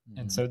fruit." Mm-hmm.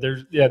 And so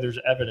there's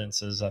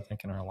evidences, I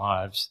think, in our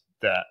lives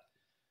that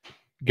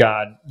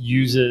God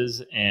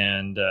uses,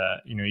 and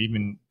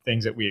even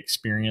things that we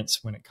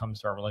experience when it comes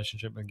to our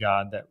relationship with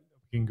God that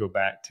we can go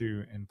back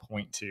to and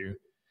point to.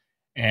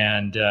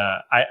 And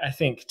I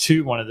think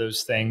too, one of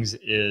those things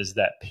is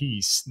that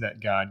peace that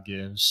God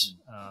gives.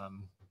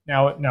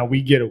 Now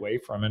we get away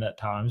from it at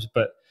times,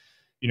 but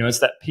it's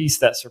that peace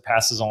that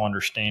surpasses all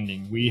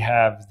understanding. We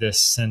have this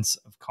sense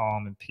of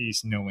calm and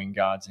peace, knowing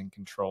God's in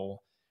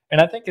control.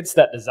 And I think it's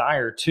that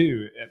desire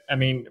too. I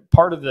mean,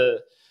 part of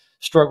the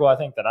struggle I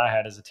think that I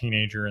had as a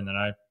teenager, and then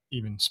I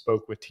even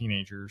spoke with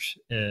teenagers,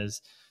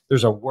 is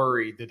there's a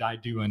worry that I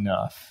do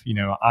enough.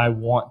 I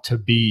want to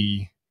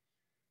be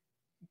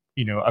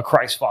a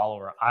Christ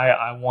follower.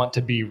 I want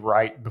to be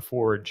right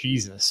before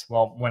Jesus.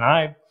 Well, when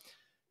I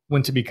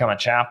went to become a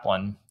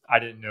chaplain, I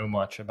didn't know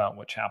much about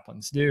what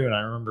chaplains do. And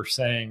I remember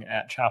saying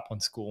at chaplain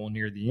school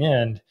near the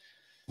end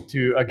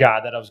to a guy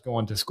that I was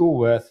going to school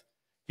with,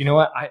 you know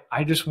what,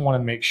 I just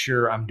want to make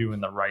sure I'm doing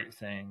the right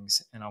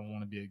things, and I want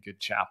to be a good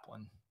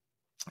chaplain.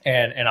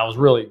 And I was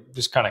really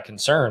just kind of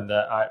concerned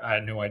that I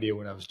had no idea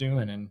what I was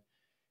doing. And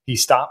he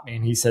stopped me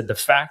and he said, the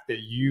fact that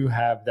you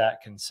have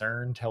that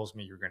concern tells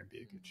me you're going to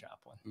be a good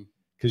chaplain,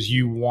 because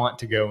you want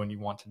to go and you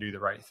want to do the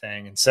right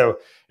thing. And so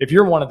if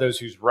you're one of those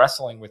who's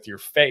wrestling with your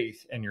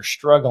faith and you're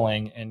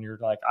struggling and you're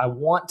like, I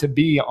want to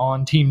be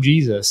on Team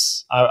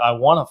Jesus, I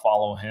want to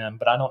follow him,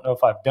 but I don't know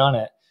if I've done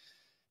it.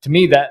 To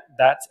me,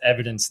 that's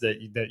evidence that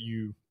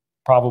you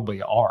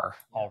probably are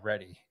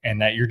already,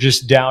 and that you're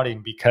just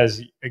doubting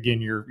because,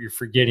 again, you're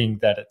forgetting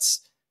that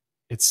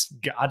it's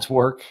God's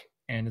work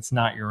and it's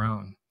not your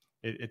own.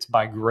 It's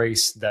by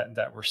grace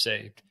that we're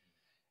saved.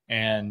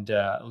 And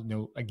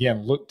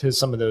again, look to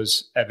some of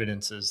those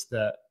evidences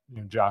that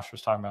Josh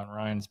was talking about, and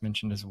Ryan's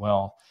mentioned as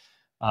well.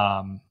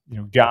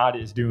 God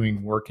is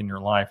doing work in your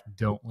life.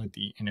 Don't let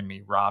the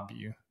enemy rob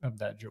you of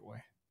that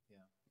joy.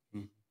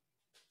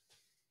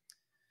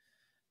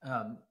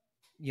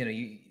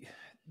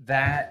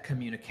 That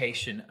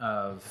communication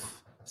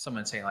of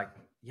someone saying like,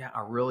 yeah,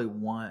 I really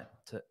want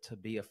to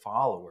be a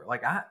follower.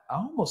 Like I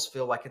almost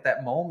feel like at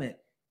that moment,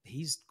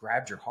 he's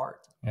grabbed your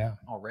heart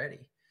already.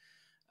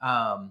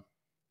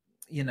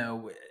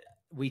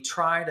 We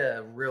try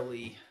to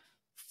really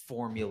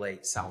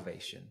formulate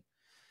salvation,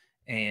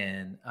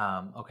 and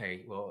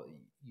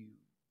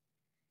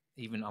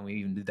we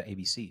even do the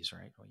ABCs,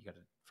 right? Well, you got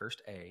to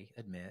first A,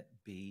 admit;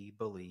 B,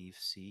 believe;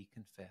 C,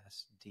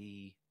 confess;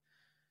 D,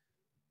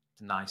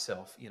 deny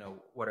self.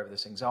 Whatever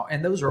those things are,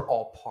 and those are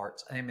all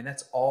parts. I mean,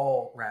 that's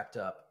all wrapped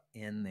up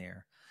in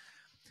there.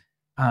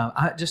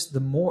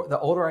 The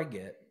older I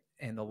get,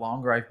 and the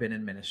longer I've been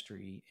in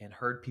ministry and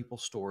heard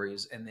people's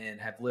stories, and then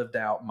have lived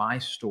out my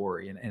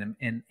story and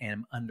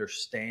am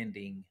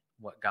understanding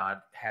what God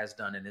has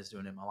done and is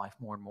doing in my life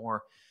more and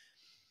more,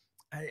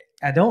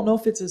 I don't know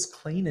if it's as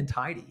clean and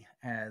tidy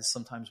as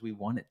sometimes we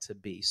want it to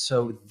be,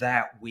 so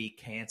that we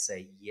can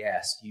say,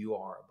 yes, you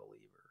are a believer.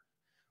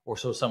 Or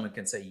so someone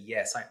can say,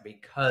 yes,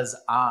 because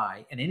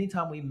I, and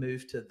anytime we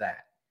move to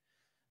that,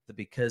 the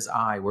because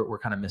I, we're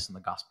kind of missing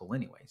the gospel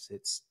anyways.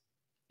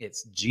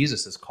 It's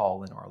Jesus's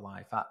call in our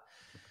life.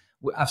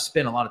 I've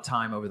spent a lot of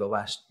time over the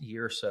last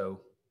year or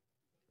so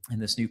in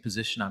this new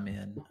position I'm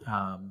in,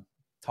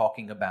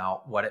 talking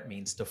about what it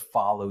means to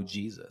follow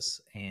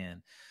Jesus.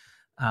 And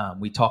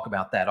we talk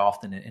about that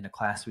often in a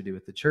class we do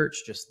at the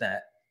church, just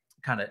that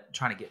kind of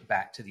trying to get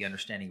back to the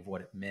understanding of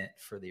what it meant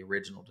for the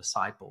original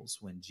disciples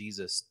when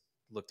Jesus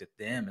looked at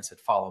them and said,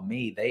 follow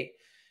me.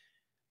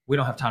 We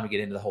don't have time to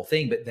get into the whole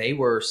thing, but they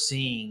were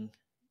seeing,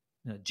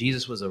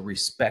 Jesus was a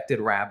respected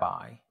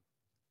rabbi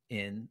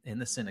in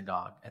the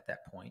synagogue at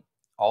that point.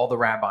 All the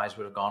rabbis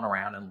would have gone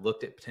around and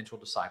looked at potential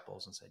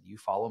disciples and said, you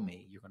follow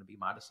me, you're going to be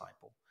my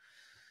disciple,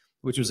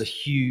 which was a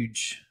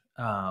huge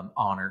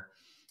honor.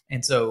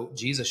 And so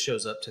Jesus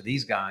shows up to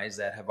these guys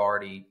that have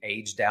already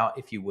aged out,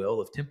 if you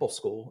will, of temple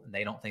school, and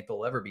they don't think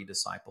they'll ever be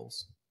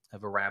disciples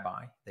of a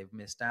rabbi. They've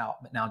missed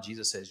out. But now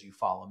Jesus says, you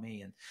follow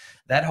me. And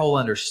that whole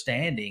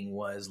understanding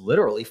was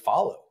literally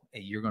follow.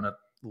 You're going to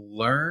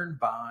learn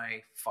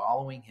by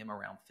following him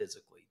around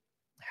physically.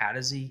 How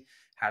does he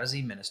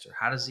minister?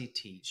 How does he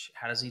teach?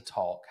 How does he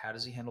talk? How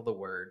does he handle the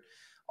word?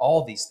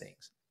 All these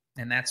things.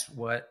 And that's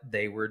what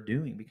they were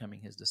doing,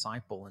 becoming his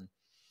disciple.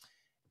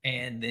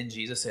 And then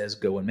Jesus says,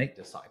 go and make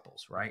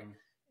disciples, right? Mm-hmm.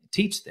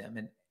 Teach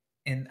them.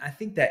 And I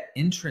think that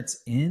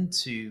entrance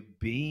into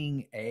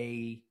being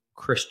a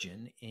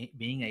Christian,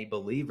 being a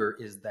believer,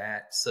 is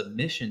that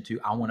submission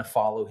to, I want to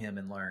follow him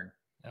and learn.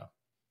 Yeah.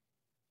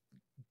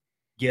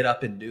 Get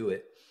up and do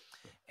it.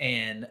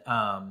 And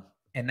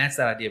that's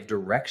that idea of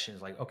direction.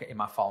 It's like, okay,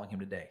 am I following him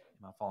today?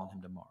 Am I following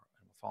him tomorrow?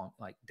 Am I following,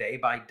 like, day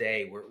by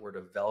day, we're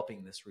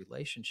developing this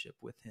relationship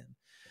with him.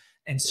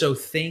 And so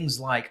things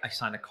like I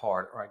signed a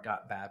card, or I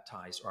got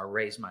baptized, or I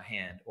raised my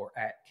hand, or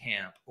at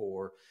camp,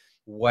 or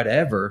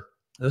whatever,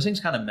 those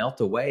things kind of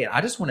melt away. And I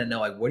just want to know,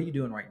 like, what are you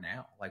doing right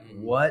now? Like,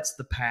 what's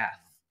the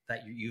path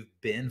that you've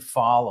been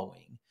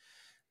following?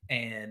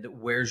 And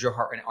where's your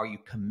heart? And are you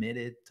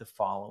committed to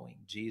following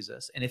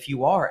Jesus? And if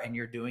you are, and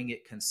you're doing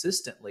it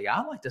consistently,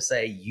 I like to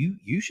say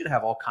you should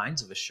have all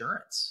kinds of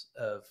assurance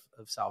of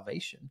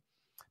salvation,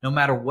 no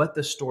matter what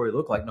the story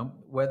looked like,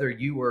 whether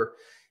you were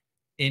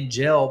in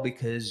jail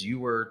because you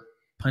were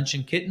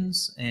punching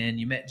kittens and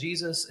you met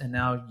Jesus and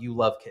now you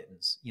love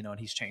kittens, and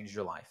he's changed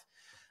your life.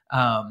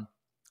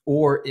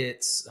 Or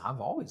it's,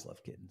 I've always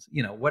loved kittens,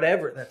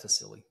 whatever. That's a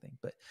silly thing,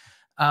 but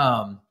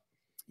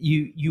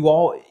you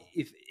all,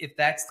 if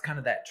that's kind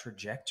of that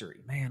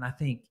trajectory, man, I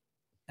think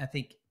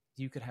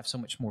you could have so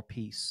much more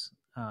peace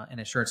and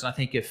assurance. And I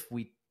think if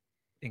we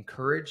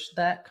encourage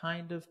that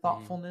kind of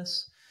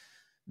thoughtfulness,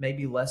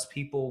 maybe less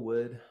people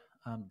would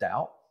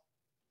doubt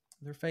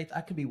their faith. I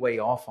could be way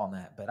off on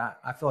that, but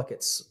I feel like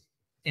it's,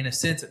 in a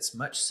sense, it's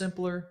much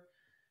simpler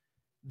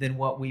than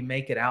what we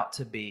make it out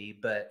to be.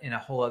 But in a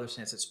whole other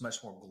sense, it's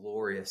much more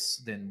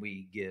glorious than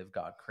we give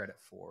God credit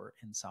for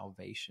in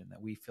salvation, that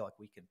we feel like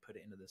we can put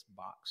it into this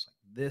box.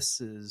 Like,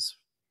 this is,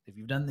 if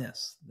you've done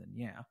this, then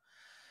yeah.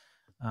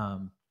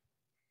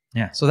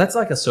 Yeah. So that's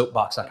like a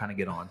soapbox I kind of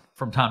get on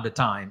from time to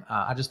time.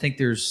 I just think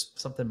there's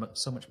something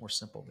so much more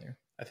simple there.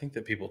 I think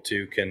that people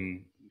too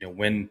can,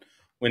 when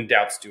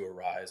doubts do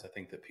arise, I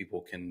think that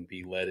people can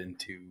be led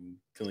into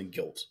feeling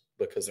guilt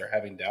because they're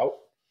having doubt.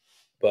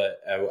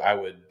 But I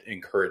would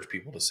encourage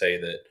people to say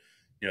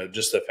that,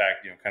 just the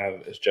fact, kind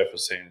of as Jeff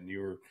was saying, and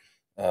you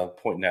were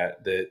pointing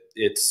at, that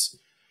it's,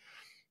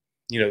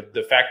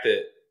 the fact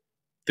that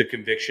the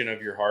conviction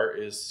of your heart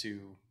is to,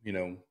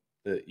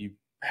 that you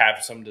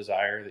have some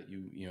desire, that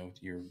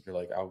you're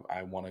like,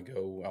 I want to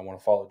go, I want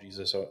to follow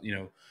Jesus. So,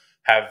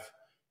 have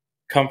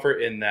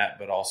comfort in that,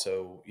 but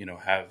also,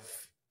 have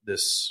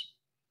this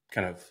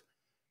kind of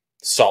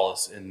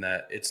solace in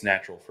that it's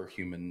natural for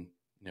human,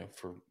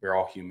 we're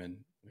all human.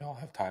 We all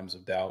have times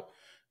of doubt.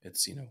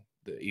 It's,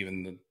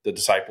 even the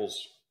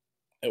disciples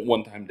at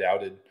one time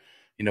doubted,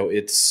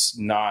 it's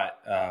not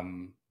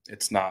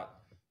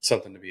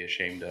something to be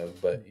ashamed of,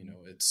 but,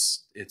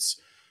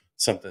 it's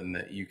something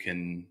that you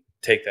can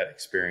take that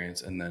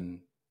experience, and then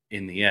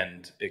in the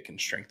end, it can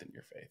strengthen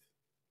your faith.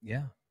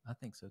 Yeah, I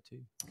think so too.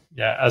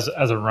 Yeah. As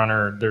a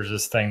runner, there's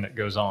this thing that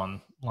goes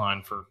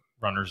online for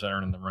runners that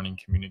are in the running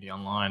community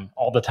online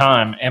all the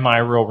time. Am I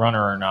a real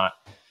runner or not?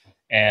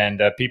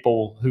 And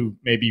people who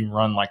maybe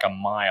run like a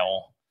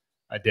mile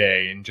a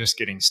day and just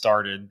getting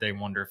started, they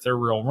wonder if they're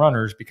real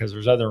runners, because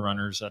there's other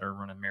runners that are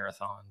running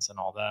marathons and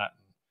all that.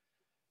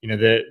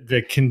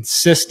 The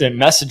consistent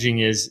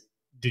messaging is,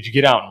 did you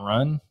get out and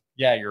run?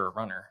 Yeah, you're a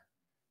runner.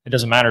 It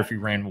doesn't matter if you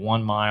ran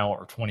 1 mile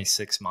or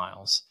 26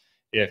 miles.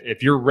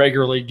 If you're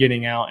regularly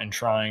getting out and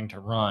trying to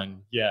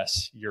run,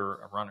 yes,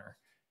 you're a runner.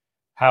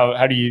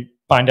 How do you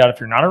find out if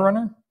you're not a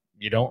runner?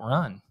 You don't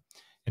run.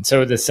 And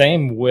so the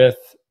same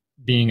with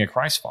being a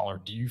Christ follower.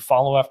 Do you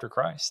follow after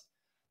Christ?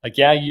 Like,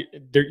 yeah,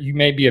 you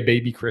may be a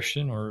baby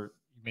Christian, or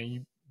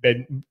you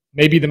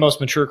may be the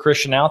most mature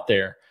Christian out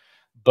there,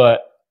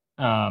 but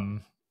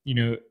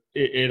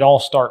it all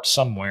starts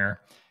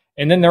somewhere.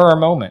 And then there are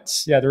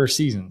moments. Yeah, there are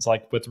seasons.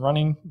 Like with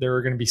running, there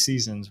are going to be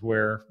seasons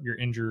where you're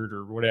injured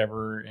or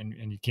whatever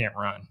and you can't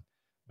run,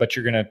 but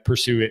you're going to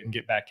pursue it and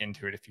get back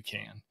into it if you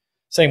can.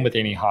 Same with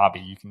any hobby.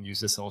 You can use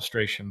this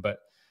illustration. But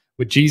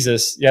with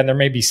Jesus, yeah, there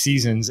may be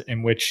seasons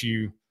in which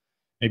you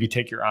maybe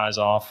take your eyes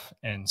off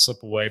and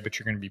slip away, but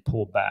you're going to be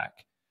pulled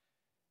back.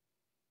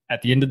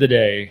 At the end of the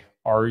day,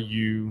 are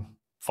you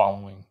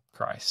following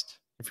Christ?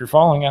 If you're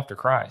following after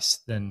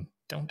Christ, then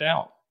don't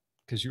doubt,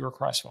 because you're a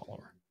Christ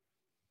follower.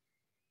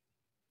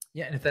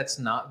 Yeah, and if that's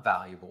not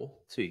valuable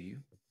to you,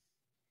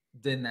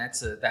 then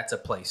that's a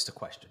place to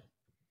question.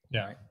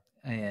 Yeah. Right?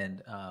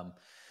 And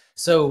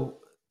so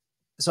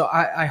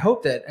I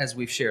hope that as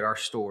we've shared our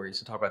stories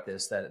and talk about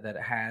this, that it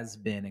has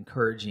been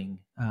encouraging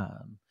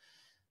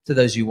to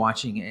those of you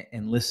watching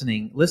and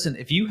listening. Listen,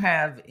 if you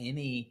have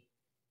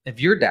if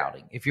you're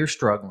doubting, if you're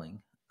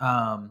struggling,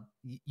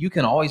 you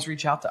can always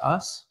reach out to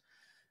us.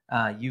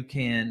 You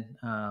can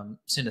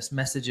send us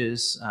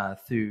messages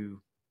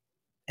through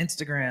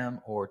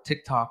Instagram or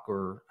TikTok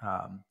or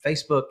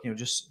Facebook.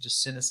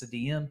 Just send us a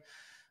DM.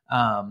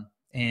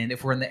 And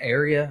if we're in the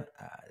area,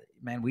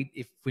 man,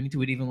 if we need to,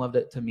 we'd even love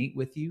to meet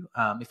with you.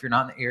 If you're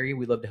not in the area,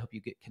 we'd love to help you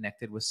get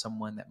connected with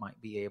someone that might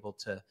be able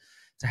to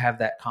have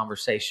that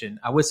conversation.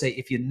 I would say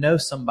if you know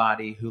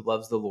somebody who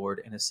loves the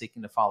Lord and is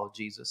seeking to follow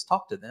Jesus,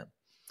 talk to them.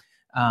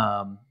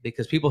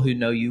 Because people who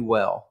know you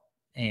well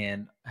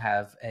and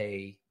have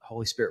a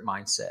Holy Spirit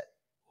mindset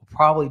will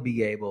probably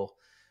be able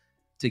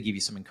to give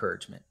you some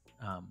encouragement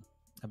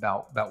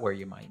about where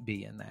you might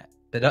be in that.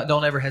 But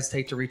don't ever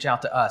hesitate to reach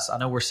out to us. I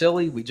know we're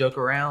silly, we joke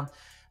around,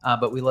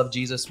 but we love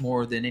Jesus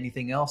more than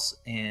anything else,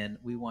 and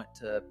we want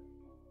to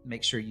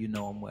make sure you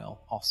know him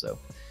well also.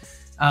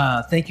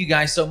 Thank you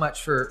guys so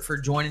much for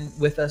joining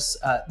with us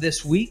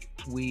this week.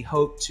 We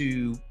hope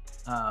to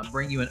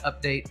bring you an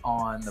update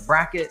on the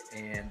bracket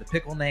and the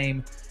pickle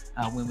name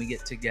when we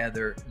get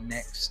together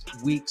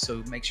next week.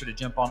 So make sure to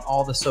jump on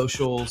all the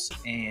socials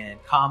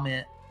and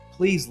comment.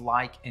 Please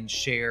like and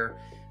share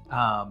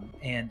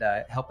and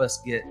help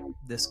us get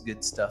this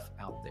good stuff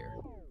out there.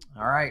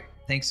 All right.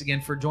 Thanks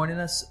again for joining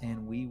us,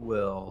 and we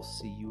will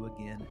see you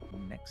again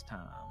next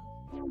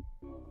time.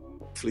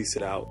 Fleece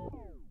it out.